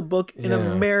published a book in Yeah.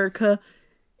 America,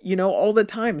 you know, all the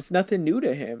time. It's nothing new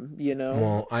to him, you know?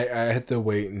 Well, I have to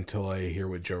wait until I hear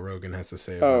what Joe Rogan has to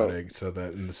say about it, so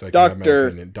that so I can have my Dr.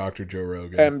 opinion. Dr. Joe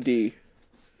Rogan. MD.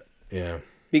 Yeah.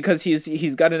 Because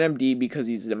he's got an MD because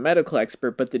he's a medical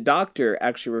expert, but the doctor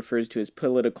actually refers to his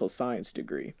political science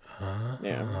degree.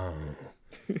 Yeah. Oh.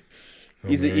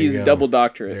 He's there you he's go. double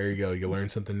doctorate. There you go. You learn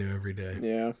something new every day.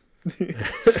 Yeah.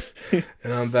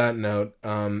 And on that note,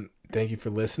 thank you for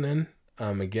listening.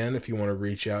 Again, if you want to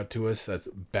reach out to us, that's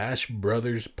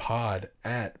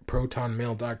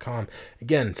bashbrotherspod@protonmail.com.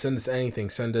 Again, send us anything.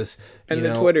 Send us, And you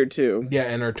the know, Twitter too. Yeah,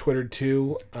 and our Twitter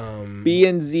too.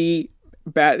 B&Z,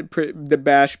 the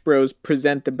Bash Bros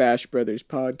present the Bash Brothers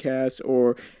podcast,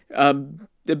 or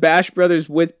the Bash Brothers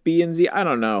with B&Z. I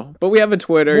don't know, but we have a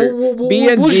Twitter.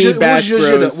 B&Z Bash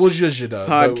Bros We'll zhuzh it up.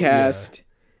 podcast.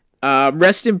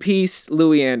 Rest in peace,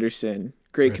 Louis Anderson,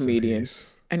 great Rest in comedian, peace.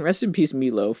 and rest in peace,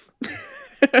 Meatloaf.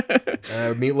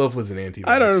 Meatloaf was an anti-vaxxer.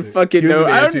 I don't fucking He was know.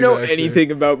 an I don't know anti-vaxxer.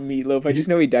 anything about Meatloaf. I just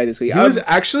know he died this week. He was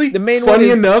actually, the main funny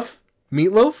one is- enough,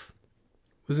 Meatloaf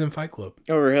was in Fight Club.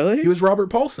 Oh, really? He was Robert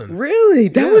Paulson. Really?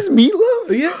 That Yeah. was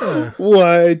Meatloaf? Yeah.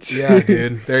 What? Yeah,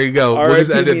 dude. There you go. We'll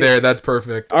just R.I.P. end it there. That's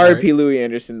perfect. R.I.P. Louis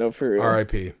Anderson, though, for real.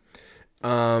 R.I.P.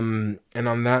 And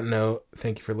on that note,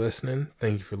 thank you for listening.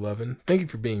 Thank you for loving. Thank you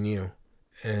for being you.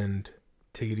 And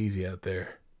take it easy out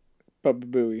there. Baba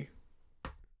Booey.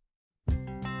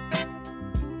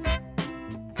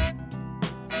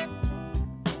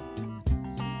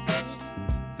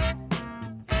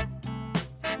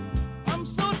 I'm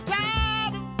so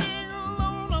tired of being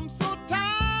alone. I'm so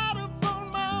tired of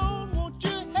on my own. Won't you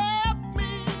help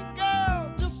me,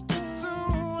 girl, just as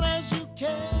soon as you can?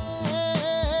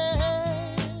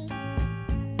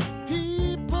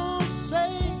 People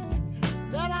say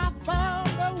that I found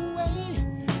a way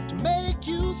to make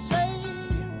you say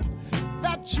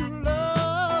that you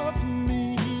love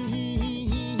me.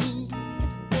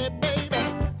 Hey, baby,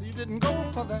 you didn't go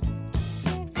for that.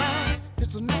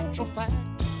 It's a natural fact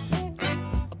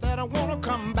that I wanna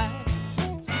come back.